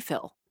need a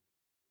refill.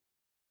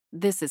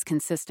 This is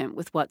consistent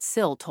with what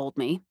Syl told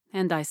me,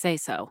 and I say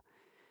so.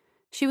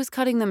 She was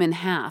cutting them in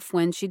half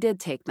when she did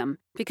take them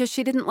because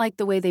she didn't like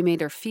the way they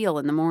made her feel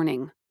in the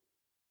morning.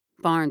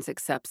 Barnes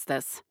accepts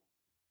this.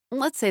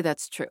 Let's say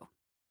that's true.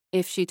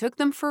 If she took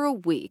them for a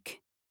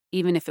week,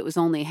 even if it was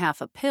only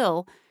half a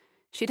pill,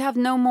 she'd have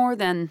no more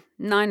than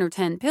 9 or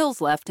 10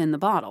 pills left in the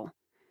bottle.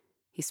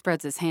 He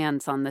spreads his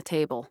hands on the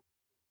table.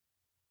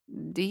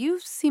 Do you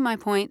see my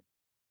point?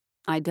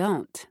 I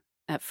don't,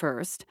 at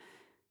first.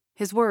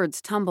 His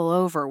words tumble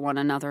over one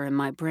another in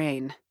my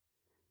brain.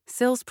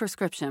 Syl's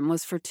prescription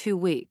was for 2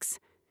 weeks.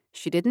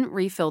 She didn't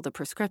refill the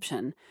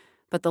prescription,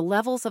 but the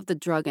levels of the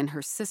drug in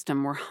her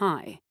system were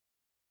high.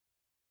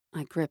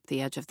 I grip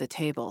the edge of the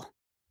table.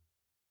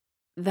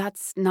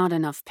 That's not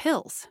enough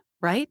pills,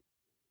 right?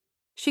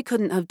 She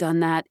couldn't have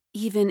done that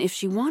even if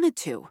she wanted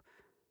to.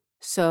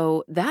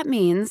 So that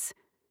means...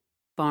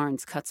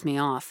 Barnes cuts me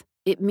off.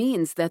 It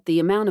means that the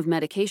amount of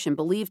medication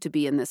believed to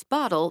be in this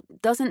bottle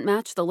doesn't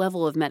match the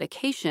level of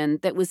medication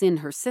that was in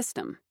her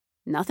system.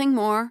 Nothing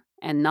more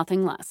and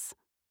nothing less.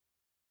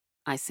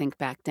 I sink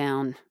back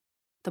down.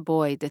 The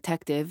boy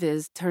detective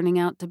is turning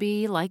out to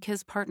be like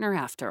his partner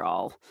after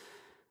all.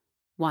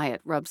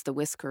 Wyatt rubs the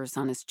whiskers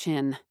on his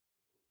chin.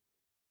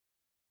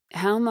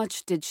 How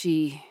much did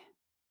she...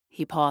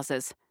 He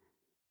pauses.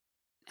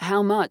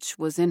 How much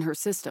was in her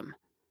system?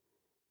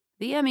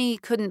 The ME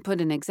couldn't put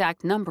an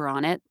exact number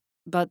on it,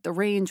 but the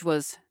range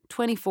was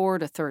 24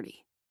 to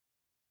 30.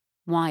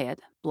 Wyatt,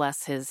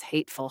 bless his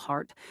hateful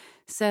heart,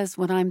 says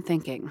what I'm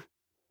thinking.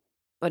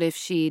 But if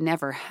she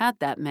never had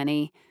that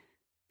many,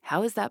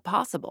 how is that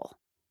possible?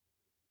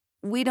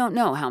 We don't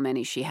know how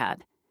many she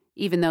had.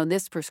 Even though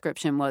this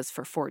prescription was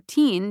for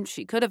 14,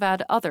 she could have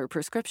had other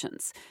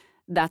prescriptions.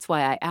 That's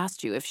why I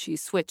asked you if she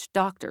switched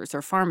doctors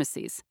or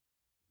pharmacies.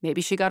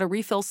 Maybe she got a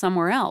refill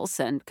somewhere else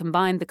and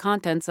combined the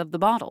contents of the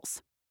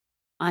bottles.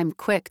 I'm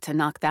quick to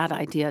knock that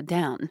idea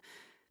down.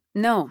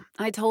 No,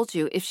 I told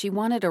you if she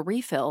wanted a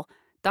refill,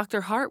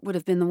 Dr. Hart would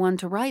have been the one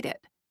to write it.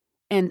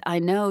 And I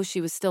know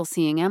she was still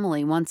seeing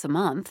Emily once a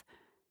month.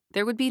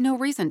 There would be no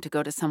reason to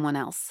go to someone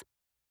else.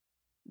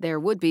 There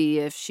would be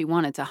if she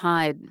wanted to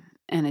hide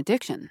an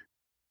addiction.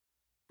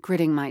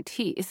 Gritting my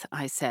teeth,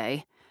 I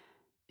say,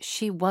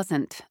 she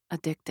wasn't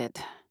addicted.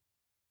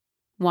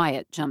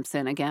 Wyatt jumps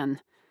in again.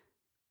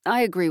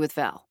 I agree with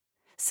Val.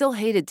 Syl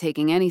hated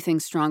taking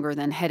anything stronger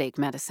than headache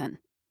medicine.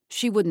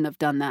 She wouldn't have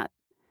done that.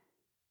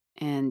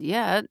 And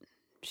yet,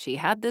 she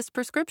had this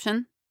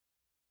prescription.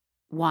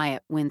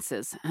 Wyatt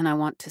winces, and I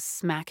want to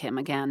smack him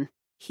again.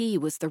 He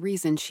was the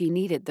reason she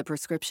needed the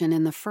prescription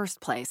in the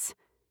first place.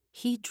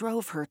 He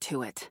drove her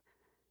to it.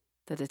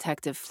 The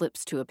detective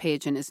flips to a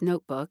page in his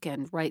notebook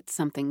and writes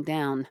something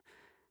down.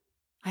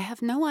 I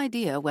have no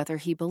idea whether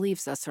he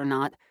believes us or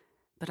not,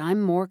 but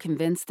I'm more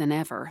convinced than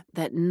ever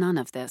that none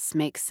of this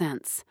makes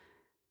sense.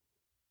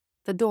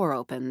 The door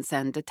opens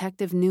and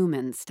Detective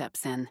Newman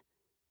steps in.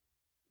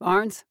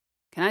 Barnes,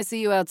 can I see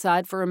you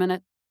outside for a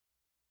minute?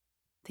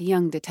 The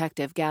young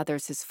detective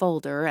gathers his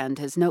folder and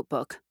his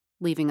notebook,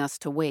 leaving us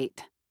to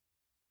wait.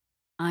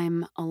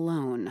 I'm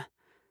alone.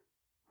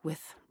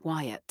 With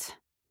Wyatt.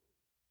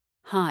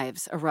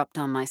 Hives erupt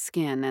on my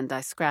skin and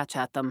I scratch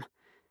at them.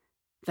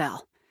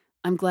 Val,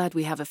 I'm glad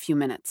we have a few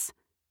minutes.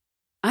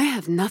 I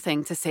have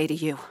nothing to say to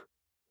you.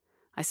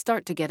 I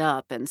start to get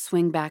up and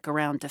swing back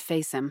around to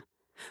face him.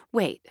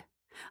 Wait,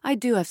 I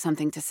do have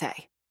something to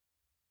say.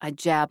 I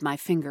jab my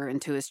finger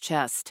into his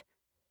chest.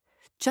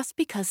 Just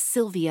because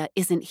Sylvia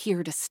isn't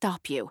here to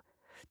stop you,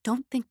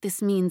 don't think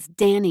this means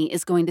Danny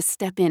is going to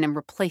step in and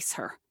replace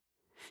her.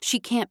 She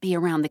can't be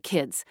around the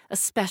kids,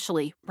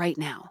 especially right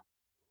now.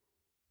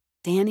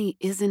 Danny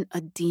isn't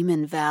a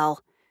demon,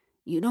 Val.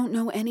 You don't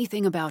know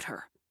anything about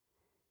her.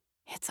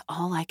 It's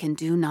all I can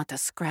do not to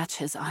scratch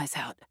his eyes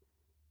out.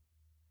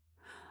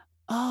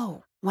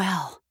 Oh,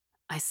 well,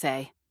 I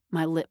say,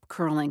 my lip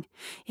curling.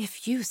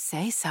 If you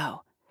say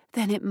so,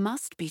 then it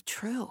must be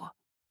true.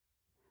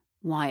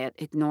 Wyatt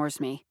ignores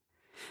me.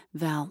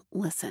 Val,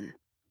 listen.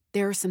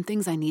 There are some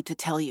things I need to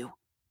tell you.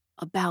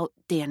 About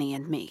Danny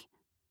and me.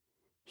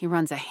 He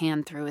runs a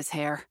hand through his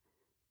hair.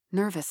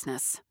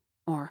 Nervousness,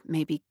 or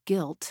maybe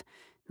guilt,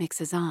 makes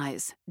his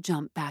eyes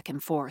jump back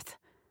and forth.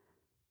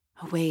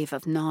 A wave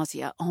of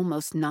nausea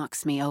almost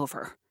knocks me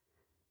over.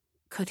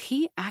 Could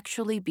he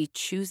actually be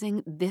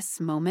choosing this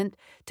moment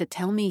to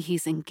tell me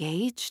he's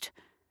engaged?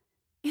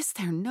 Is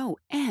there no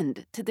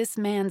end to this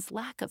man's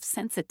lack of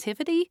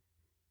sensitivity?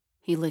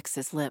 He licks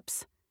his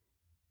lips.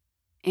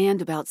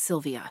 And about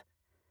Sylvia.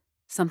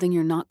 Something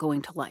you're not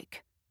going to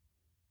like.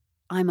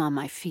 I'm on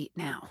my feet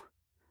now.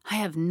 I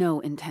have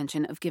no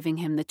intention of giving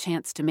him the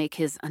chance to make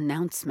his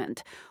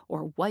announcement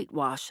or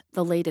whitewash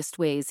the latest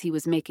ways he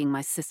was making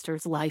my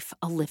sister's life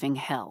a living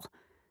hell.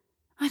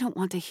 I don't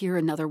want to hear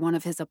another one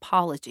of his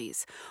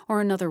apologies or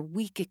another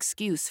weak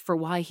excuse for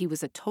why he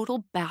was a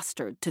total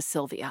bastard to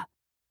Sylvia.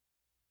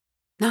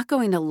 Not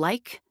going to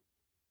like?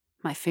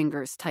 My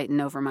fingers tighten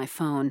over my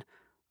phone.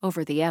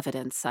 over the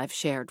evidence I've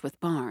shared with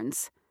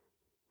Barnes.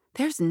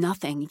 There's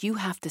nothing you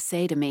have to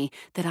say to me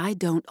that I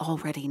don't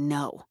already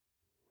know.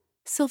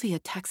 Sylvia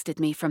texted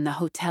me from the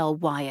hotel,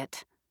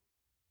 Wyatt.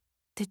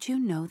 Did you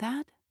know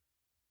that?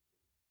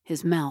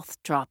 His mouth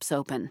drops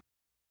open.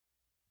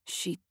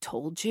 She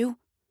told you?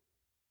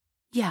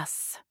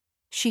 Yes,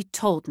 she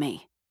told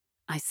me,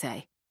 I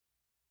say.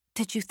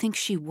 Did you think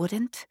she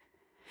wouldn't?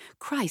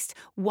 Christ,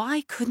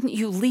 why couldn't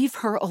you leave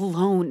her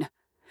alone?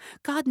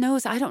 God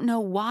knows I don't know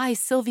why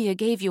Sylvia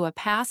gave you a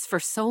pass for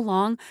so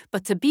long,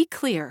 but to be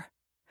clear,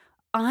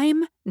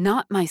 I'm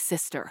not my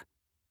sister.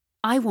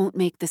 I won't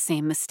make the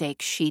same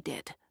mistake she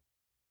did.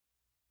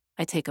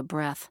 I take a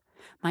breath,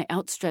 my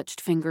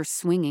outstretched fingers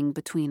swinging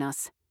between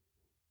us.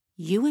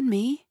 You and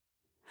me?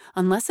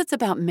 Unless it's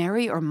about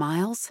Mary or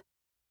Miles,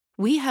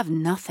 we have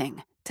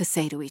nothing to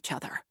say to each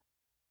other.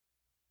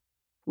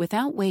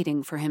 Without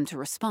waiting for him to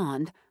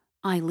respond,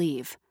 I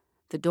leave,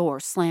 the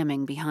door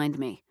slamming behind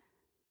me.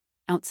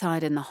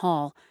 Outside in the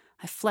hall,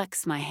 I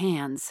flex my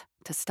hands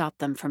to stop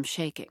them from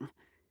shaking.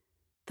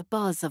 The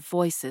buzz of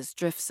voices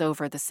drifts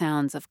over the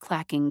sounds of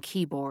clacking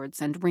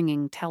keyboards and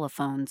ringing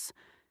telephones.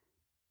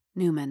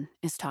 Newman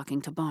is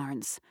talking to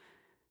Barnes.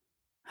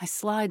 I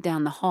slide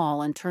down the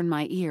hall and turn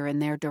my ear in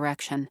their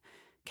direction,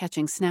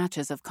 catching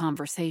snatches of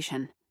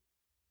conversation.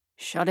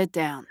 Shut it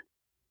down.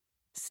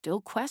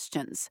 Still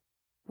questions.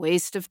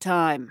 Waste of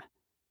time.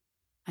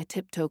 I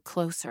tiptoe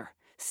closer,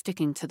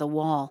 sticking to the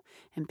wall,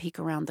 and peek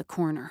around the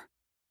corner.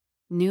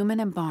 Newman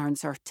and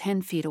Barnes are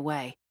 10 feet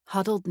away,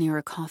 huddled near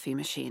a coffee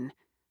machine.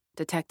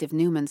 Detective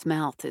Newman's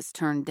mouth is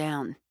turned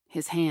down,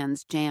 his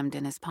hands jammed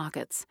in his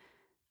pockets.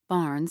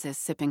 Barnes is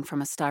sipping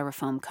from a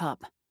styrofoam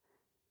cup.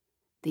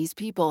 These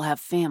people have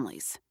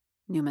families,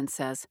 Newman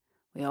says.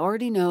 We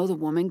already know the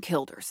woman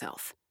killed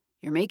herself.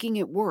 You're making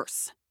it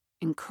worse,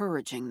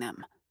 encouraging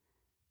them.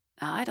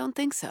 I don't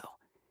think so.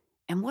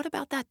 And what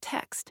about that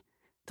text?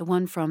 The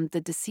one from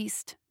the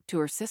deceased to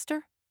her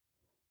sister?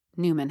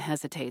 Newman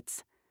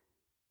hesitates.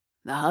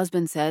 The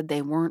husband said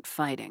they weren't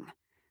fighting.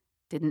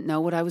 Didn't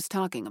know what I was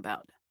talking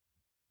about.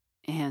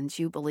 And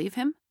you believe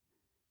him?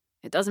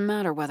 It doesn't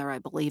matter whether I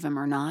believe him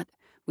or not.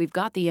 We've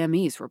got the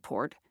ME's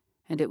report,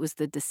 and it was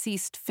the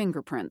deceased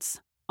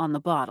fingerprints on the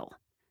bottle.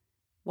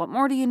 What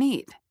more do you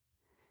need?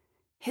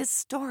 His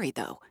story,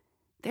 though.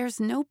 There's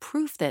no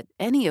proof that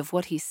any of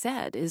what he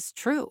said is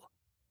true.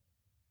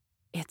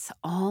 It's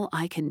all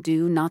I can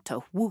do not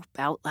to whoop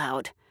out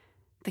loud.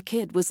 The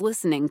kid was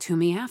listening to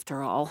me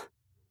after all.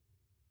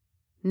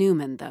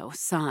 Newman, though,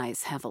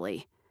 sighs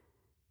heavily.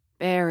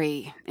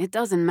 Barry, it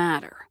doesn't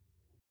matter.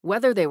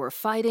 Whether they were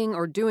fighting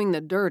or doing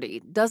the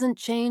dirty doesn't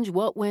change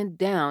what went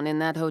down in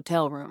that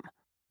hotel room.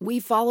 We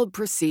followed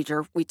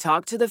procedure. We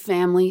talked to the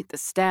family, the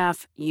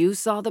staff. You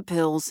saw the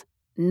pills.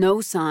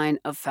 No sign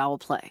of foul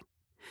play.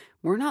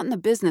 We're not in the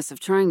business of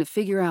trying to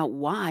figure out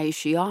why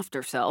she offed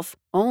herself,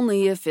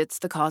 only if it's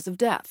the cause of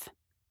death.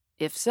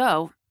 If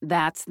so,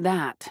 that's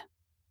that.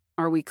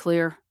 Are we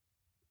clear?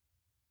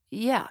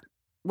 Yeah,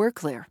 we're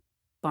clear,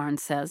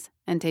 Barnes says,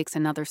 and takes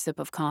another sip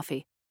of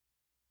coffee.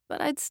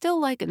 But I'd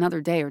still like another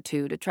day or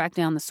two to track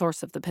down the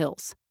source of the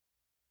pills.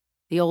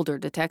 The older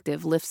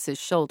detective lifts his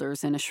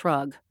shoulders in a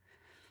shrug.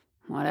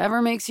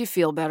 Whatever makes you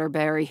feel better,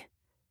 Barry.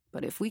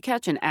 But if we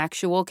catch an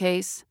actual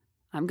case,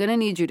 I'm gonna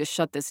need you to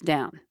shut this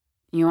down.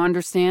 You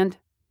understand?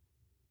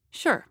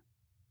 Sure.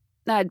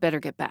 I'd better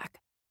get back.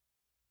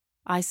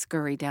 I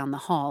scurry down the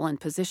hall and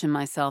position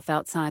myself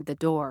outside the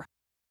door.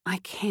 I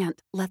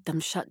can't let them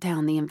shut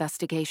down the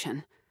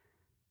investigation.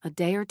 A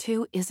day or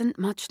two isn't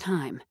much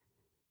time,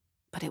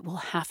 but it will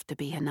have to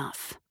be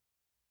enough.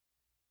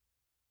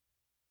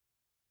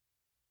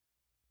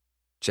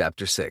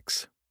 Chapter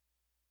 6.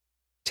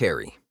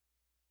 Terry.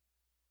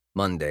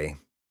 Monday,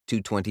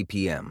 2:20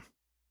 p.m.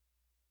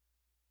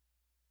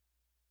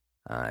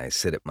 I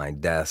sit at my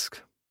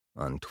desk,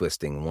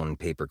 untwisting one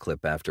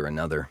paperclip after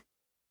another.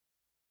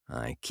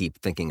 I keep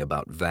thinking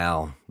about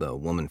Val, the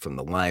woman from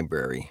the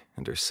library,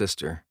 and her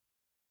sister,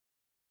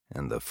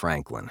 and the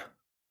Franklin.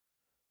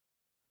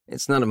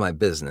 It's none of my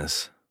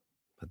business,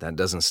 but that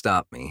doesn't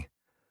stop me.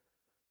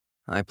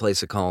 I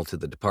place a call to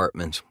the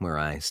department, where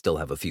I still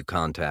have a few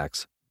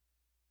contacts.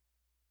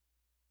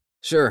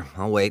 Sure,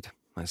 I'll wait,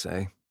 I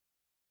say.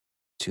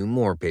 2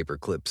 more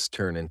paperclips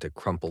turn into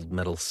crumpled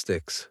metal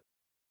sticks.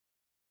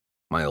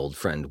 My old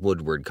friend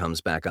Woodward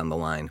comes back on the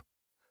line.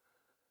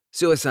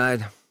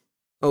 Suicide.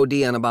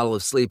 OD on a bottle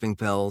of sleeping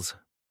pills.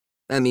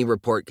 ME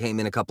report came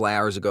in a couple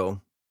hours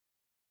ago.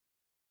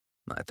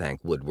 I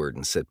thank Woodward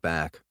and sit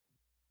back.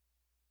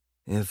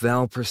 If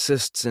Val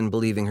persists in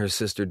believing her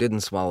sister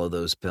didn't swallow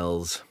those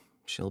pills,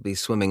 she'll be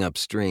swimming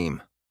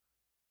upstream.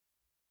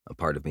 A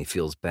part of me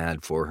feels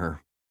bad for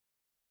her.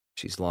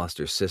 She's lost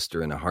her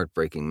sister in a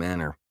heartbreaking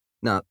manner.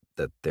 Not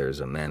that there's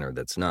a manner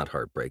that's not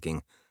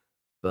heartbreaking,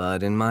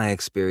 but in my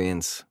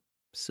experience,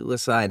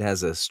 suicide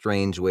has a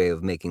strange way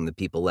of making the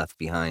people left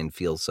behind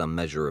feel some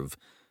measure of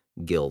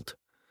guilt.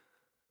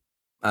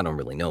 I don't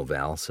really know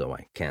Val, so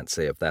I can't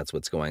say if that's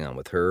what's going on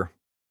with her,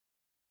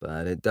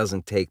 but it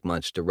doesn't take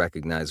much to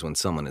recognize when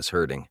someone is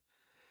hurting.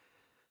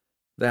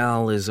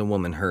 Val is a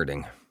woman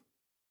hurting.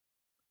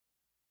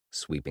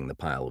 Sweeping the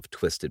pile of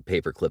twisted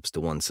paper clips to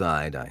one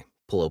side, I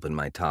pull open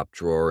my top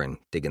drawer and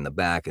dig in the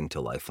back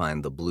until I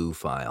find the blue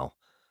file.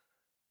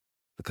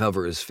 The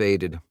cover is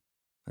faded,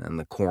 and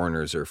the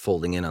corners are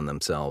folding in on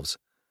themselves.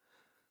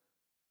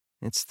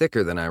 It's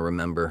thicker than I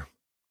remember,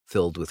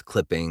 filled with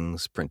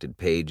clippings, printed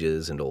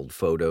pages, and old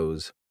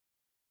photos.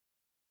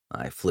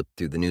 I flip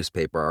through the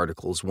newspaper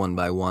articles one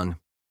by one.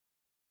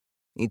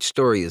 Each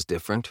story is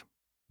different.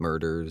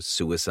 Murders,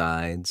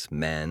 suicides,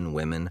 men,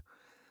 women.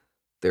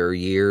 There are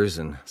years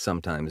and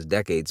sometimes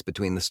decades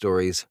between the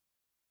stories.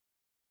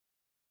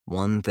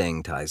 One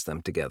thing ties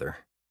them together.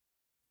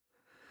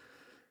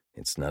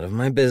 It's none of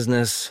my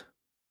business.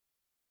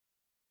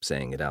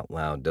 Saying it out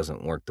loud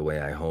doesn't work the way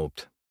I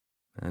hoped,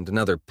 and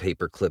another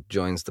paper clip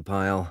joins the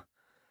pile.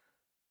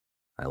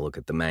 I look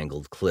at the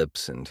mangled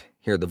clips and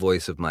hear the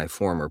voice of my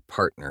former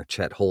partner,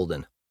 Chet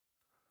Holden.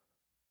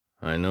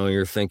 "I know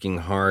you're thinking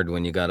hard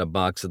when you got a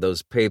box of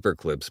those paper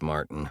clips,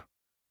 Martin.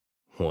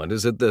 What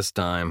is it this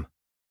time?"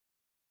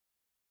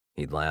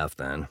 He'd laugh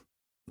then,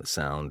 the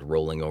sound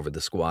rolling over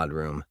the squad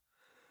room.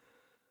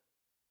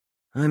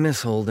 I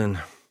miss Holden,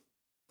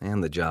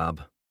 and the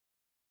job.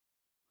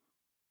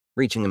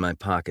 Reaching in my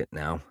pocket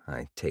now,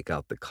 I take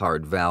out the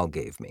card Val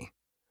gave me.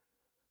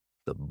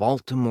 The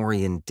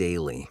Baltimorean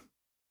Daily.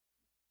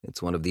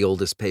 It's one of the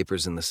oldest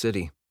papers in the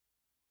city.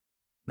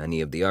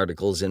 Many of the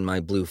articles in my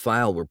blue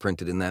file were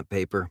printed in that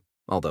paper,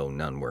 although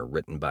none were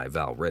written by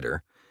Val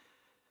Ritter.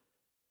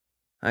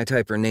 I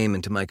type her name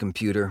into my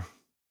computer.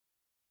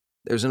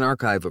 There's an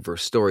archive of her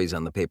stories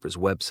on the paper's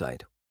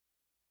website.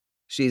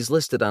 She's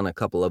listed on a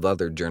couple of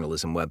other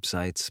journalism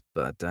websites,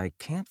 but I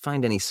can't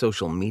find any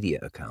social media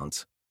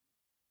accounts.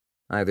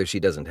 Either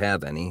she doesn't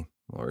have any,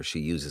 or she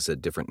uses a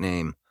different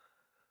name.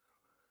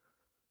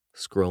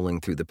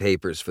 Scrolling through the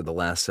papers for the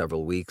last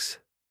several weeks,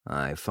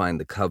 I find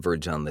the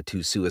coverage on the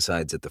 2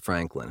 suicides at the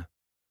Franklin.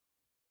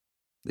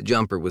 The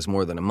jumper was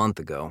more than a month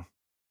ago.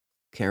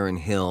 Karen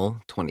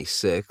Hill,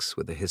 26,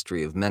 with a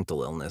history of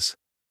mental illness.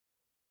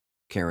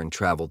 Karen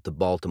traveled to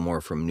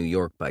Baltimore from New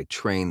York by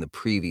train the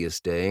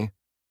previous day.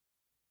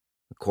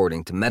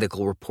 According to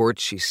medical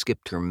reports, she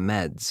skipped her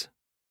meds.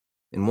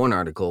 In one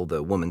article,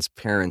 the woman's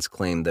parents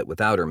claimed that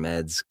without her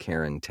meds,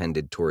 Karen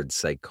tended towards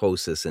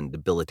psychosis and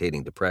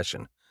debilitating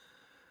depression.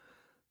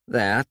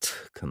 That,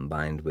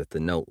 combined with the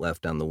note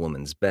left on the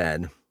woman's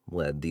bed,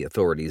 led the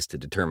authorities to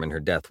determine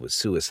her death was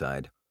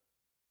suicide.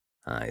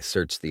 I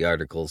searched the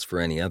articles for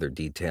any other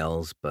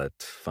details, but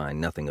find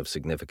nothing of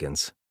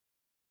significance.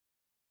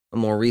 A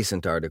more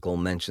recent article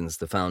mentions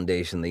the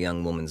foundation the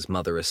young woman's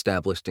mother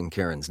established in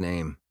Karen's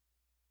name.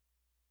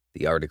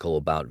 The article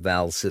about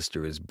Val's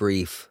sister is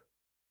brief,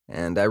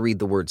 and I read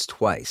the words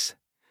twice.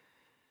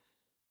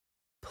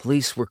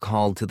 Police were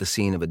called to the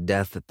scene of a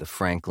death at the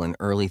Franklin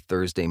early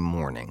Thursday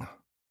morning.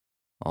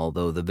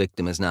 Although the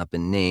victim has not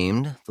been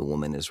named, the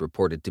woman is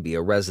reported to be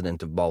a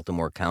resident of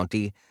Baltimore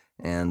County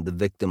and the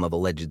victim of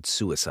alleged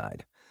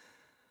suicide.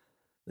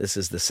 This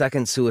is the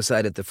second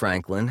suicide at the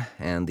Franklin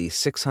and the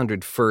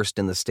 601st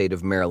in the state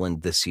of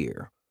Maryland this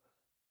year.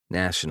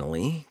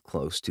 Nationally,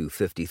 close to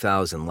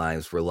 50,000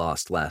 lives were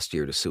lost last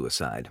year to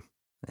suicide,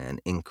 an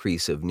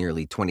increase of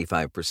nearly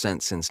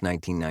 25% since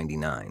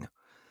 1999.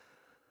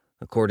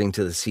 According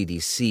to the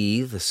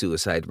CDC, the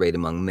suicide rate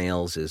among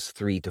males is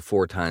 3 to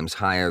 4 times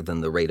higher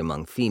than the rate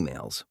among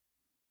females.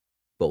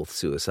 Both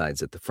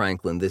suicides at the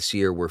Franklin this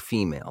year were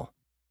female.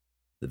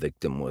 The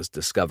victim was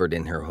discovered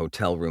in her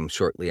hotel room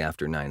shortly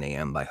after 9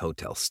 a.m. by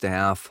hotel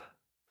staff.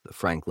 The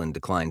Franklin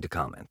declined to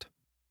comment.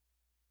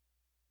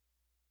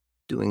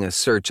 Doing a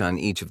search on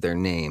each of their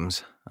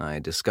names, I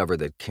discovered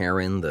that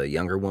Karen, the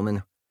younger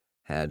woman,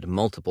 had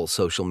multiple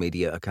social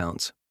media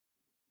accounts.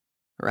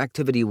 Her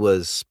activity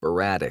was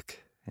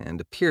sporadic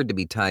and appeared to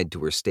be tied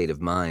to her state of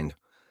mind.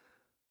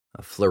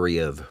 A flurry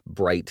of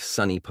bright,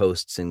 sunny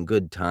posts in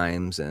good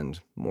times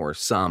and more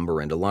somber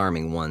and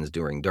alarming ones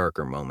during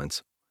darker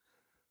moments.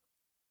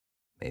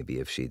 Maybe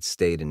if she'd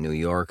stayed in New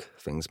York,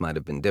 things might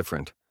have been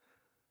different.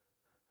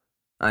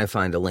 I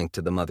find a link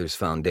to the Mother's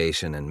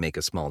Foundation and make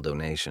a small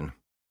donation.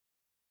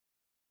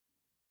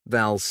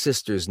 Val's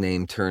sister's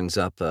name turns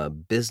up a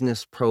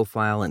business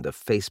profile and a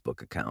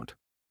Facebook account.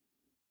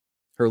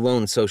 Her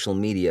lone social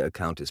media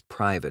account is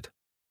private.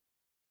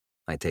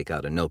 I take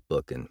out a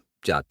notebook and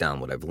jot down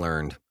what I've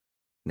learned.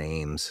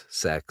 Names,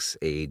 sex,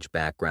 age,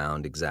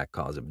 background, exact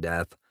cause of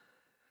death.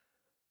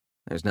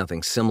 There's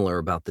nothing similar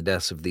about the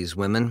deaths of these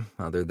women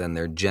other than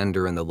their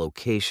gender and the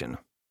location.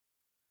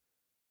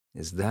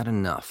 Is that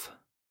enough?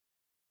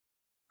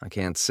 I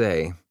can't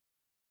say,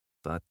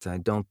 but I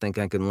don't think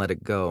I can let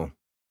it go.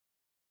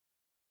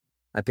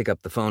 I pick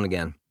up the phone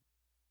again.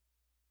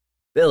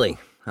 "Billy,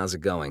 how's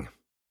it going?"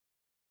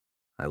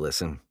 I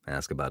listen,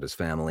 ask about his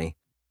family.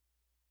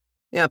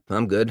 "Yep,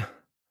 I'm good.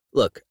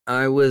 Look,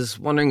 I was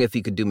wondering if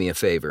you could do me a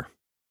favor."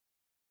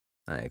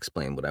 I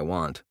explain what I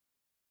want.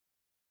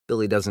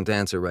 Billy doesn't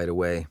answer right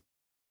away.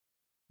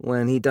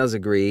 When he does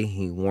agree,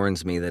 he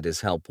warns me that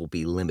his help will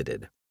be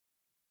limited.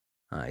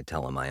 I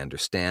tell him I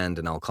understand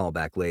and I'll call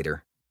back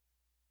later.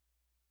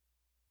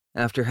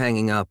 After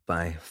hanging up,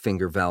 I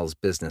finger Val's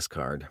business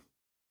card.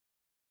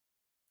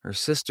 Her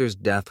sister's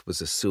death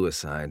was a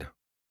suicide.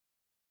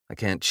 I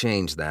can't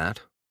change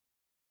that.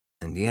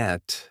 And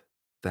yet,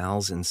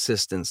 Val's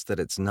insistence that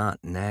it's not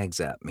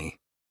nags at me.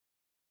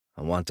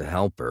 I want to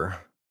help her,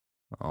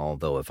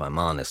 although if I'm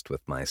honest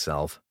with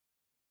myself,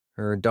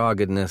 her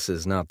doggedness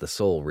is not the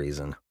sole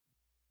reason.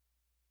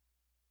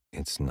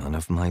 It's none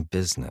of my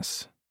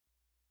business.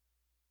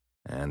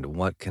 And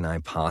what can I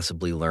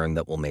possibly learn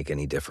that will make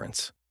any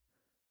difference?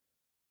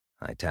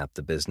 I tap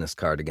the business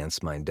card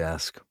against my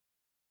desk,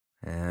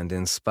 and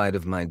in spite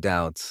of my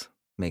doubts,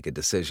 make a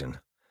decision.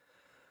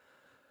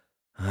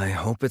 I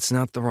hope it's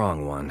not the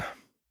wrong one.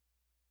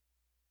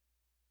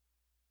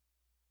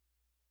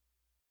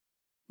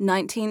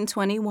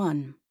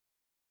 1921.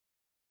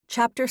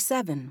 Chapter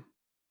 7.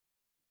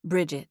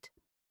 Bridget.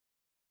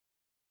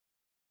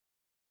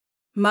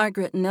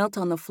 Margaret knelt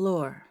on the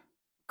floor,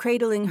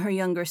 cradling her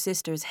younger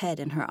sister's head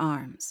in her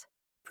arms.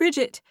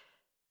 "Bridget!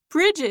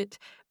 Bridget!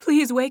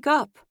 Please wake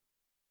up!"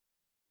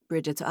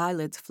 Bridget's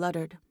eyelids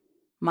fluttered.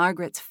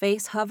 Margaret's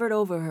face hovered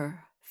over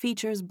her,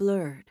 features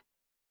blurred.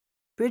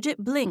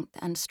 Bridget blinked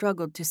and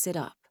struggled to sit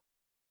up.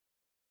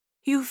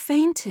 "You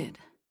fainted,"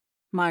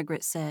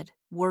 Margaret said,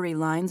 worry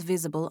lines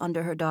visible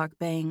under her dark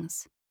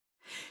bangs.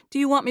 "Do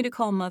you want me to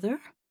call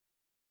Mother?"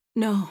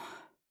 "No."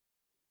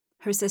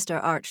 Her sister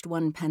arched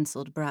one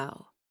penciled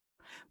brow.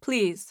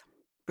 "Please,"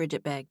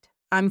 Bridget begged.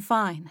 "I'm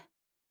fine."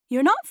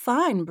 "You're not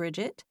fine,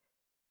 Bridget.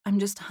 I'm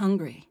just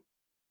hungry."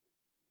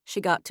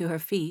 She got to her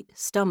feet,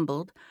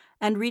 stumbled,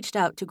 and reached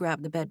out to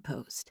grab the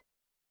bedpost.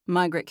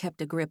 Margaret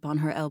kept a grip on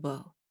her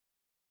elbow.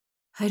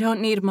 "I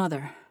don't need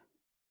Mother."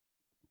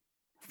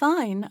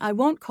 "Fine, I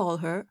won't call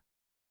her."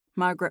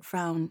 Margaret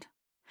frowned.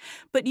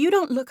 "But you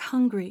don't look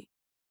hungry.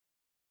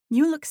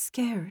 You look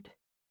scared."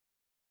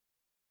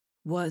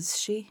 Was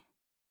she?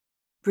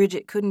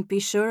 Bridget couldn't be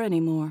sure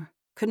anymore,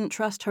 couldn't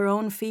trust her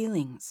own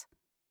feelings.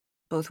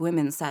 Both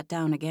women sat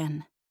down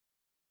again.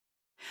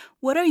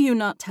 "What are you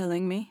not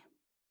telling me?"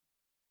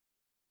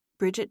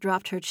 Bridget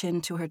dropped her chin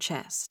to her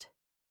chest.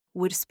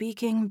 Would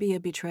speaking be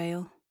a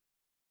betrayal?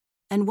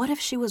 And what if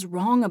she was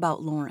wrong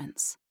about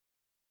Lawrence?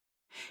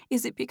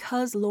 Is it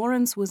because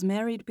Lawrence was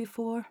married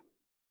before?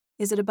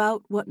 Is it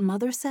about what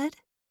Mother said?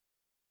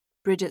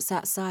 Bridget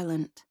sat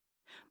silent.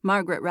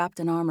 Margaret wrapped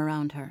an arm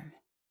around her.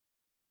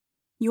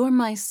 "You're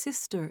my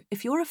sister.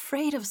 If you're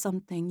afraid of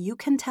something, you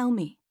can tell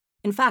me.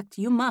 In fact,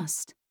 you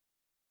must."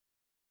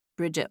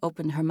 Bridget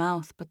opened her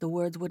mouth, but the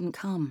words wouldn't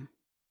come.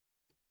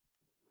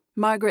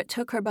 Margaret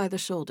took her by the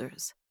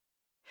shoulders.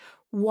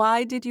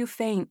 "Why did you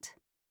faint?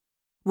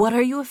 What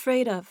are you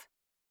afraid of?"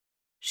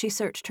 She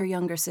searched her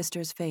younger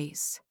sister's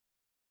face.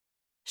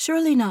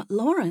 "Surely not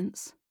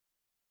Lawrence."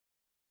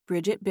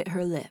 Bridget bit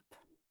her lip.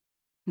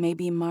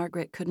 Maybe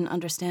Margaret couldn't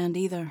understand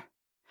either.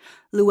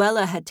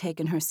 Luella had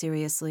taken her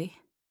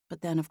seriously,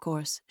 but then, of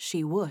course,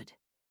 she would.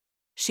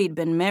 She'd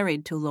been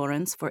married to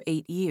Lawrence for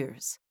 8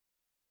 years.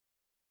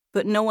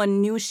 But no one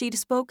knew she'd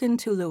spoken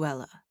to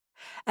Luella,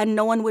 and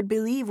no one would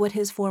believe what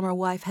his former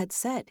wife had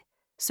said,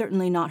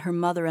 certainly not her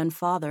mother and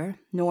father,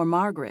 nor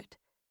Margaret.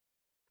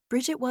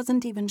 Bridget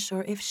wasn't even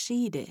sure if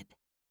she did.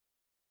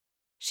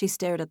 She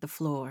stared at the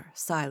floor,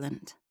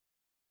 silent.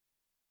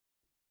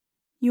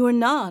 "You're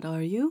not,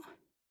 are you?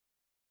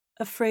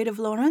 Afraid of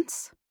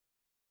Lawrence?"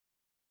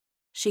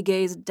 She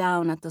gazed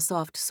down at the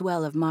soft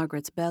swell of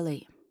Margaret's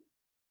belly.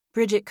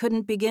 Bridget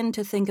couldn't begin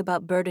to think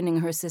about burdening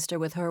her sister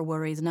with her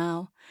worries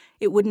now.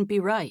 It wouldn't be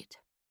right.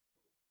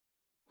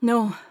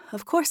 "No,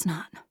 of course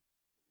not."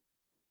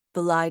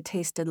 The lie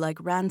tasted like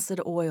rancid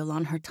oil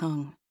on her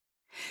tongue.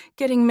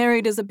 "Getting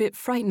married is a bit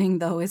frightening,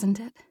 though, isn't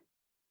it?"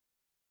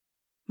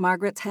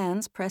 Margaret's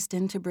hands pressed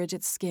into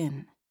Bridget's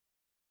skin.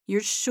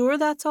 "You're sure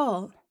that's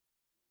all?"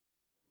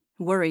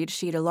 Worried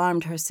she'd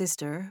alarmed her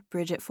sister,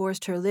 Bridget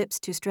forced her lips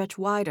to stretch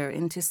wider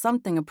into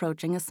something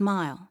approaching a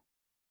smile.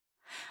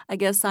 "I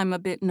guess I'm a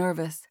bit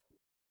nervous."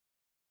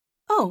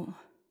 "Oh,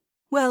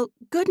 well,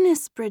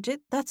 goodness,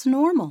 Bridget, that's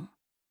normal,"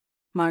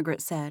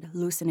 Margaret said,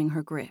 loosening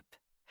her grip.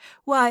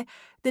 "Why,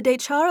 the day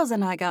Charles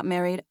and I got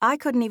married, I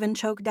couldn't even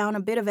choke down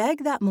a bit of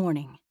egg that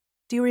morning.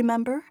 Do you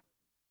remember?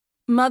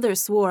 Mother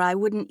swore I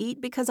wouldn't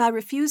eat because I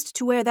refused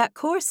to wear that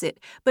corset,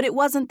 but it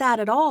wasn't that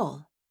at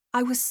all.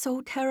 I was so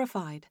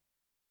terrified."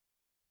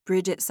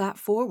 Bridget sat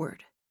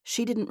forward.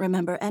 She didn't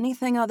remember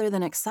anything other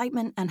than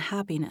excitement and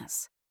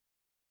happiness.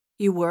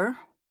 "You were?"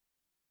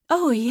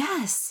 "Oh,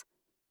 yes.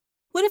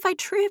 What if I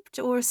tripped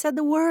or said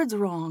the words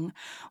wrong?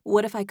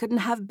 What if I couldn't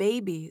have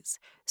babies?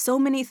 So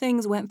many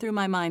things went through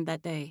my mind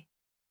that day."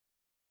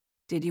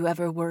 "Did you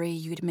ever worry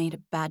you'd made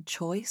a bad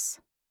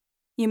choice?"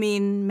 "You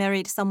mean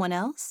married someone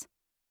else?"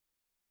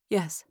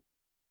 "Yes."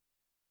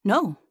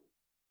 "No,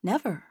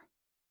 never,"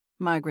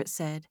 Margaret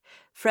said,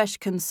 fresh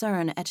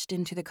concern etched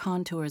into the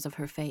contours of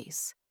her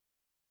face.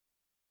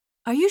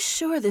 "Are you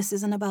sure this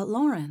isn't about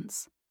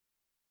Lawrence?"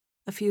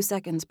 A few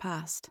seconds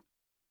passed.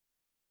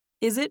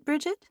 "Is it,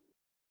 Bridget?"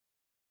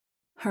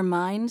 Her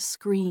mind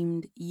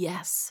screamed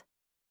yes.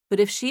 But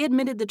if she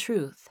admitted the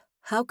truth,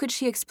 How could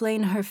she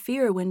explain her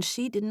fear when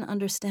she didn't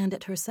understand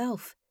it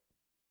herself?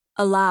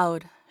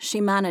 Aloud,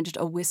 she managed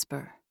a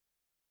whisper.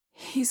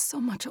 "He's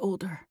so much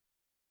older."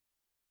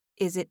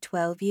 "Is it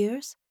 12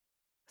 years?"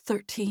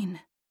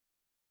 13.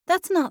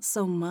 "That's not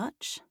so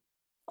much.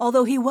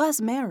 Although he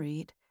was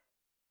married."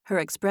 Her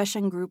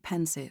expression grew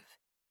pensive.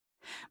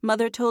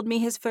 "Mother told me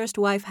his first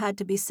wife had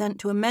to be sent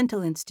to a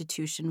mental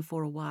institution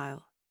for a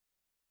while.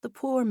 The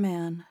poor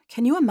man,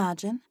 can you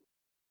imagine?"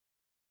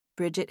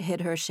 Bridget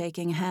hid her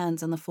shaking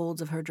hands in the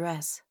folds of her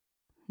dress.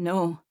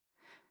 "No.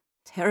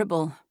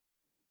 Terrible."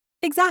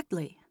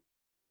 "Exactly."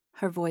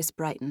 Her voice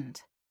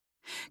brightened.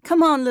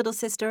 "Come on, little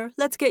sister,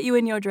 let's get you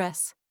in your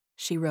dress."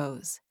 She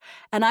rose.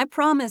 "And I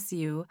promise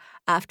you,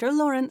 after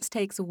Lawrence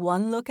takes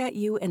one look at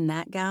you in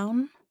that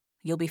gown,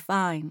 you'll be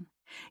fine.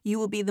 You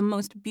will be the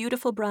most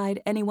beautiful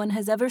bride anyone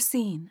has ever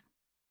seen."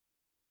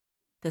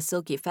 The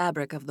silky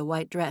fabric of the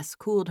white dress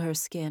cooled her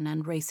skin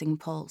and racing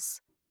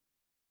pulse.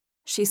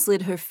 She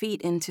slid her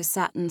feet into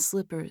satin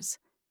slippers,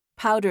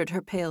 powdered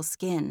her pale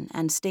skin,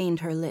 and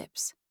stained her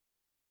lips.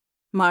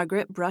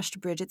 Margaret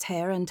brushed Bridget's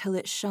hair until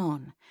it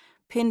shone,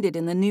 pinned it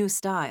in the new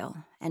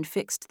style, and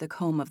fixed the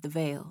comb of the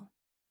veil.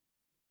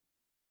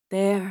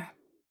 "There,"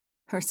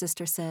 her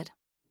sister said.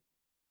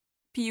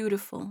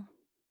 "Beautiful."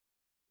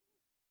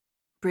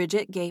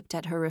 Bridget gaped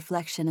at her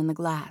reflection in the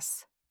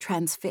glass,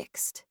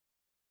 transfixed.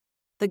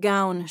 The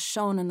gown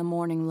shone in the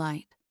morning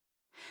light.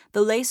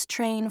 The lace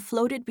train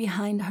floated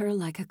behind her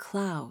like a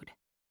cloud.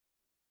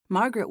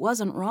 Margaret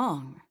wasn't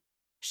wrong.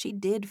 She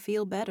did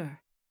feel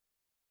better.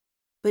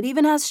 But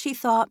even as she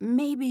thought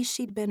maybe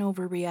she'd been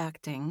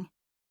overreacting,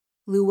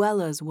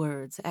 Luella's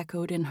words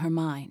echoed in her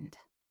mind.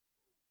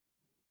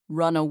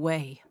 "Run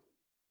away.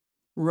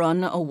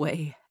 Run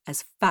away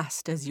as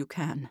fast as you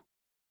can."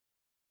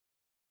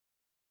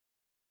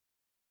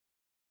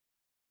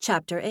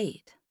 Chapter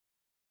 8.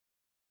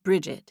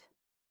 Bridget.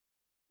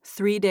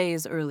 3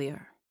 days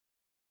earlier.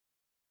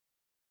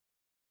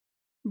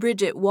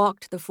 Bridget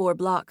walked the 4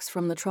 blocks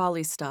from the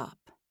trolley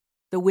stop,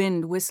 the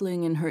wind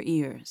whistling in her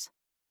ears.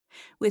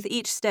 With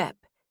each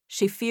step,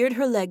 she feared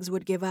her legs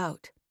would give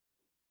out.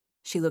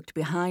 She looked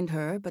behind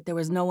her, but there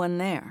was no one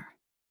there.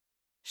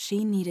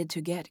 She needed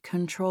to get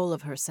control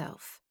of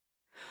herself.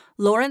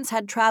 Lawrence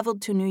had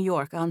traveled to New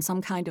York on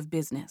some kind of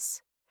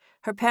business.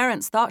 Her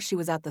parents thought she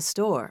was at the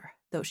store,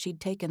 though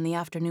she'd taken the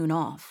afternoon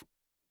off.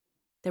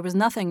 There was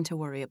nothing to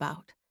worry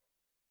about.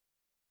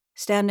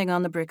 Standing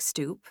on the brick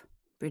stoop,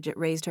 Bridget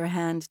raised her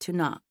hand to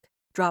knock,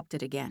 dropped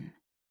it again.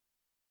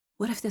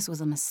 What if this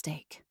was a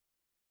mistake?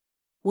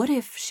 What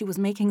if she was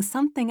making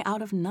something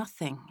out of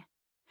nothing?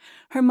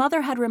 Her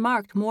mother had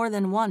remarked more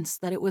than once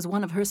that it was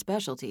one of her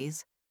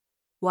specialties.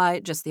 Why,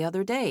 just the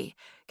other day,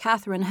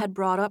 Catherine had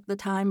brought up the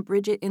time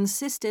Bridget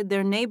insisted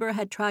their neighbor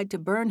had tried to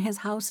burn his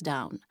house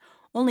down,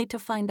 only to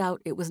find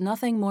out it was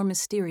nothing more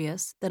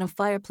mysterious than a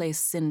fireplace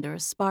cinder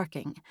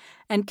sparking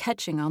and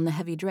catching on the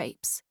heavy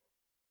drapes.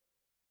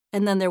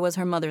 And then there was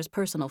her mother's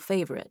personal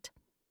favorite,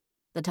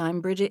 the time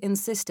Bridget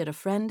insisted a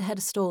friend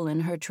had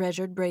stolen her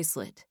treasured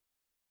bracelet.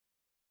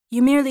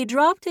 "You merely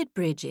dropped it,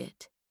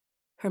 Bridget,"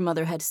 her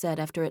mother had said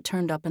after it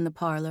turned up in the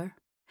parlor.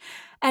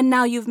 "And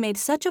now you've made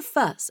such a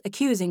fuss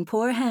accusing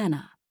poor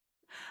Hannah.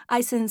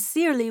 I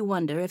sincerely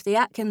wonder if the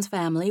Atkins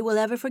family will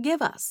ever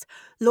forgive us.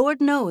 Lord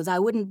knows I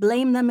wouldn't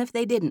blame them if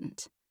they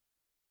didn't."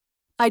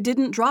 "I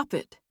didn't drop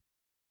it."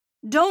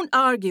 "Don't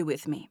argue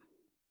with me."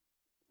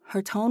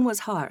 Her tone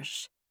was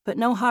harsh, but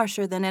no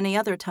harsher than any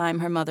other time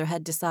her mother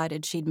had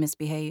decided she'd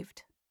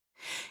misbehaved.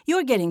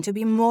 "You're getting to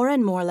be more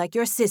and more like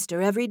your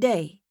sister every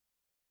day."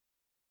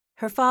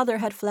 Her father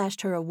had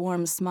flashed her a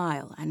warm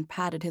smile and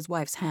patted his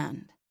wife's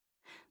hand.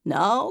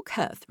 "Now,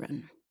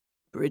 Catherine,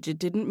 Bridget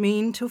didn't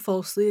mean to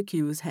falsely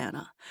accuse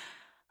Hannah.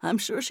 I'm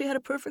sure she had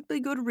a perfectly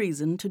good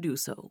reason to do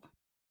so."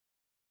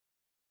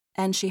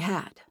 And she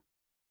had.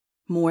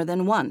 More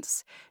than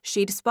once,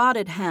 she'd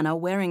spotted Hannah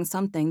wearing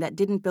something that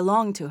didn't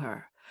belong to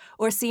her,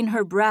 or seen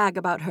her brag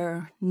about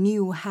her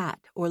new hat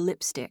or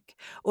lipstick,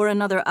 or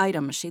another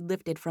item she'd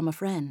lifted from a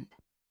friend.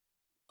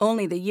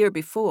 Only the year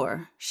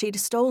before, she'd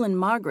stolen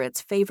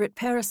Margaret's favorite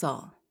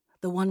parasol,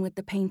 the one with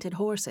the painted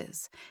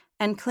horses,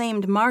 and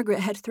claimed Margaret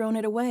had thrown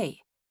it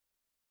away.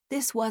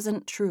 This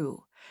wasn't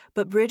true,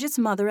 but Bridget's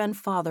mother and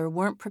father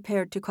weren't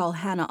prepared to call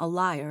Hannah a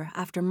liar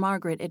after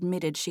Margaret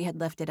admitted she had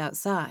left it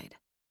outside.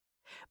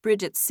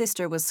 Bridget's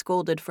sister was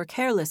scolded for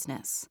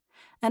carelessness,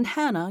 and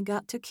Hannah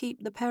got to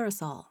keep the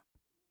parasol.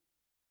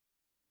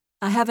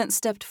 "I haven't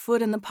stepped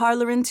foot in the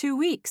parlor in 2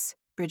 weeks,"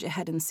 Bridget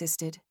had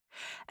insisted,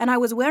 "and I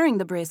was wearing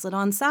the bracelet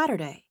on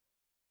Saturday."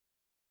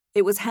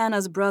 It was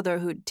Hannah's brother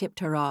who'd tipped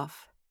her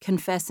off,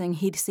 confessing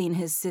he'd seen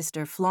his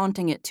sister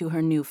flaunting it to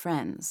her new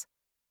friends.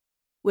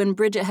 When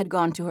Bridget had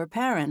gone to her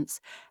parents,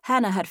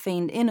 Hannah had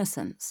feigned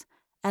innocence,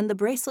 and the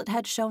bracelet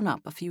had shown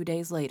up a few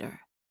days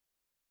later.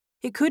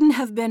 "It couldn't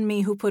have been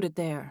me who put it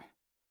there."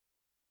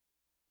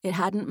 It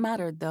hadn't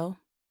mattered, though.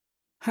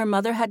 Her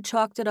mother had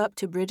chalked it up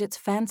to Bridget's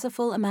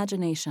fanciful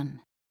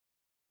imagination.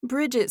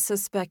 Bridget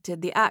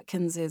suspected the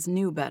Atkinses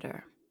knew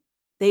better.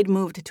 They'd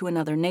moved to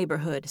another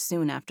neighborhood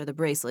soon after the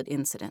bracelet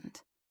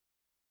incident.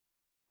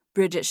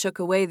 Bridget shook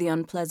away the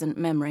unpleasant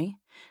memory,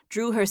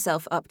 drew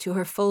herself up to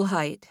her full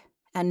height,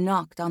 and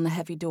knocked on the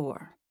heavy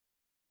door.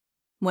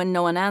 When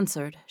no one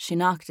answered, she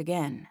knocked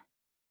again.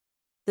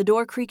 The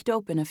door creaked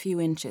open a few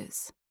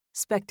inches.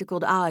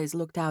 Spectacled eyes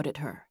looked out at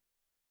her.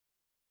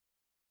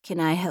 "Can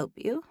I help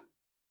you?"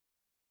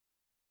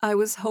 "I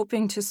was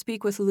hoping to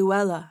speak with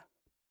Luella."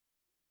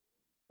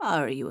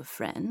 "Are you a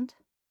friend?"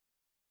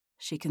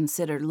 She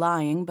considered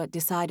lying, but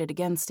decided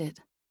against it.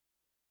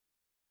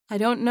 "I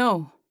don't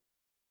know."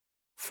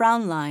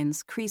 Frown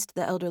lines creased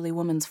the elderly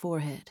woman's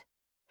forehead.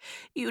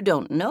 "You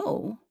don't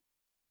know?"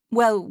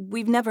 "Well,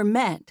 we've never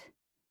met,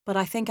 but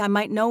I think I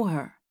might know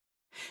her."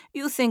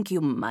 "You think you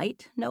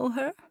might know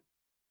her?"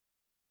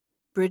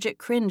 Bridget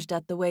cringed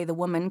at the way the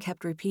woman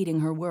kept repeating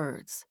her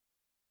words.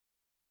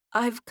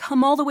 "I've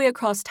come all the way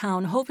across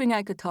town hoping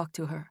I could talk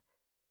to her.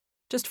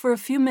 Just for a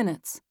few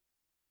minutes."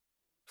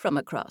 "From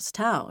across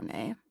town,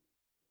 eh?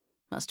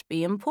 Must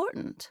be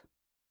important."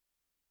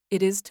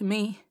 "It is to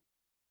me."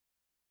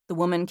 The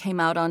woman came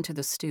out onto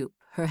the stoop,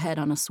 her head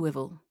on a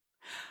swivel.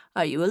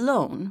 "Are you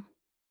alone?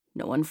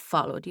 No one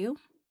followed you?"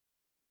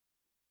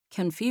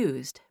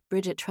 Confused,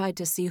 Bridget tried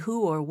to see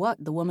who or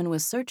what the woman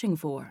was searching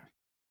for.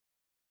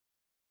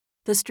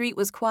 The street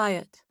was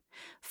quiet,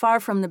 far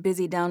from the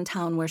busy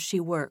downtown where she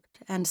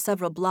worked and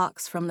several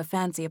blocks from the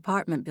fancy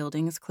apartment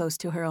buildings close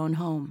to her own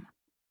home.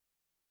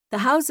 The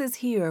houses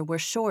here were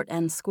short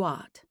and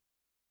squat.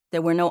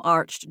 There were no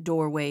arched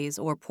doorways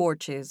or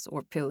porches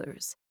or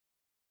pillars.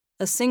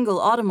 A single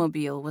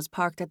automobile was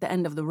parked at the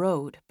end of the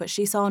road, but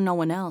she saw no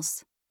one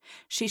else.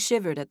 She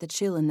shivered at the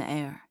chill in the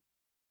air.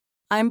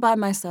 "I'm by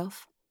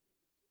myself."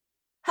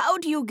 "How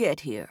do you get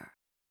here?"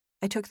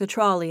 "I took the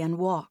trolley and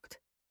walked."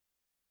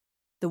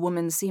 The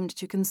woman seemed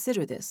to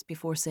consider this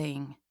before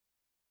saying,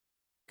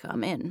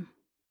 "Come in."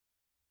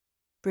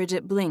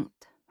 Bridget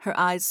blinked, her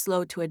eyes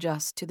slow to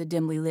adjust to the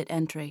dimly lit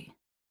entry.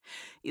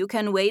 "You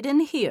can wait in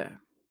here."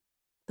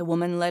 The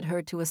woman led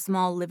her to a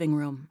small living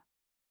room.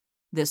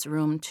 This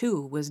room,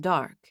 too, was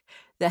dark,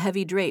 the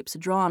heavy drapes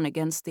drawn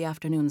against the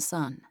afternoon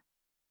sun.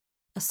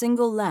 A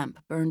single lamp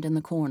burned in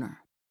the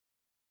corner.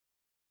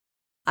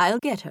 "I'll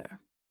get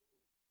her."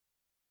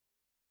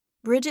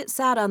 Bridget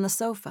sat on the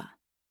sofa.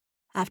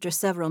 After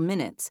several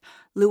minutes,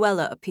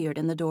 Luella appeared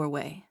in the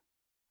doorway.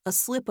 A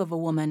slip of a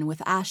woman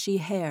with ashy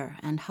hair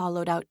and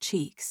hollowed-out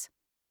cheeks.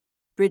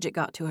 Bridget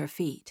got to her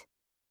feet.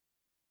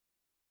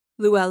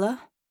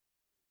 "Luella?"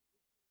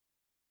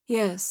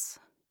 "Yes.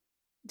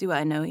 Do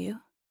I know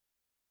you?"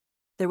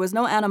 There was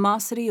no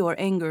animosity or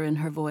anger in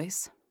her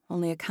voice,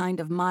 only a kind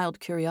of mild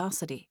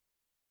curiosity.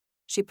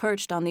 She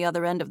perched on the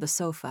other end of the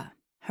sofa,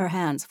 her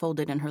hands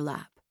folded in her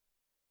lap.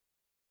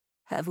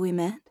 "Have we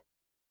met?"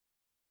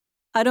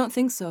 "I don't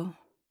think so,"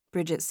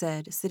 Bridget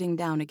said, sitting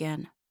down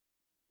again.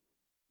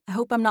 "I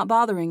hope I'm not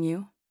bothering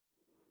you."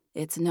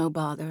 "It's no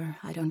bother.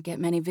 I don't get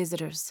many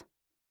visitors.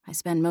 I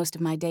spend most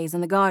of my days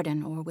in the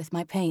garden or with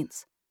my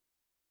paints."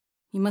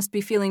 "You must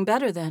be feeling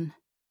better then."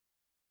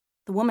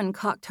 The woman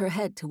cocked her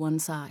head to one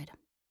side.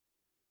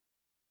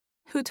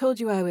 "Who told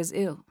you I was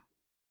ill?"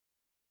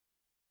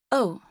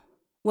 "Oh,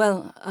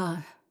 well,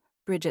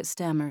 Bridget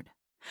stammered.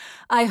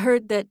 "I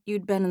heard that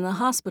you'd been in the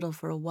hospital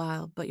for a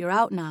while, but you're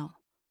out now.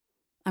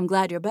 I'm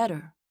glad you're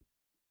better."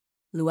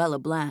 Luella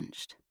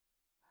blanched.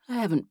 "I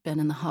haven't been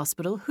in the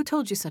hospital. Who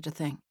told you such a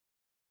thing?"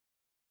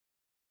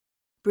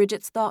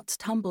 Bridget's thoughts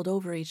tumbled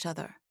over each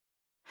other.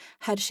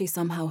 Had she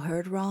somehow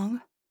heard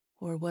wrong?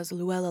 Or was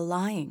Luella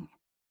lying?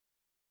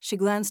 She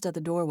glanced at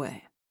the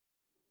doorway.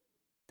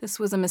 "This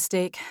was a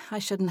mistake. I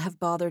shouldn't have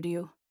bothered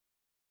you."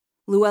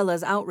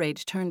 Luella's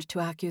outrage turned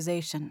to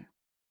accusation.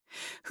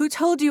 "Who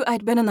told you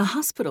I'd been in the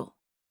hospital?"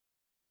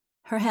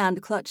 Her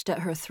hand clutched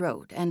at her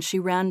throat, and she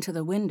ran to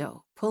the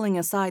window, pulling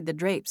aside the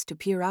drapes to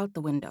peer out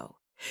the window.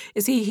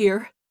 "Is he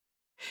here?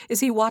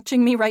 Is he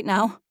watching me right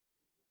now?"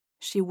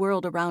 She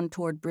whirled around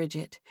toward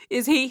Bridget.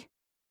 "Is he?"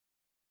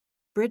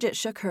 Bridget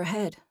shook her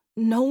head.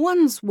 "No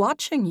one's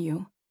watching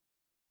you."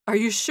 "Are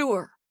you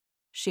sure?"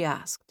 she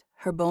asked,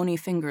 her bony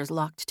fingers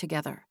locked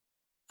together.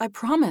 "I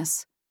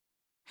promise."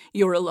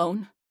 "You're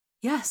alone?"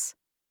 "Yes."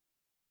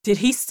 "Did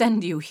he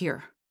send you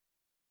here?"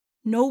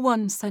 "No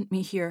one sent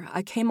me here.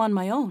 I came on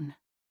my own."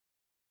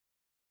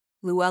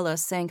 Luella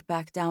sank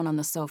back down on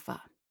the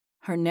sofa,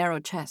 her narrow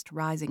chest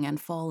rising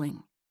and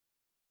falling.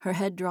 Her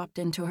head dropped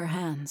into her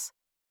hands.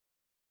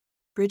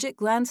 Bridget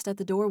glanced at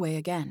the doorway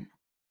again.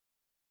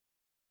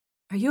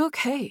 "Are you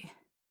okay?"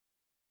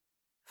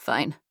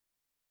 "Fine,"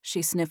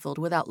 she sniffled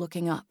without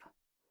looking up.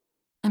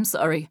 "I'm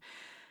sorry.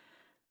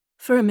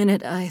 For a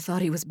minute, I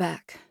thought he was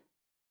back."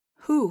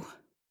 "Who?"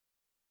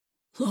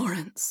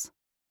 "Lawrence,"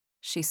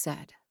 she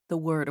said, the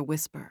word a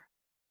whisper.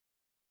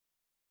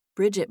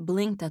 Bridget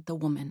blinked at the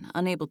woman,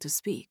 unable to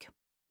speak.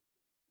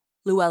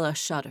 Luella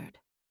shuddered.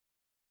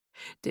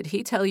 "Did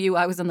he tell you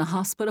I was in the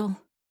hospital?"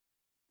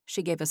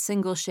 She gave a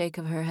single shake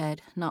of her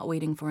head, not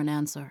waiting for an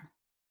answer.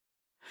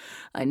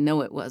 "I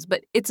know it was,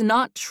 but it's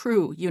not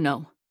true, you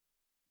know."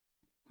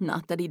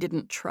 "Not that he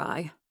didn't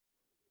try.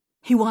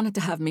 He wanted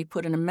to have me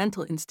put in a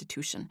mental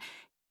institution.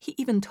 He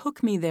even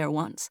took me there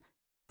once,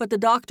 But the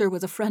doctor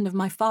was a friend of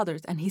my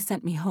father's, and he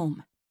sent me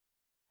home.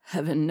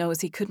 Heaven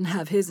knows he couldn't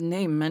have his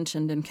name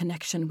mentioned in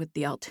connection with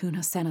the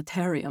Altoona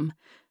Sanitarium.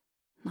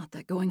 Not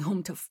that going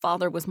home to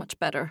father was much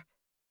better.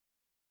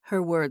 Her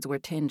words were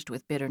tinged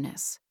with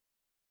bitterness.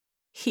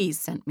 He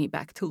sent me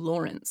back to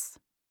Lawrence.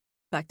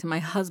 Back to my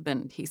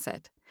husband, he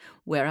said,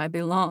 where I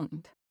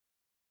belonged.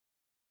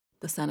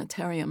 The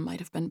sanitarium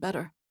might have been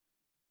better.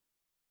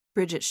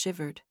 Bridget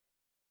shivered.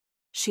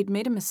 She'd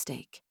made a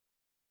mistake.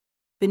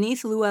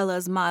 Beneath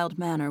Luella's mild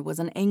manner was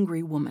an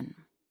angry woman,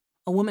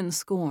 a woman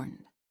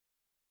scorned.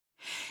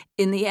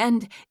 In the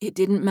end, it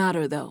didn't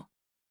matter, though.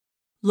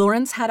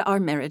 Lawrence had our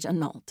marriage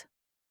annulled.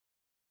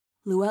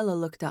 Luella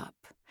looked up,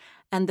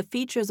 and the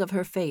features of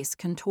her face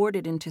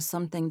contorted into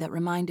something that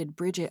reminded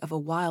Bridget of a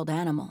wild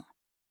animal.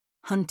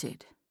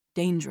 Hunted,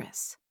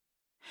 dangerous.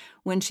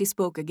 When she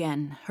spoke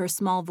again, her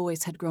small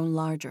voice had grown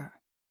larger.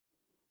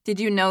 Did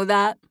you know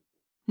that?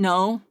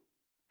 No?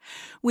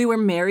 We were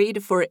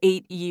married for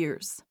 8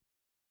 years.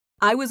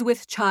 I was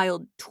with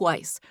child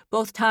twice.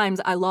 Both times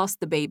I lost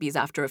the babies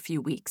after a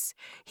few weeks.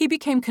 He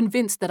became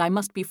convinced that I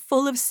must be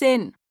full of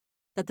sin,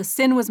 that the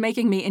sin was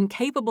making me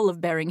incapable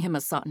of bearing him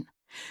a son.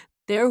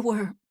 There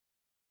were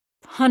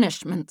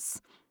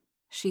punishments,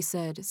 she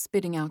said,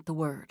 spitting out the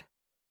word.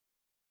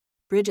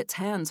 Bridget's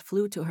hands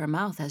flew to her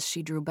mouth as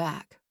she drew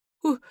back.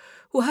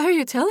 Why are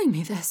you telling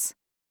me this?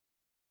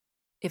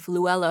 If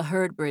Luella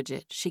heard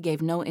Bridget, she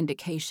gave no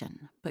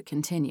indication, but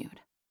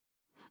continued.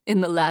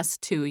 In the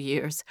last 2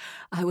 years,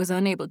 I was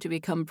unable to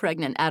become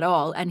pregnant at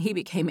all, and he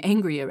became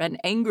angrier and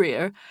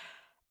angrier.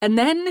 And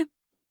then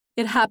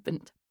it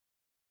happened.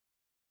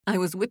 I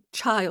was with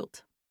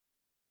child.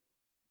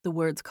 The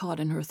words caught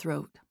in her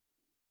throat.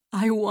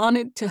 I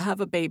wanted to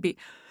have a baby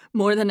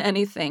more than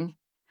anything,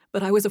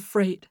 but I was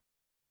afraid.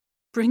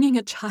 Bringing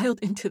a child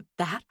into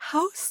that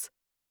house?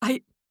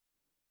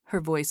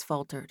 Her voice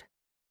faltered.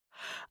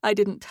 I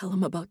didn't tell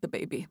him about the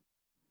baby.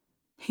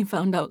 He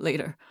found out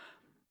later.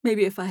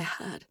 Maybe if I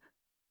had.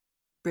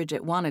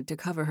 Bridget wanted to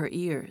cover her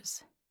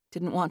ears,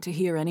 didn't want to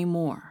hear any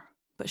more,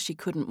 but she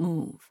couldn't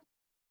move.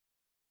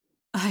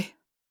 I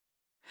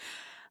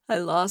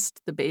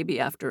lost the baby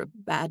after a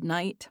bad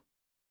night.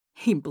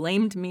 He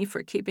blamed me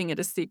for keeping it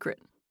a secret,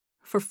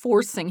 for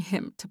forcing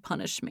him to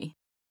punish me.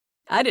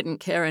 I didn't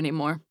care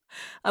anymore.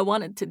 I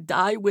wanted to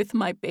die with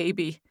my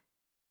baby.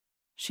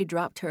 She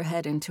dropped her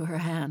head into her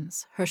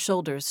hands, her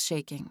shoulders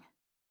shaking.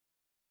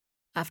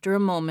 After a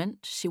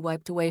moment, she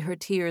wiped away her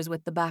tears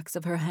with the backs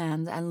of her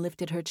hands and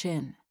lifted her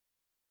chin.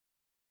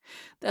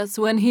 That's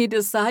when he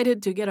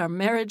decided to get our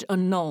marriage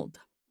annulled.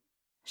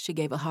 She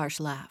gave a harsh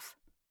laugh.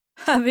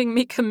 Having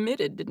me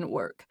committed didn't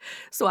work,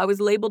 so I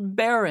was labeled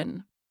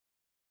barren.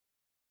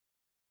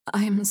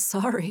 I'm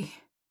sorry,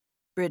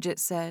 Bridget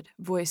said,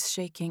 voice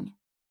shaking.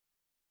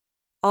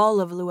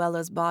 All of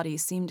Luella's body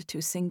seemed to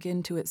sink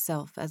into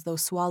itself as though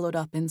swallowed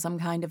up in some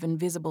kind of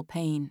invisible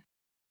pain.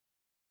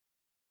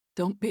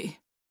 Don't be.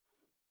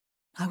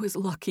 I was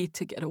lucky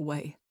to get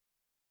away.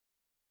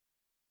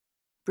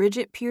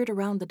 Bridget peered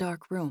around the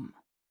dark room.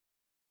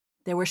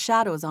 There were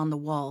shadows on the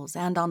walls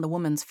and on the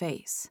woman's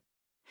face.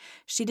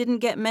 She didn't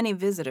get many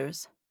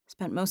visitors,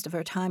 spent most of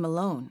her time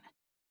alone.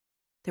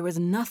 There was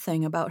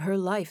nothing about her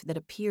life that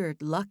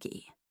appeared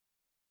lucky.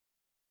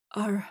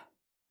 Are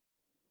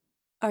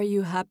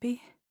you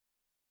happy?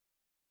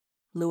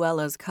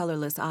 Luella's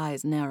colorless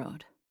eyes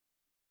narrowed.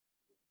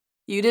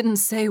 You didn't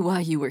say why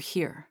you were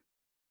here.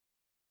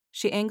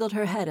 She angled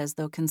her head as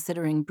though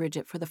considering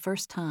Bridget for the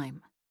first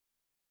time.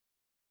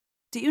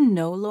 Do you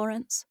know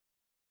Lawrence?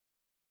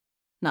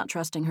 Not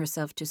trusting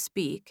herself to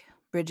speak,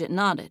 Bridget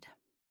nodded.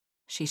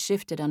 She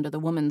shifted under the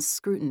woman's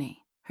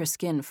scrutiny, her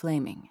skin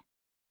flaming.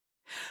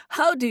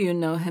 How do you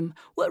know him?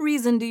 What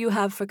reason do you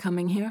have for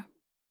coming here?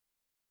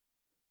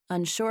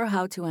 Unsure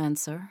how to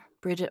answer,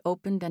 Bridget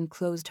opened and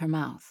closed her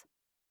mouth.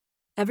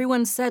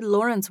 Everyone said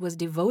Lawrence was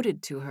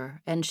devoted to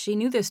her, and she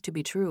knew this to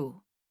be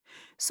true.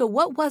 So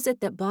what was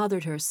it that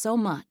bothered her so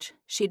much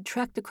she'd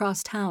trekked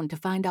across town to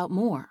find out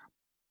more?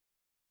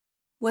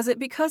 Was it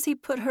because he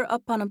put her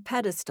up on a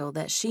pedestal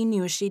that she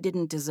knew she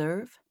didn't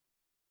deserve?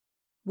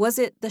 Was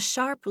it the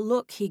sharp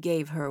look he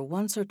gave her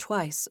once or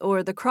twice,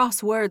 or the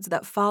cross words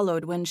that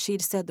followed when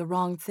she'd said the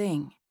wrong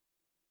thing?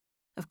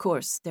 Of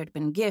course, there'd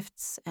been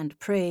gifts and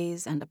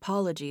praise and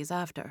apologies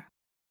after.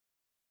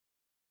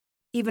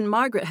 Even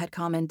Margaret had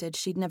commented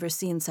she'd never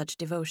seen such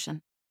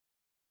devotion.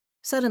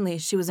 Suddenly,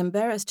 she was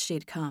embarrassed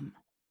she'd come.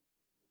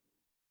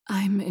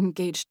 I'm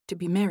engaged to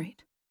be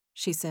married,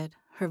 she said,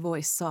 her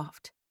voice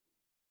soft.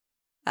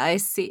 I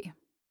see.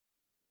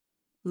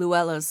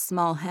 Luella's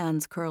small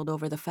hands curled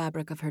over the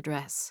fabric of her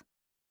dress.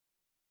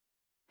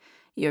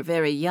 You're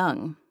very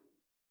young.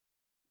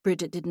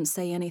 Bridget didn't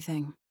say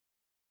anything.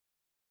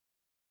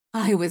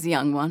 I was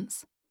young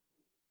once.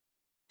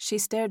 She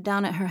stared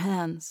down at her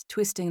hands,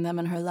 twisting them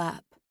in her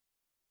lap.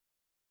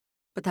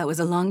 But that was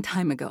a long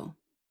time ago.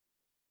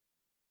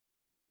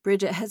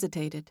 Bridget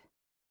hesitated.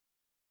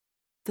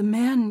 The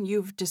man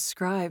you've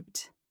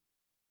described,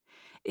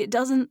 it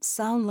doesn't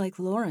sound like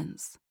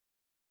Lawrence.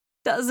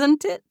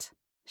 Doesn't it?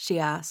 She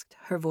asked,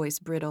 her voice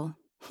brittle.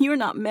 You're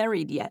not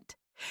married yet.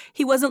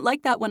 He wasn't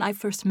like that when I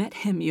first met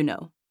him, you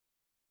know."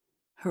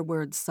 Her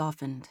words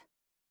softened.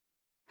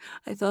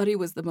 "I thought he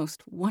was the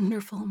most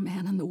wonderful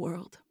man in the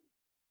world.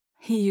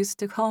 He used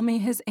to call me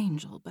his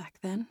angel back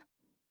then."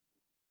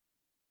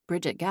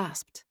 Bridget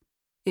gasped.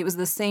 It was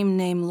the same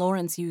name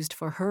Lawrence used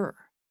for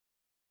her.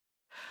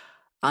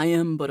 "I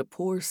am but a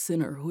poor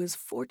sinner who is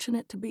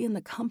fortunate to be in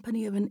the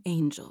company of an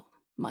angel,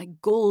 my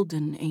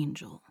golden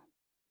angel,"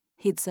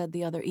 he'd said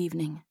the other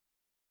evening.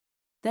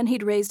 Then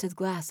he'd raised his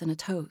glass in a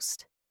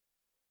toast.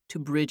 "To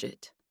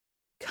Bridget,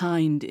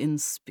 kind in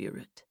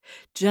spirit,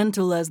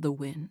 gentle as the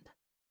wind,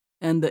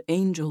 and the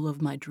angel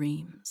of my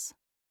dreams."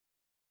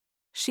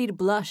 She'd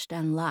blushed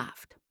and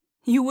laughed.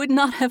 "You would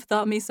not have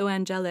thought me so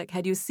angelic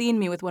had you seen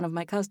me with one of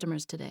my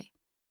customers today."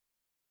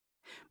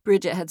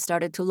 Bridget had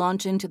started to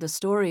launch into the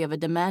story of a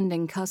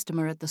demanding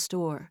customer at the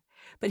store,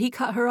 but he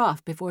cut her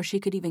off before she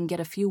could even get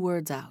a few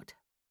words out.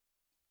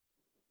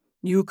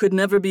 "You could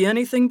never be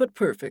anything but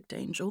perfect,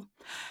 Angel,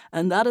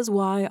 and that is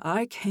why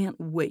I can't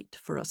wait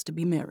for us to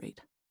be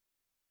married."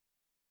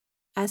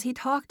 As he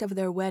talked of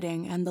their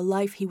wedding and the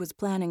life he was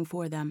planning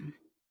for them,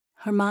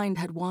 her mind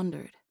had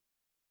wandered.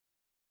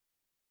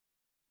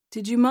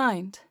 "Did you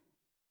mind?"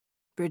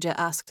 Bridget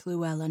asked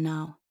Luella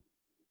now.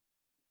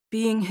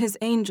 "Being his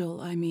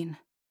angel, I mean."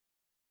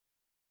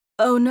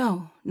 "Oh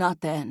no,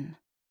 not then."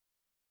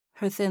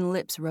 Her thin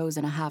lips rose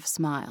in a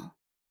half-smile.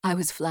 "I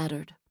was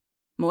flattered.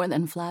 More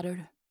than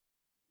flattered.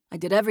 I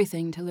did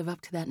everything to live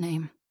up to that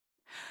name.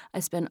 I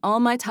spent all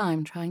my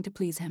time trying to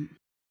please him.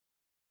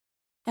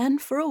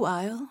 And for a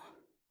while,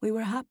 we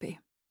were happy."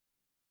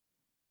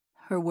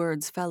 Her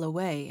words fell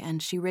away,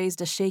 and she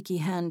raised a shaky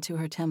hand to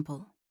her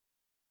temple.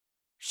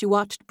 She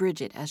watched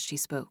Bridget as she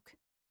spoke.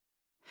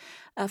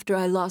 "After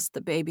I lost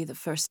the baby the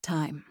first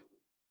time,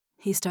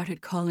 he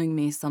started calling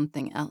me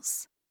something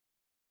else."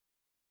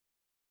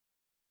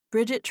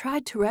 Bridget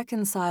tried to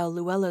reconcile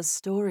Luella's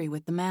story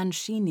with the man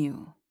she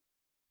knew.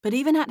 But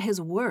even at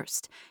his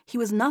worst, he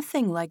was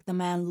nothing like the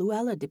man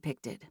Luella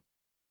depicted.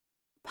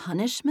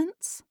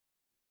 Punishments?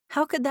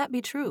 How could that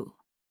be true?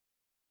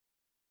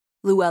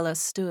 Luella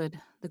stood,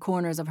 the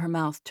corners of her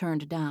mouth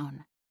turned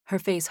down, her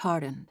face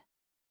hardened.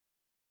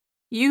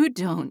 "You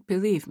don't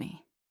believe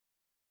me."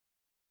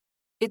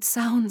 "It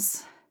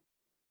sounds—"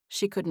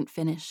 She couldn't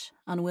finish,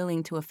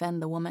 unwilling to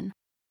offend the woman.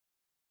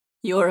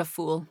 "You're a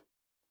fool,"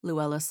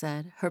 Luella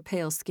said, her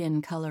pale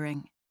skin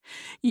coloring.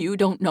 "You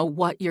don't know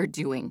what you're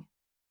doing."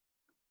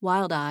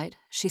 Wild-eyed,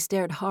 she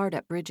stared hard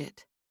at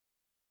Bridget.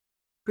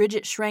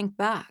 Bridget shrank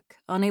back,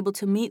 unable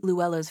to meet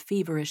Luella's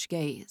feverish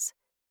gaze.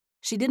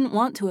 She didn't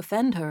want to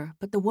offend her,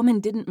 but the woman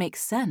didn't make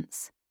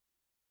sense.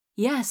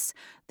 Yes,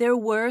 there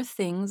were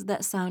things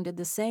that sounded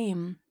the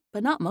same,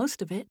 but not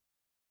most of it.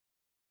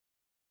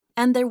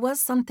 And there was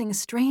something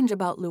strange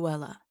about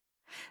Luella,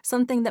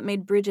 something that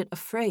made Bridget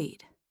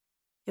afraid.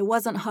 It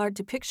wasn't hard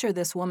to picture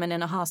this woman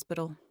in a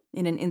hospital,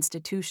 in an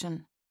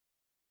institution.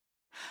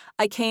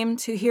 "I came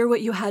to hear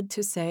what you had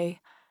to say,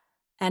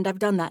 and I've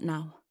done that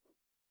now."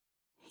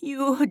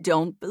 "You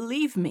don't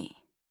believe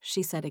me,"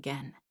 she said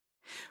again.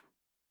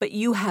 "But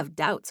you have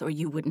doubts or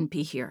you wouldn't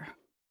be here."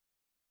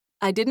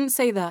 "I didn't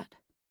say that.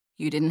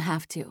 You didn't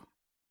have to."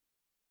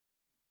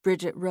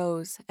 Bridget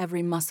rose,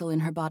 every muscle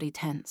in her body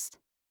tensed.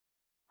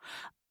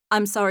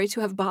 "I'm sorry to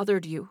have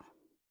bothered you."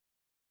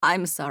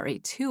 "I'm sorry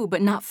too,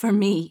 but not for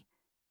me."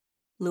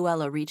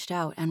 Luella reached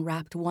out and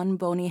wrapped one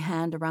bony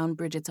hand around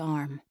Bridget's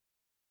arm.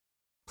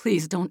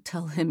 "Please don't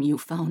tell him you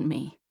found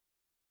me."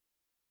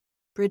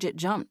 Bridget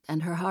jumped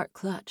and her heart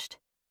clutched.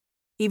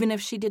 Even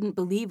if she didn't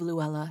believe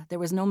Luella, there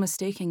was no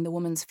mistaking the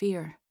woman's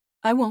fear.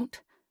 "I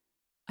won't.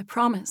 I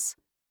promise."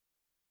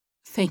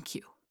 "Thank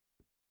you."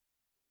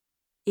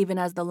 Even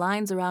as the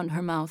lines around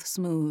her mouth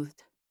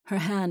smoothed, her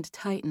hand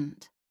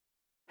tightened,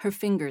 her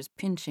fingers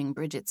pinching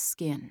Bridget's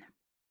skin.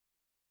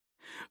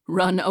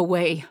 "Run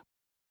away.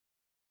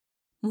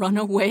 Run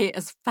away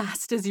as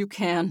fast as you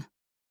can."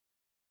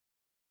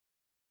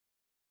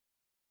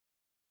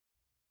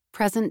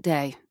 Present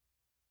day.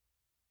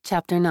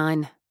 Chapter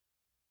 9.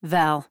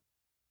 Val.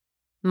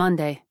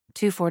 Monday,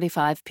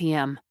 2:45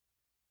 p.m.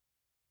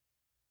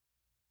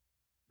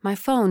 My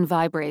phone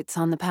vibrates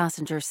on the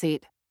passenger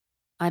seat.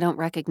 I don't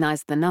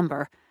recognize the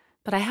number,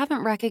 but I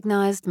haven't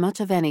recognized much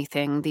of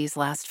anything these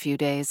last few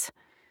days.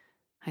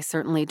 I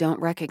certainly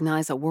don't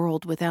recognize a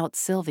world without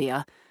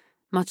Sylvia,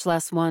 much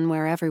less one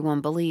where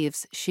everyone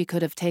believes she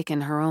could have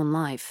taken her own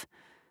life.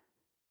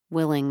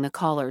 Willing the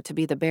caller to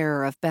be the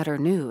bearer of better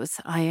news,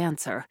 I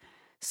answer,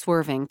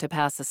 swerving to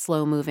pass a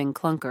slow-moving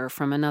clunker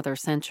from another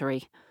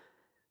century.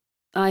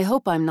 "I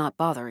hope I'm not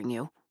bothering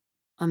you."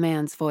 A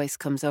man's voice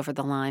comes over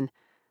the line,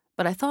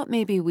 but I thought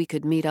maybe we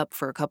could meet up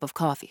for a cup of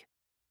coffee.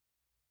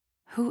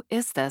 "Who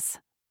is this?"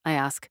 I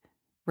ask,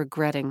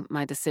 regretting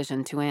my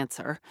decision to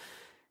answer.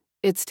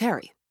 "It's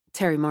Terry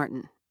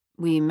Martin.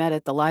 We met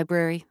at the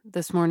library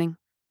this morning."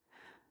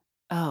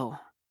 "Oh."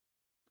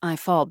 I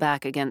fall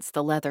back against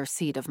the leather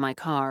seat of my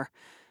car.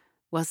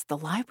 Was the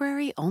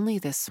library only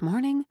this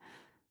morning?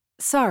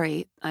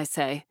 "Sorry," I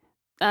say.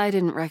 "I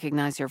didn't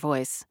recognize your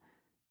voice."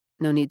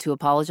 No need to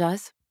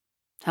apologize?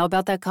 How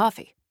about that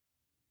coffee?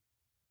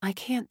 I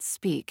can't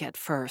speak at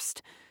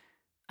first.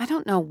 I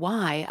don't know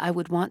why I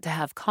would want to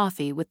have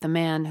coffee with the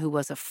man who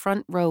was a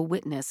front-row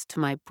witness to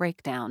my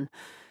breakdown.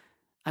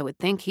 I would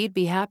think he'd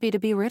be happy to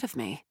be rid of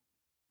me.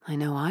 I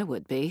know I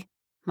would be.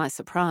 My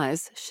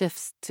surprise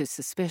shifts to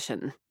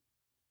suspicion.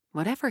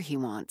 Whatever he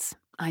wants,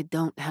 I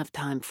don't have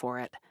time for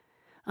it.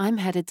 I'm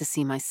headed to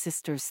see my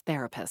sister's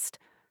therapist.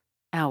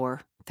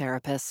 Our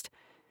therapist.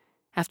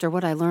 After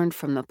what I learned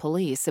from the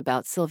police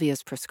about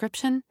Sylvia's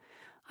prescription,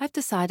 I've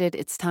decided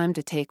it's time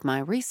to take my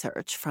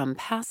research from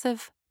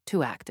passive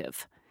to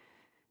active.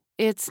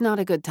 It's not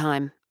a good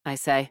time, I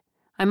say.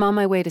 I'm on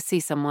my way to see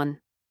someone.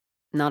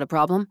 Not a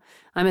problem.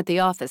 I'm at the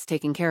office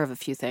taking care of a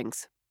few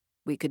things.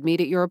 We could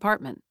meet at your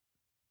apartment.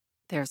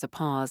 There's a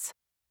pause.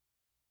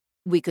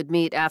 We could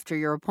meet after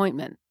your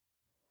appointment.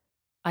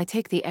 I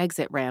take the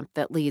exit ramp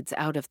that leads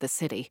out of the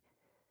city.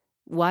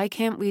 Why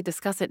can't we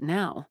discuss it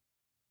now?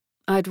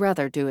 I'd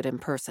rather do it in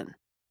person.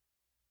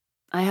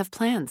 I have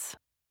plans.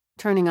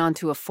 Turning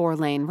onto a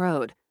 4-lane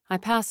road, I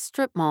pass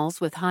strip malls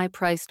with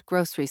high-priced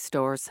grocery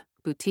stores,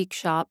 boutique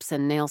shops,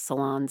 and nail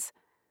salons.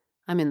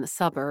 I'm in the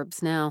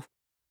suburbs now.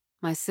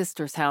 My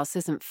sister's house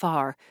isn't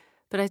far,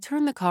 but I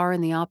turn the car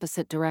in the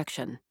opposite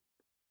direction.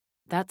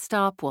 That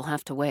stop will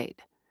have to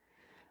wait.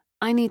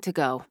 I need to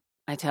go,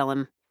 I tell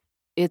him.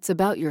 It's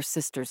about your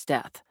sister's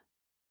death.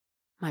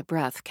 My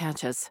breath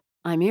catches.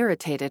 I'm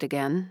irritated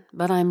again,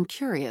 but I'm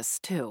curious,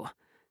 too.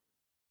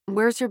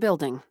 Where's your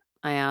building?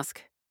 I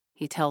ask.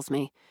 He tells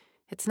me.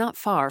 It's not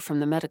far from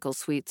the medical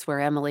suites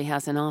where Emily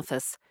has an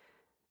office.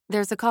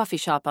 There's a coffee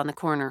shop on the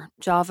corner,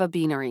 Java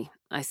Beanery,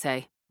 I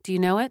say. Do you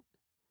know it?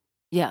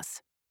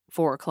 Yes.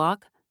 4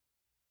 o'clock?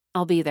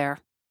 I'll be there.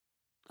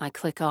 I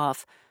click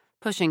off,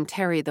 pushing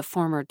Terry, the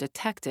former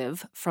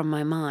detective, from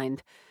my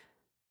mind.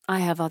 I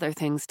have other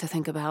things to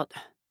think about.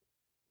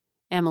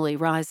 Emily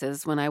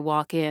rises when I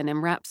walk in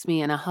and wraps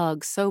me in a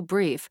hug so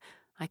brief,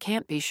 I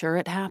can't be sure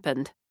it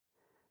happened.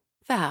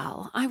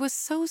 Val, I was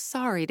so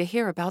sorry to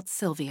hear about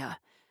Sylvia,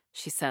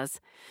 she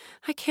says.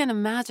 I can't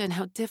imagine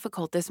how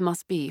difficult this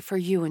must be for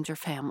you and your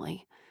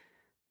family.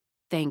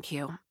 Thank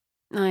you.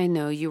 I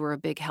know you were a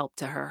big help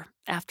to her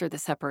after the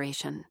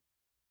separation.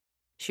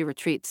 She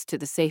retreats to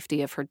the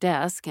safety of her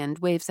desk and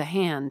waves a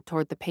hand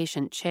toward the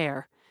patient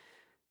chair.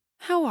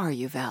 How are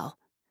you, Val?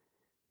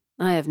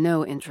 I have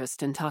no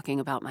interest in talking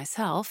about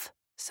myself,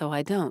 so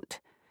I don't.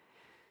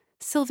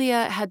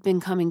 Sylvia had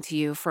been coming to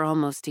you for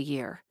almost a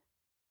year.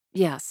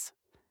 Yes.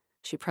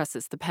 She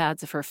presses the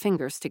pads of her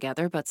fingers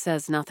together but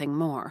says nothing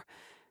more.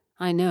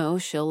 I know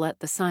she'll let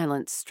the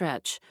silence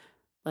stretch,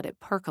 let it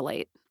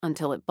percolate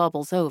until it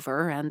bubbles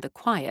over and the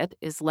quiet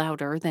is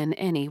louder than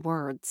any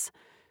words.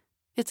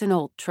 It's an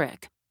old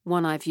trick,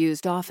 one I've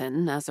used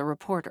often as a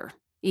reporter.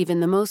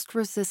 Even the most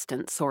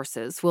resistant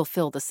sources will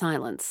fill the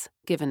silence,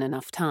 given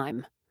enough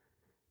time.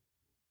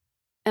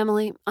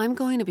 Emily, I'm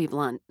going to be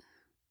blunt.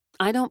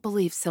 I don't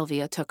believe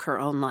Sylvia took her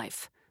own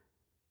life.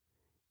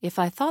 If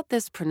I thought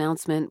this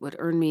pronouncement would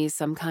earn me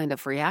some kind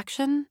of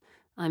reaction,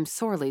 I'm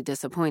sorely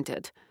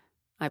disappointed.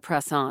 I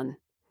press on.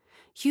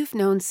 You've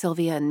known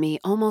Sylvia and me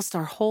almost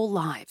our whole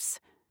lives.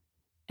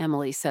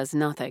 Emily says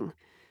nothing.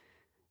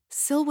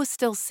 Syl was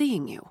still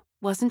seeing you,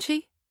 wasn't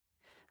she?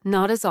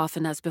 Not as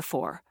often as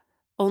before.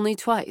 Only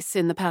twice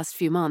in the past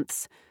few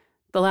months.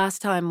 The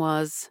last time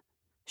was...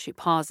 She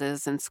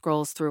pauses and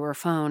scrolls through her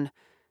phone.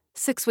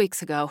 6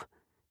 weeks ago.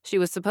 She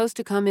was supposed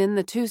to come in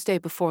the Tuesday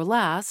before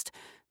last,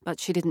 but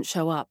she didn't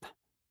show up.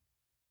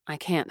 I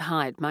can't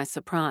hide my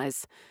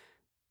surprise.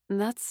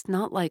 That's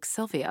not like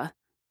Sylvia.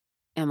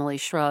 Emily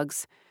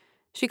shrugs.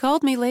 She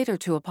called me later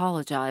to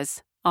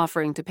apologize,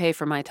 offering to pay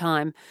for my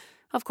time.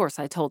 Of course,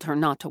 I told her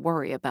not to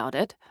worry about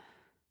it.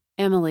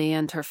 Emily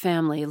and her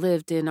family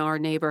lived in our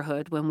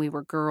neighborhood when we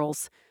were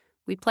girls.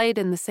 We played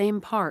in the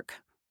same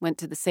park, went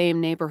to the same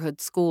neighborhood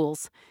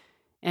schools.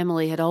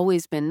 Emily had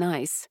always been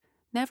nice,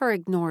 never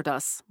ignored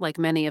us like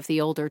many of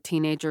the older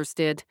teenagers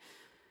did.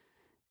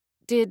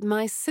 Did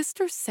my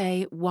sister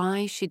say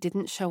why she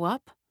didn't show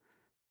up?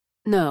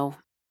 No,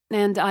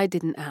 and I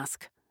didn't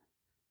ask.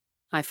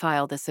 I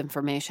file this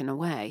information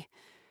away.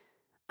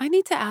 I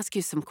need to ask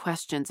you some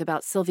questions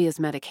about Sylvia's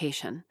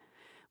medication,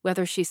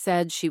 whether she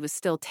said she was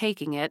still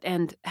taking it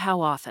and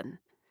how often.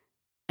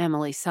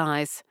 Emily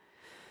sighs.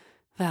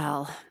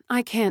 Val,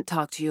 I can't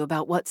talk to you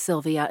about what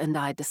Sylvia and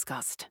I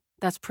discussed.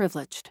 That's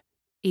privileged,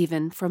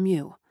 even from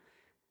you.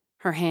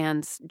 Her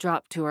hands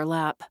drop to her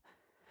lap.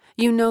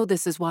 You know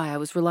this is why I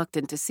was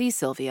reluctant to see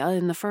Sylvia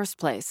in the first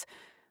place.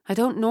 I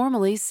don't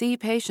normally see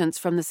patients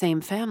from the same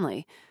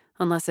family,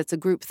 unless it's a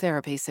group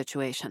therapy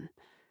situation.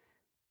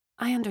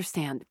 I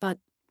understand, but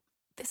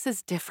this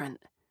is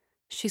different.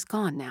 She's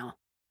gone now.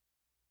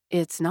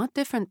 It's not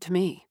different to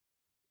me.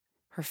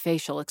 Her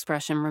facial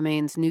expression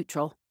remains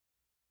neutral.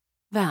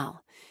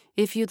 Val,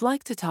 if you'd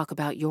like to talk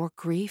about your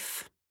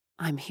grief,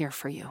 I'm here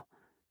for you.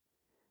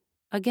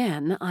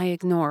 Again, I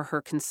ignore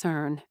her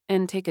concern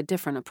and take a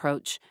different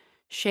approach,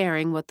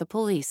 sharing what the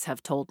police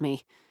have told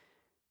me.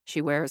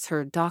 She wears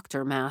her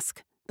doctor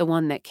mask, the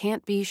one that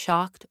can't be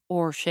shocked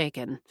or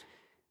shaken.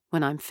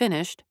 When I'm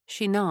finished,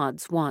 she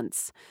nods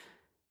once.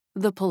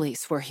 The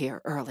police were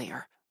here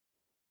earlier.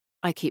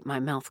 I keep my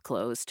mouth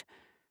closed.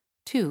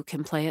 Two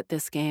can play at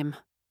this game.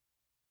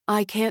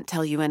 I can't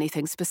tell you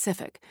anything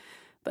specific,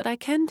 but I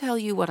can tell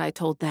you what I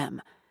told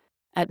them.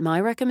 At my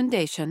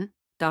recommendation,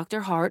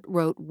 Dr. Hart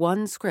wrote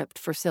one script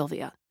for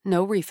Sylvia,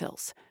 no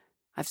refills.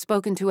 I've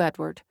spoken to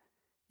Edward.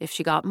 If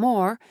she got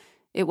more,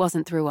 it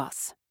wasn't through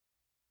us.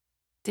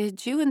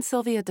 Did you and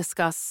Sylvia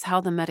discuss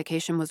how the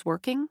medication was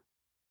working?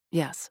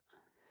 Yes.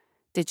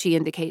 Did she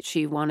indicate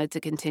she wanted to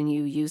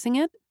continue using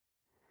it?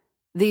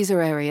 These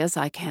are areas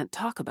I can't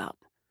talk about.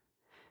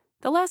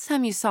 The last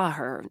time you saw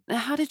her,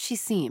 how did she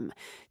seem?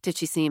 Did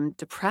she seem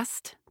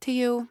depressed to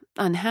you?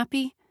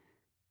 Unhappy?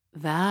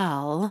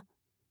 Val.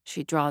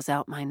 She draws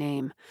out my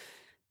name.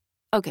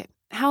 Okay,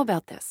 how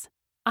about this?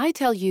 I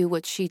tell you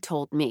what she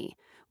told me,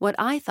 what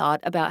I thought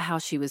about how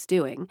she was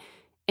doing,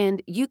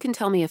 and you can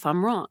tell me if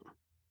I'm wrong.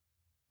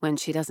 When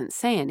she doesn't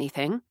say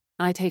anything,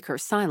 I take her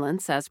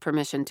silence as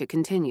permission to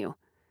continue.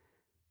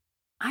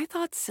 I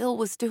thought Syl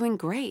was doing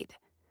great.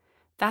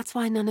 That's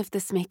why none of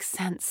this makes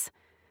sense.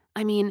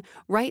 I mean,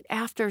 right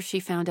after she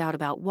found out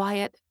about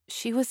Wyatt,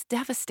 she was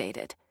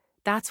devastated.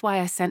 That's why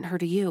I sent her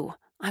to you.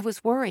 I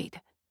was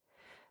worried.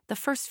 The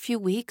first few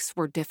weeks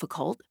were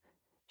difficult.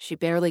 She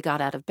barely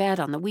got out of bed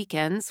on the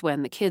weekends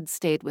when the kids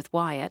stayed with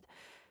Wyatt.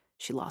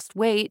 She lost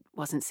weight,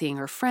 wasn't seeing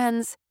her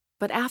friends,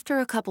 but after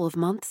a couple of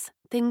months,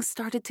 things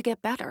started to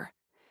get better.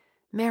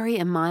 Mary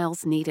and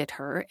Miles needed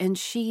her, and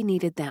she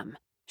needed them.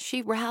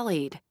 She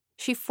rallied.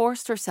 She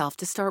forced herself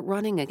to start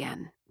running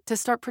again, to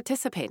start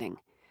participating,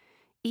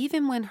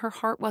 even when her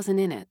heart wasn't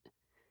in it.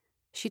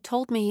 She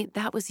told me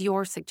that was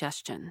your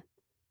suggestion.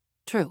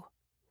 True.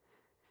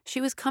 She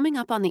was coming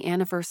up on the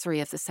anniversary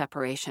of the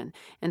separation,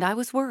 and I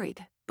was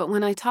worried, but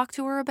when I talked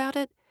to her about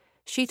it,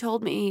 she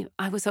told me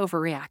I was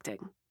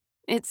overreacting.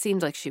 It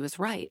seemed like she was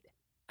right.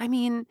 I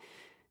mean,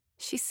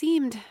 she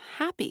seemed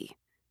happy.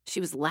 She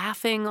was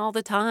laughing all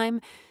the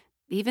time,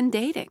 even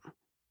dating.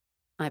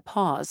 I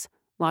pause,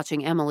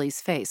 watching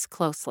Emily's face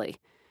closely.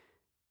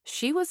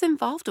 She was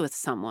involved with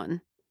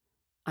someone.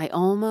 I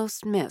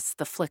almost miss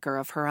the flicker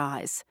of her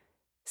eyes.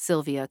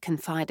 Sylvia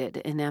confided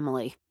in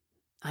Emily.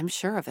 I'm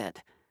sure of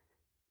it.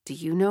 Do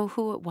you know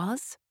who it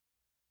was?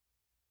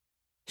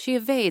 She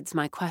evades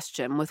my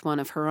question with one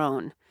of her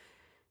own.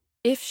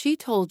 If she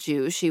told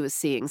you she was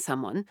seeing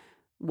someone,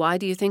 why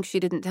do you think she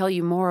didn't tell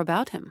you more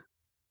about him?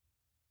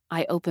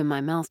 I open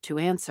my mouth to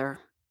answer,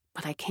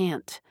 but I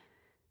can't.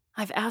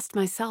 I've asked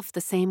myself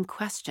the same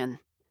question.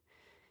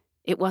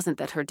 It wasn't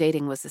that her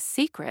dating was a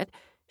secret.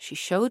 She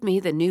showed me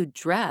the new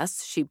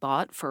dress she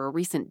bought for a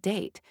recent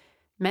date,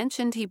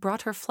 mentioned he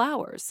brought her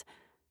flowers,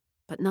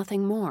 but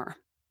nothing more.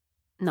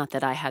 Not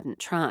that I hadn't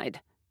tried.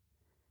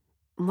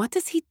 What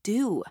does he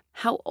do?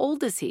 How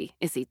old is he?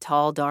 Is he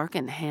tall, dark,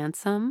 and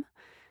handsome?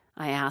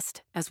 I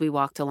asked as we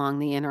walked along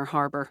the inner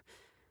harbor.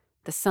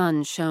 The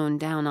sun shone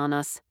down on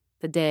us,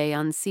 the day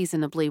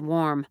unseasonably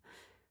warm.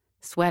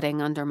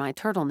 Sweating under my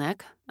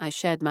turtleneck, I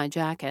shed my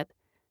jacket.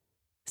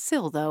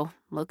 Syl, though,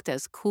 looked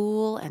as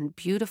cool and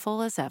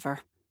beautiful as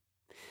ever.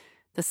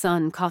 The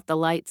sun caught the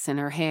lights in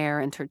her hair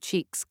and her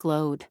cheeks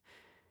glowed.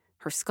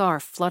 Her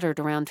scarf fluttered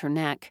around her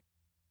neck,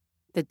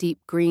 the deep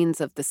greens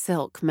of the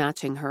silk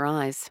matching her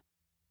eyes.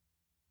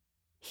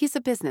 He's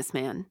a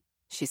businessman,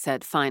 she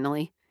said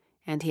finally,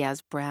 and he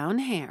has brown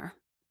hair,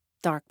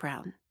 dark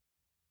brown.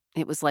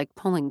 It was like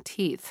pulling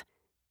teeth.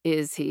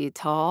 Is he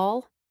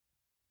tall?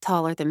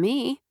 Taller than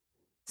me.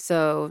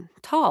 So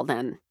tall,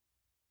 then.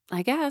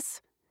 I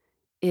guess.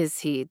 Is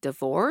he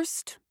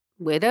divorced?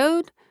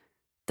 Widowed?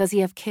 Does he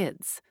have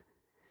kids?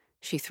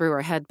 She threw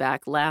her head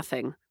back,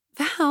 laughing.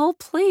 Val,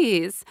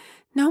 please.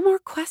 No more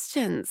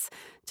questions.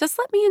 Just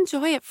let me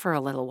enjoy it for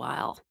a little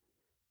while.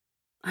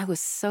 I was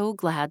so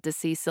glad to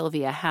see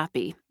Sylvia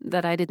happy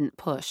that I didn't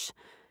push.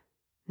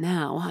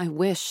 Now I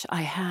wish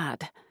I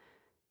had.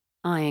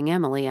 Eyeing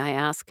Emily, I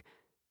ask,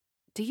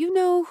 do you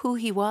know who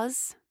he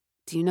was?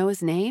 Do you know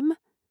his name?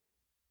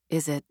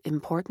 Is it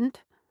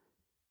important?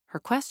 Her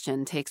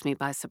question takes me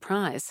by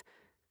surprise.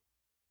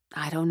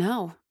 I don't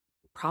know.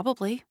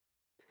 Probably.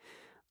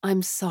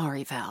 I'm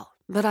sorry, Val,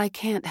 but I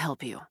can't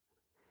help you.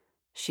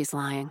 She's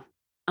lying.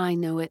 I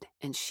know it,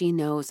 and she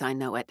knows I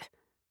know it.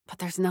 But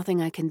there's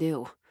nothing I can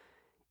do.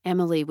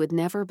 Emily would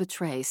never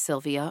betray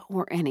Sylvia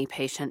or any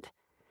patient.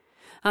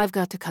 I've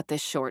got to cut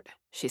this short,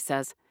 she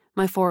says.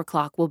 My 4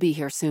 o'clock will be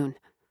here soon.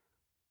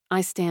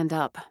 I stand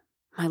up.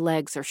 My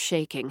legs are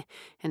shaking,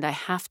 and I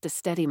have to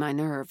steady my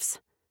nerves.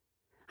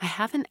 I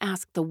haven't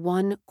asked the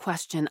one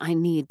question I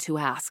need to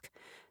ask,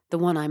 the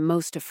one I'm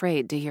most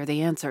afraid to hear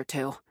the answer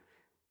to.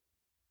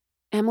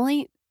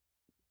 Emily,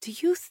 do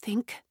you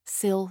think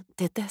Syl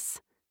did this?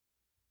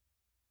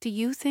 Do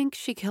you think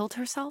she killed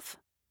herself?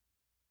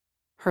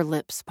 Her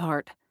lips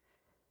part.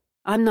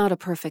 I'm not a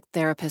perfect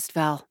therapist,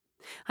 Val.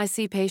 I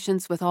see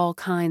patients with all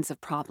kinds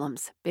of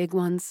problems, big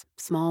ones,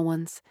 small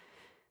ones.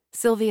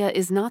 Sylvia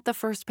is not the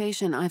first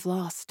patient I've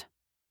lost.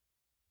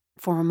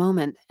 For a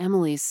moment,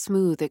 Emily's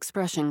smooth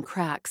expression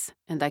cracks,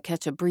 and I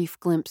catch a brief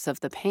glimpse of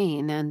the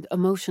pain and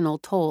emotional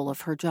toll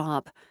of her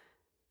job.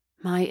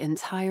 My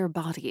entire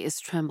body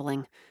is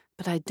trembling,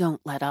 but I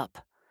don't let up.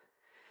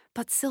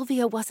 But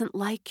Sylvia wasn't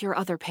like your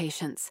other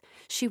patients.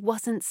 She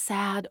wasn't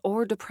sad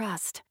or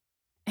depressed.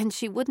 And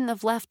she wouldn't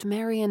have left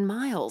Marion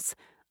Miles.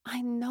 I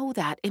know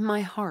that in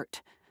my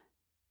heart.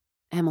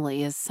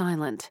 Emily is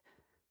silent.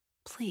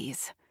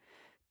 Please,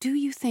 do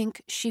you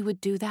think she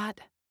would do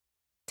that?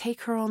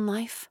 Take her own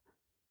life?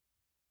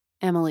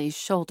 Emily's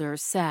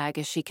shoulders sag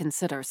as she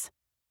considers.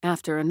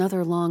 After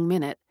another long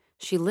minute,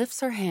 she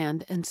lifts her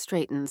hand and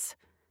straightens.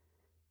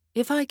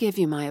 If I give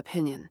you my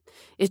opinion,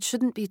 it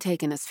shouldn't be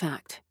taken as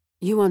fact.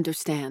 You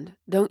understand,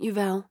 don't you,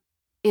 Val?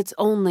 It's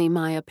only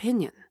my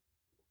opinion.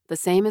 The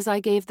same as I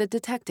gave the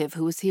detective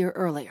who was here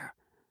earlier.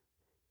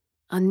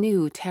 A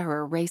new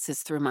terror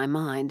races through my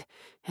mind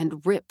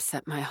and rips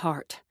at my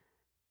heart.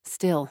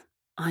 Still,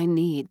 I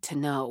need to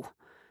know.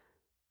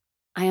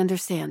 I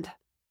understand.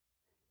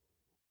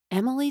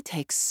 Emily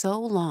takes so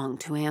long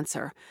to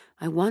answer,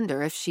 I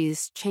wonder if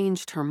she's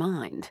changed her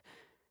mind.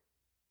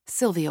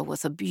 Sylvia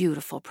was a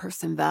beautiful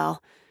person,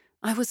 Val.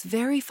 I was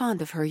very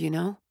fond of her, you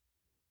know.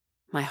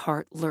 My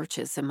heart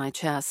lurches in my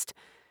chest.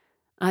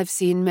 I've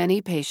seen many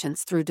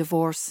patients through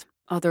divorce,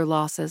 other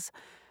losses.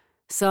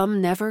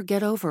 Some never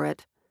get over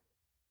it.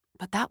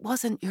 But that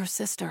wasn't your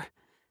sister.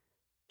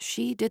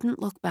 She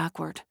didn't look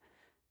backward.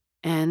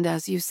 And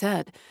as you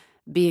said,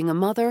 being a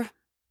mother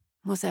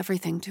was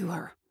everything to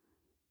her.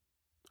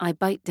 I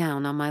bite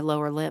down on my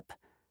lower lip.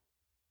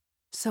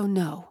 So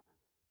no,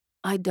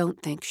 I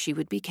don't think she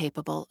would be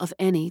capable of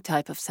any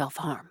type of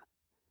self-harm.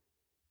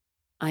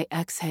 I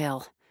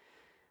exhale.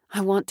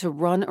 I want to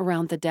run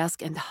around the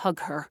desk and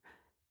hug her,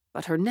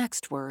 but her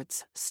next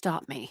words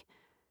stop me.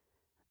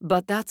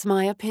 But that's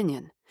my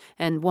opinion,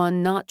 and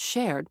one not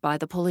shared by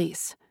the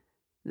police.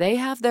 They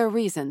have their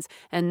reasons,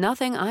 and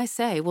nothing I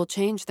say will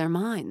change their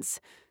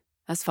minds,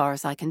 as far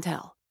as I can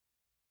tell.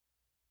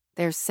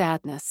 There's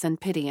sadness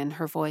and pity in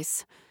her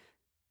voice.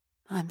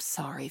 I'm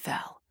sorry,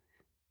 Val.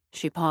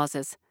 She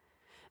pauses.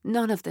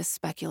 None of this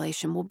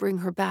speculation will bring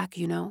her back,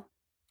 you know.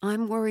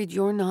 I'm worried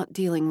you're not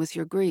dealing with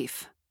your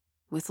grief,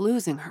 with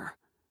losing her.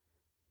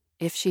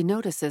 If she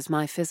notices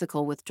my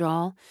physical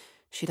withdrawal,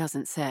 she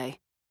doesn't say.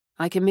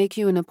 I can make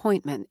you an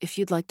appointment if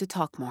you'd like to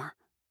talk more.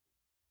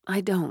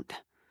 I don't.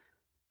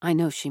 I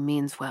know she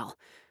means well,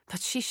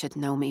 but she should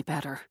know me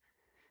better.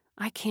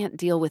 I can't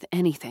deal with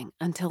anything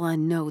until I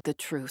know the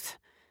truth.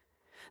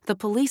 The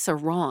police are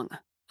wrong,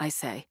 I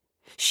say.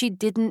 She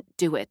didn't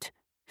do it.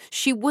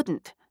 She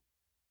wouldn't.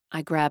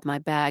 I grab my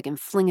bag and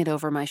fling it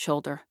over my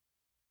shoulder.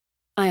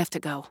 I have to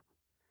go.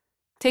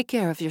 Take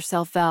care of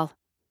yourself, Val.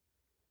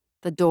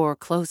 The door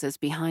closes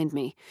behind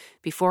me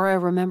before I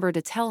remember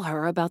to tell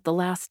her about the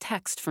last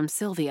text from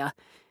Sylvia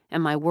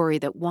and my worry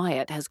that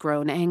Wyatt has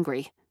grown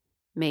angry,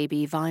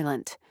 maybe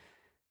violent.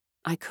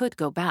 I could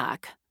go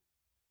back,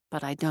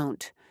 but I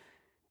don't.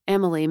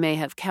 Emily may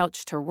have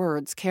couched her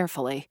words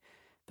carefully,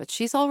 but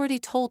she's already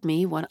told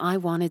me what I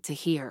wanted to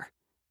hear.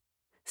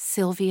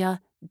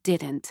 Sylvia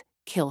didn't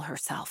kill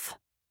herself.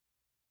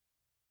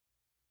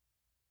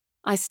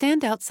 I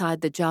stand outside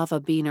the Java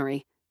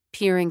Beanery,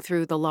 peering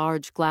through the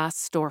large glass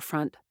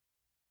storefront.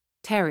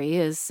 Terry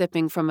is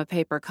sipping from a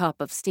paper cup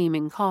of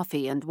steaming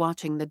coffee and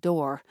watching the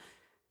door.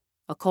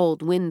 A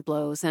cold wind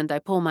blows and I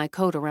pull my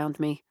coat around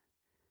me.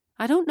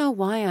 I don't know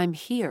why I'm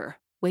here,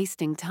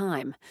 wasting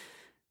time,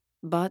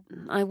 but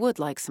I would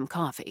like some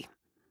coffee.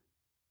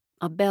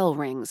 A bell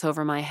rings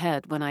over my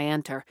head when I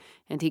enter,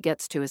 and he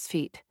gets to his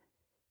feet.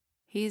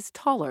 He's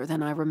taller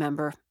than I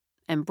remember,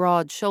 and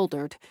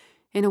broad-shouldered,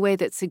 in a way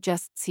that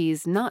suggests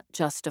he's not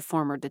just a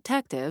former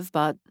detective,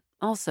 but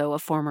also a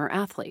former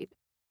athlete.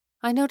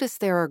 I notice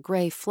there are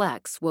gray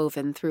flecks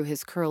woven through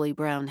his curly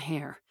brown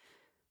hair.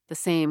 The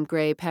same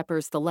gray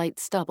peppers the light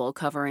stubble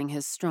covering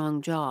his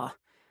strong jaw.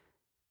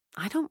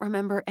 I don't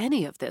remember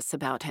any of this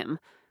about him,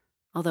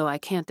 although I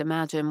can't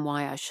imagine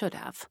why I should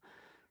have.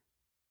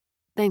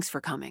 Thanks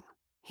for coming,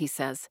 he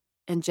says,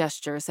 and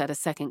gestures at a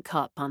second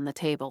cup on the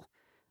table.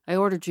 I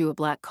ordered you a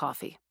black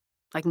coffee.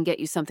 I can get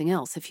you something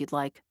else if you'd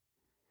like.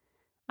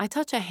 I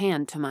touch a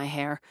hand to my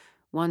hair,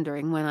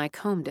 wondering when I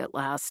combed it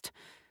last.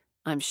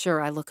 I'm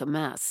sure I look a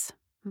mess,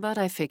 but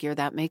I figure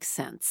that makes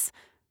sense.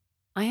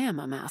 I am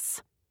a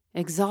mess.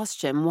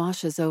 Exhaustion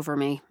washes over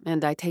me,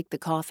 and I take the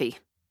coffee,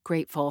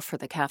 grateful for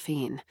the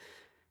caffeine.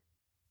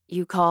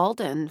 You called,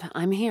 and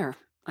I'm here,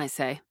 I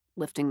say,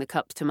 lifting the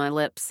cup to my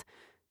lips.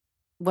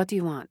 What do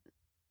you want?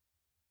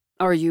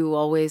 Are you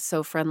always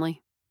so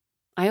friendly?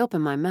 I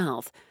open my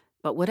mouth,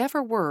 but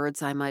whatever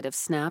words I might have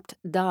snapped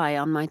die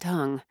on my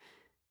tongue.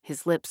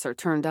 His lips are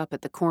turned up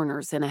at the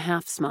corners in a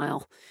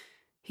half-smile.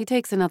 He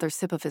takes another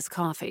sip of his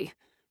coffee.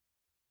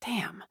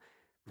 Damn,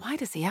 why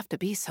does he have to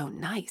be so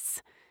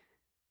nice?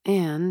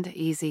 And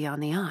easy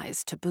on the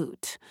eyes to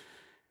boot.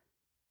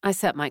 I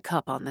set my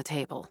cup on the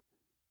table.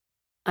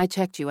 I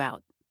checked you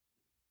out.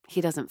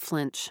 He doesn't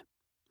flinch.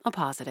 A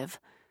positive.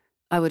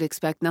 I would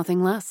expect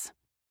nothing less.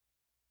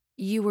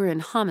 You were in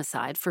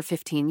homicide for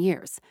 15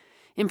 years.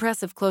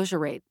 Impressive closure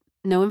rate.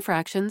 No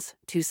infractions,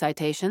 2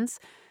 citations.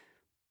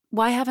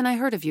 Why haven't I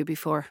heard of you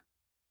before?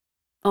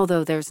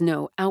 Although there's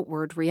no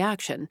outward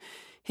reaction,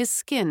 his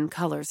skin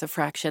colors a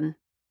fraction.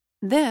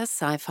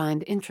 This I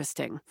find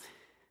interesting.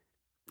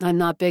 I'm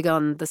not big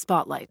on the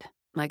spotlight,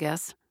 I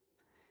guess.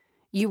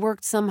 You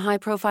worked some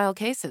high-profile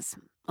cases,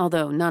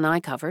 although none I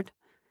covered.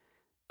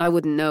 I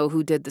wouldn't know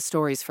who did the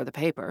stories for the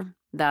paper.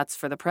 That's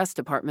for the press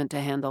department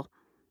to handle.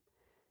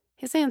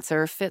 His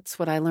answer fits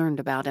what I learned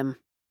about him.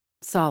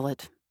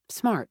 Solid,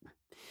 smart.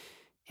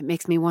 It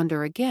makes me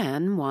wonder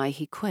again why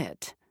he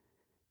quit.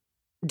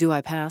 Do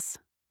I pass?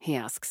 He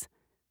asks.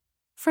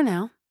 For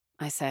now,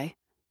 I say.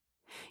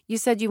 You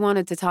said you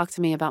wanted to talk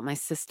to me about my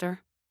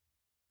sister?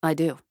 I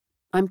do.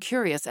 I'm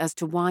curious as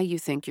to why you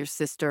think your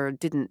sister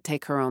didn't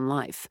take her own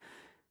life.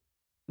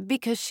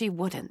 Because she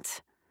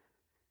wouldn't.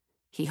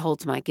 He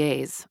holds my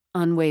gaze,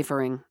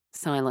 unwavering,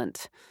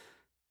 silent.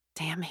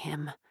 Damn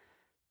him.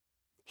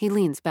 He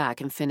leans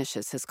back and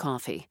finishes his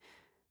coffee.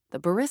 The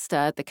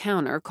barista at the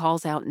counter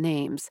calls out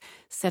names,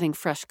 setting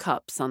fresh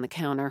cups on the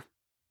counter.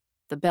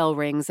 The bell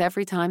rings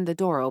every time the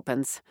door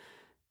opens.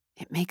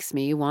 It makes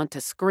me want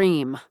to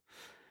scream.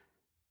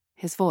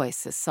 His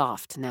voice is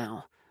soft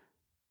now.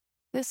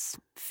 This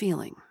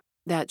feeling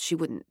that she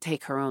wouldn't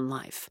take her own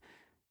life.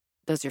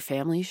 Does your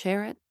family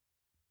share it?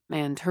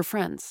 And her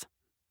friends,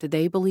 do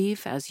they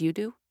believe as you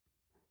do?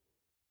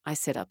 I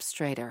sit up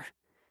straighter.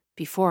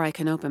 Before I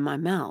can open my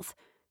mouth,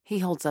 he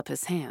holds up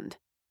his hand.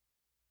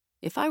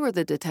 If I were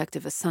the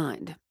detective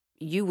assigned,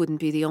 you wouldn't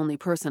be the only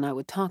person I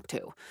would talk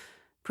to.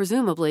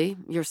 Presumably,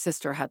 your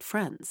sister had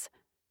friends.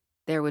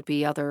 There would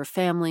be other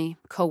family,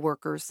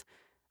 co-workers.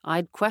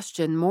 I'd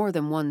question more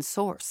than one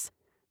source.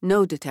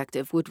 No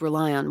detective would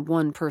rely on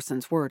one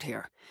person's word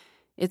here.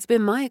 It's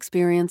been my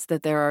experience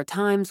that there are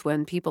times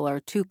when people are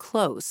too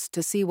close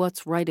to see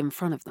what's right in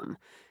front of them.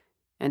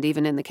 And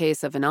even in the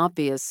case of an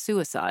obvious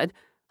suicide,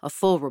 a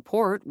full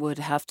report would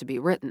have to be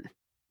written.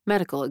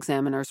 Medical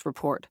examiner's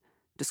report,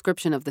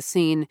 description of the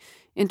scene,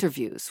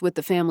 interviews with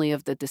the family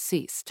of the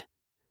deceased.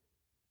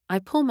 I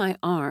pull my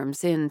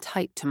arms in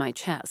tight to my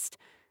chest.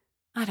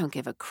 I don't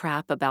give a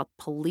crap about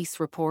police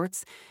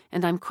reports,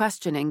 and I'm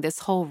questioning this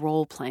whole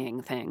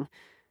role-playing thing.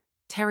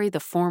 Terry, the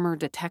former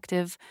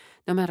detective,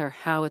 no matter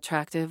how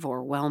attractive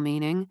or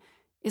well-meaning,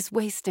 is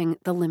wasting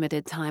the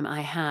limited time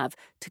I have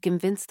to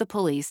convince the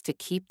police to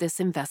keep this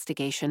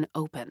investigation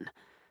open.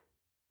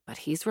 But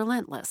he's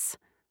relentless,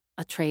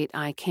 a trait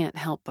I can't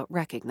help but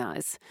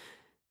recognize.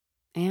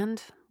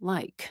 And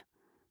like.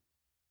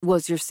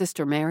 Was your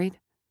sister married?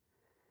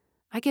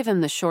 I give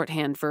him the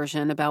shorthand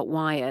version about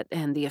Wyatt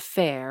and the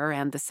affair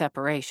and the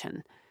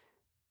separation.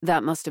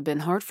 That must have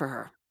been hard for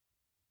her.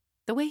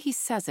 The way he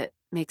says it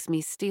makes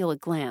me steal a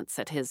glance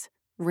at his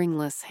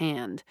ringless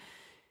hand.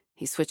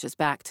 He switches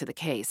back to the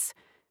case.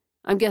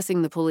 I'm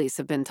guessing the police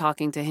have been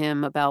talking to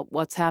him about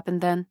what's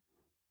happened then?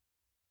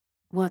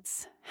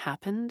 What's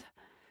happened?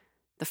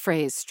 The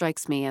phrase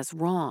strikes me as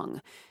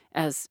wrong,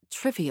 as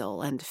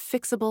trivial and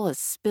fixable as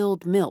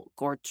spilled milk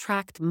or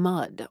tracked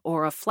mud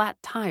or a flat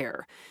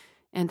tire,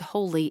 and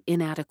wholly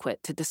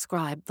inadequate to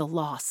describe the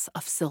loss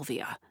of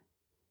Sylvia.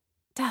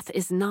 Death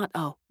is not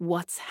a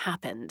what's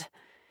happened.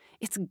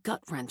 It's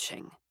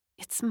gut-wrenching.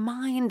 It's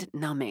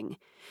mind-numbing.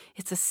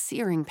 It's a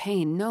searing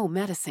pain no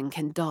medicine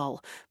can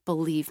dull.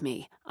 Believe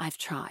me, I've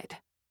tried.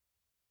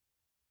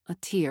 A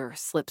tear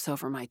slips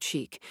over my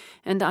cheek,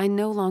 and I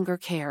no longer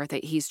care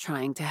that he's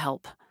trying to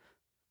help.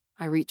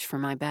 I reach for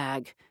my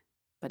bag,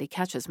 but he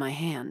catches my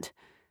hand.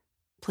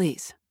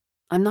 Please,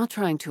 I'm not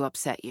trying to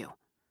upset you.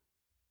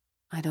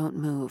 I don't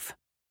move.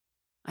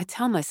 I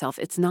tell myself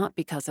it's not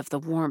because of the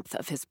warmth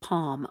of his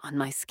palm on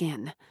my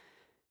skin.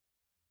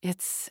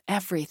 It's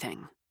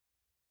everything.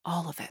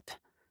 All of it.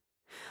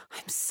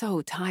 I'm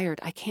so tired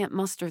I can't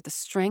muster the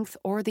strength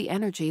or the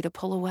energy to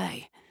pull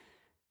away.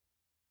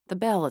 The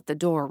bell at the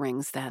door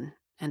rings then,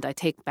 and I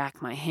take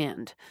back my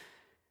hand.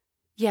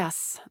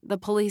 Yes, the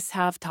police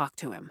have talked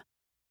to him.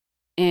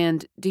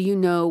 And do you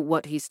know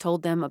what he's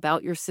told them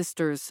about your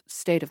sister's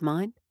state of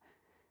mind?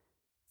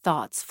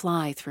 Thoughts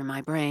fly through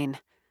my brain,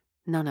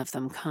 none of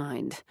them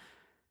kind.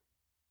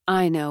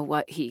 I know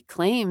what he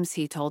claims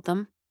he told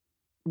them.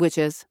 Which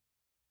is?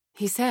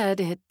 He said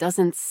it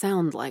doesn't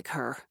sound like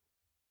her.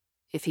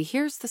 If he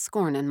hears the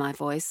scorn in my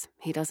voice,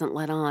 he doesn't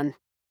let on.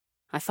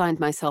 I find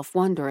myself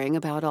wondering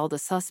about all the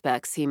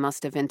suspects he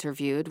must have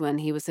interviewed when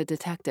he was a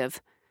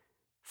detective.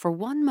 For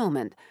one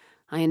moment,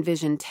 I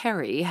envision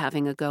Terry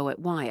having a go at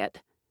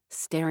Wyatt,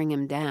 staring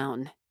him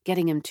down,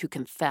 getting him to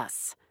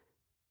confess.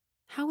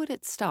 How would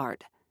it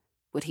start?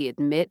 Would he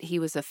admit he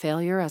was a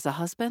failure as a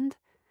husband?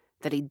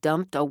 That he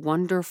dumped a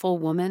wonderful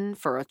woman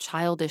for a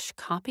childish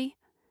copy?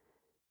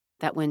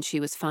 That when she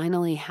was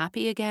finally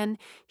happy again,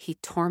 he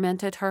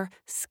tormented her,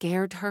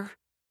 scared her?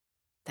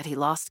 That he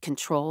lost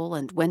control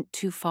and went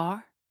too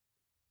far?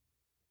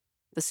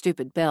 The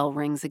stupid bell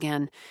rings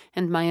again,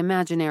 and my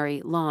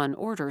imaginary Law and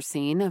Order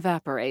scene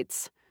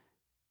evaporates.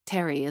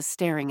 Terry is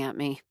staring at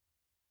me.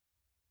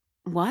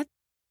 What?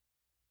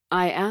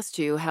 I asked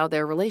you how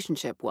their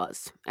relationship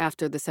was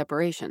after the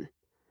separation.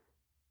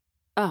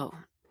 Oh,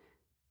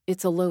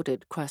 it's a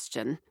loaded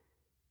question.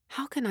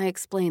 How can I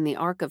explain the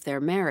arc of their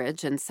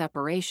marriage and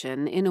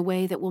separation in a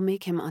way that will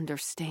make him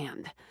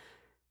understand?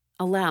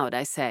 Aloud,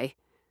 I say,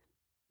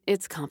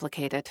 "It's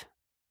complicated."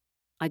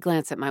 I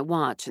glance at my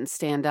watch and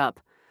stand up.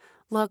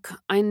 "Look,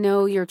 I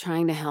know you're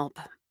trying to help,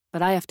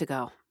 but I have to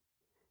go."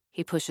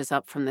 He pushes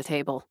up from the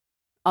table.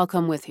 "I'll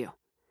come with you."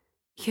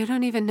 "You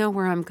don't even know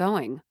where I'm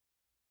going."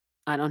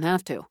 "I don't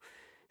have to.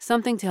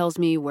 Something tells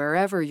me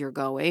wherever you're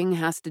going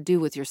has to do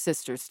with your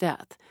sister's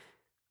death.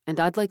 And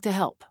I'd like to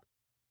help.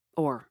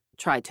 Or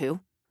try to."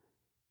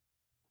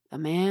 The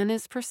man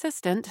is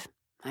persistent.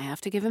 I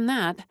have to give him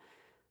that.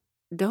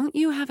 "Don't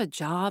you have a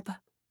job?"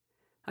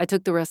 I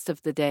took the rest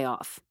of the day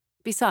off.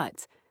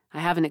 Besides, I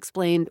haven't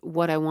explained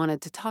what I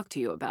wanted to talk to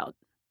you about.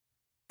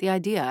 The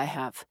idea I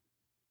have.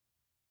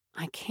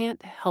 I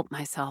can't help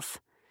myself.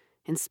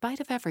 In spite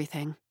of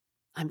everything,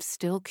 I'm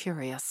still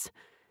curious.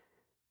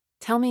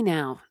 "Tell me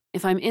now.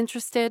 If I'm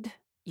interested,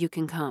 you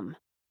can come."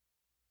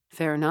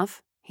 "Fair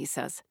enough," he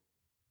says.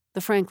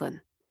 "The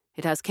Franklin.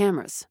 It has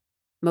cameras.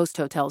 Most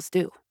hotels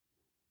do."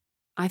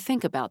 I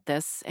think about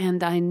this,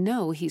 and I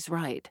know he's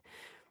right.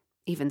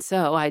 Even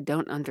so, I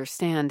don't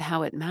understand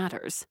how it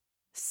matters.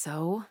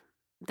 So,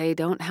 they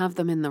don't have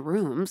them in the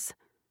rooms,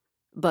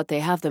 but they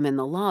have them in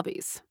the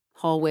lobbies,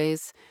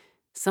 hallways.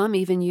 Some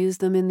even use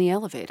them in the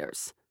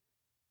elevators.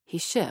 He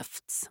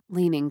shifts,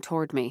 leaning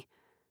toward me.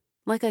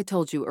 "Like I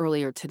told you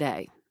earlier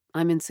today,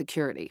 I'm in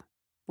security.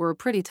 We're a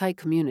pretty tight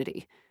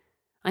community.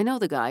 I know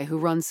the guy who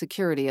runs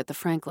security at the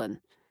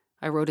Franklin.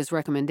 I wrote his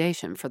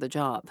recommendation for the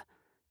job.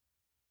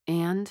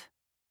 And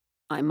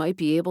I might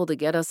be able to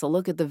get us a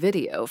look at the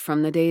video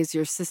from the days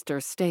your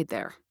sister stayed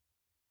there."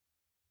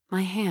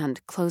 My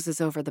hand closes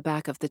over the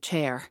back of the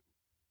chair.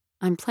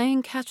 I'm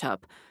playing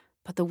catch-up,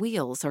 but the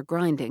wheels are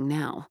grinding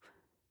now.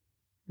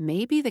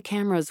 Maybe the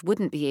cameras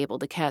wouldn't be able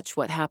to catch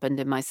what happened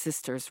in my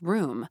sister's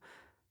room,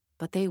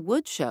 but they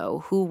would show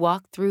who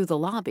walked through the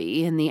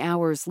lobby in the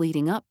hours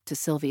leading up to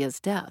Sylvia's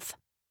death.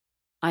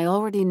 I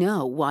already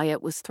know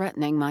Wyatt was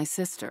threatening my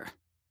sister.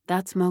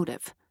 That's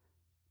motive.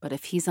 But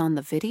if he's on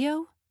the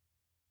video,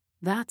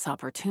 that's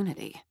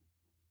opportunity.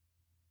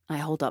 I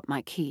hold up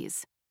my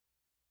keys.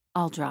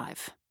 I'll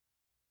drive.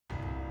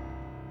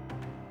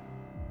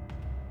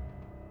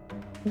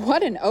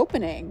 What an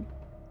opening!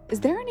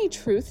 Is there any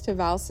truth to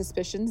Val's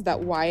suspicions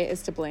that Wyatt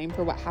is to blame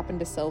for what happened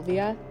to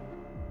Sylvia?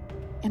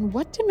 And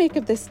what to make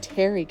of this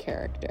Terry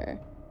character?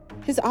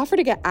 His offer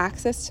to get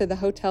access to the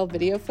hotel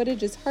video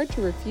footage is hard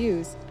to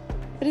refuse,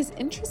 but his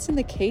interest in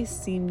the case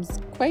seems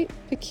quite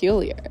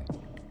peculiar.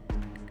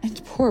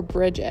 And poor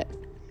Bridget.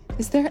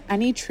 Is there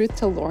any truth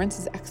to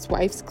Lawrence's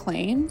ex-wife's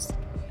claims?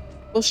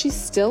 Will she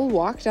still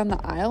walk down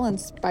the aisle in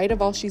spite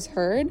of all she's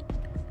heard?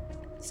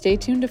 Stay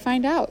tuned to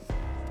find out.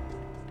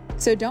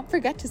 So don't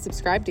forget to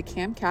subscribe to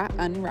CamCat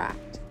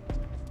Unwrapped.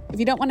 If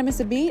you don't want to miss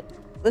a beat,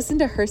 listen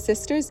to Her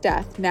Sister's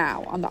Death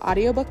now on the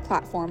audiobook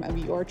platform of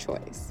your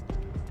choice.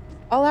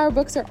 All our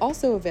books are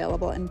also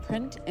available in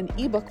print and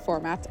ebook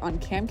formats on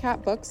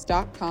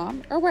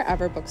camcatbooks.com or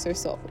wherever books are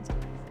sold.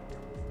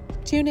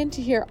 Tune in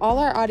to hear all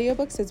our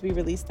audiobooks as we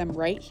release them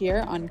right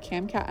here on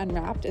CamCat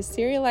Unwrapped as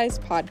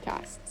serialized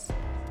podcasts.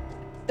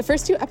 The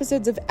first 2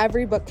 episodes of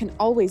every book can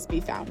always be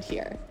found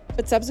here,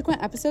 but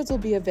subsequent episodes will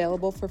be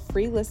available for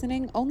free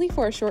listening only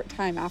for a short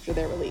time after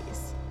their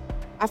release.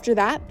 After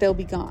that, they'll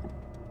be gone.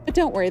 But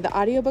don't worry, the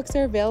audiobooks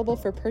are available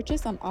for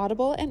purchase on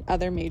Audible and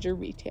other major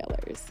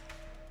retailers.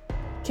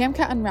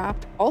 CamCat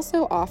Unwrapped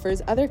also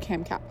offers other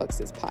CamCat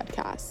books as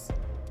podcasts.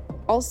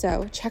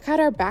 Also, check out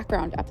our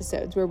background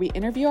episodes where we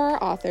interview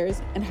our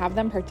authors and have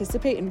them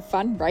participate in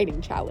fun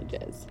writing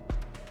challenges.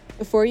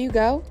 Before you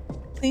go,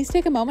 please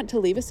take a moment to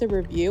leave us a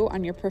review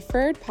on your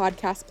preferred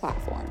podcast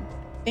platform.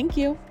 Thank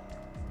you.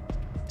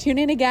 Tune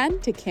in again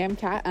to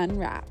CamCat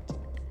Unwrapped,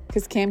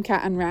 because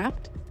CamCat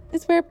Unwrapped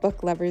is where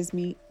book lovers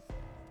meet.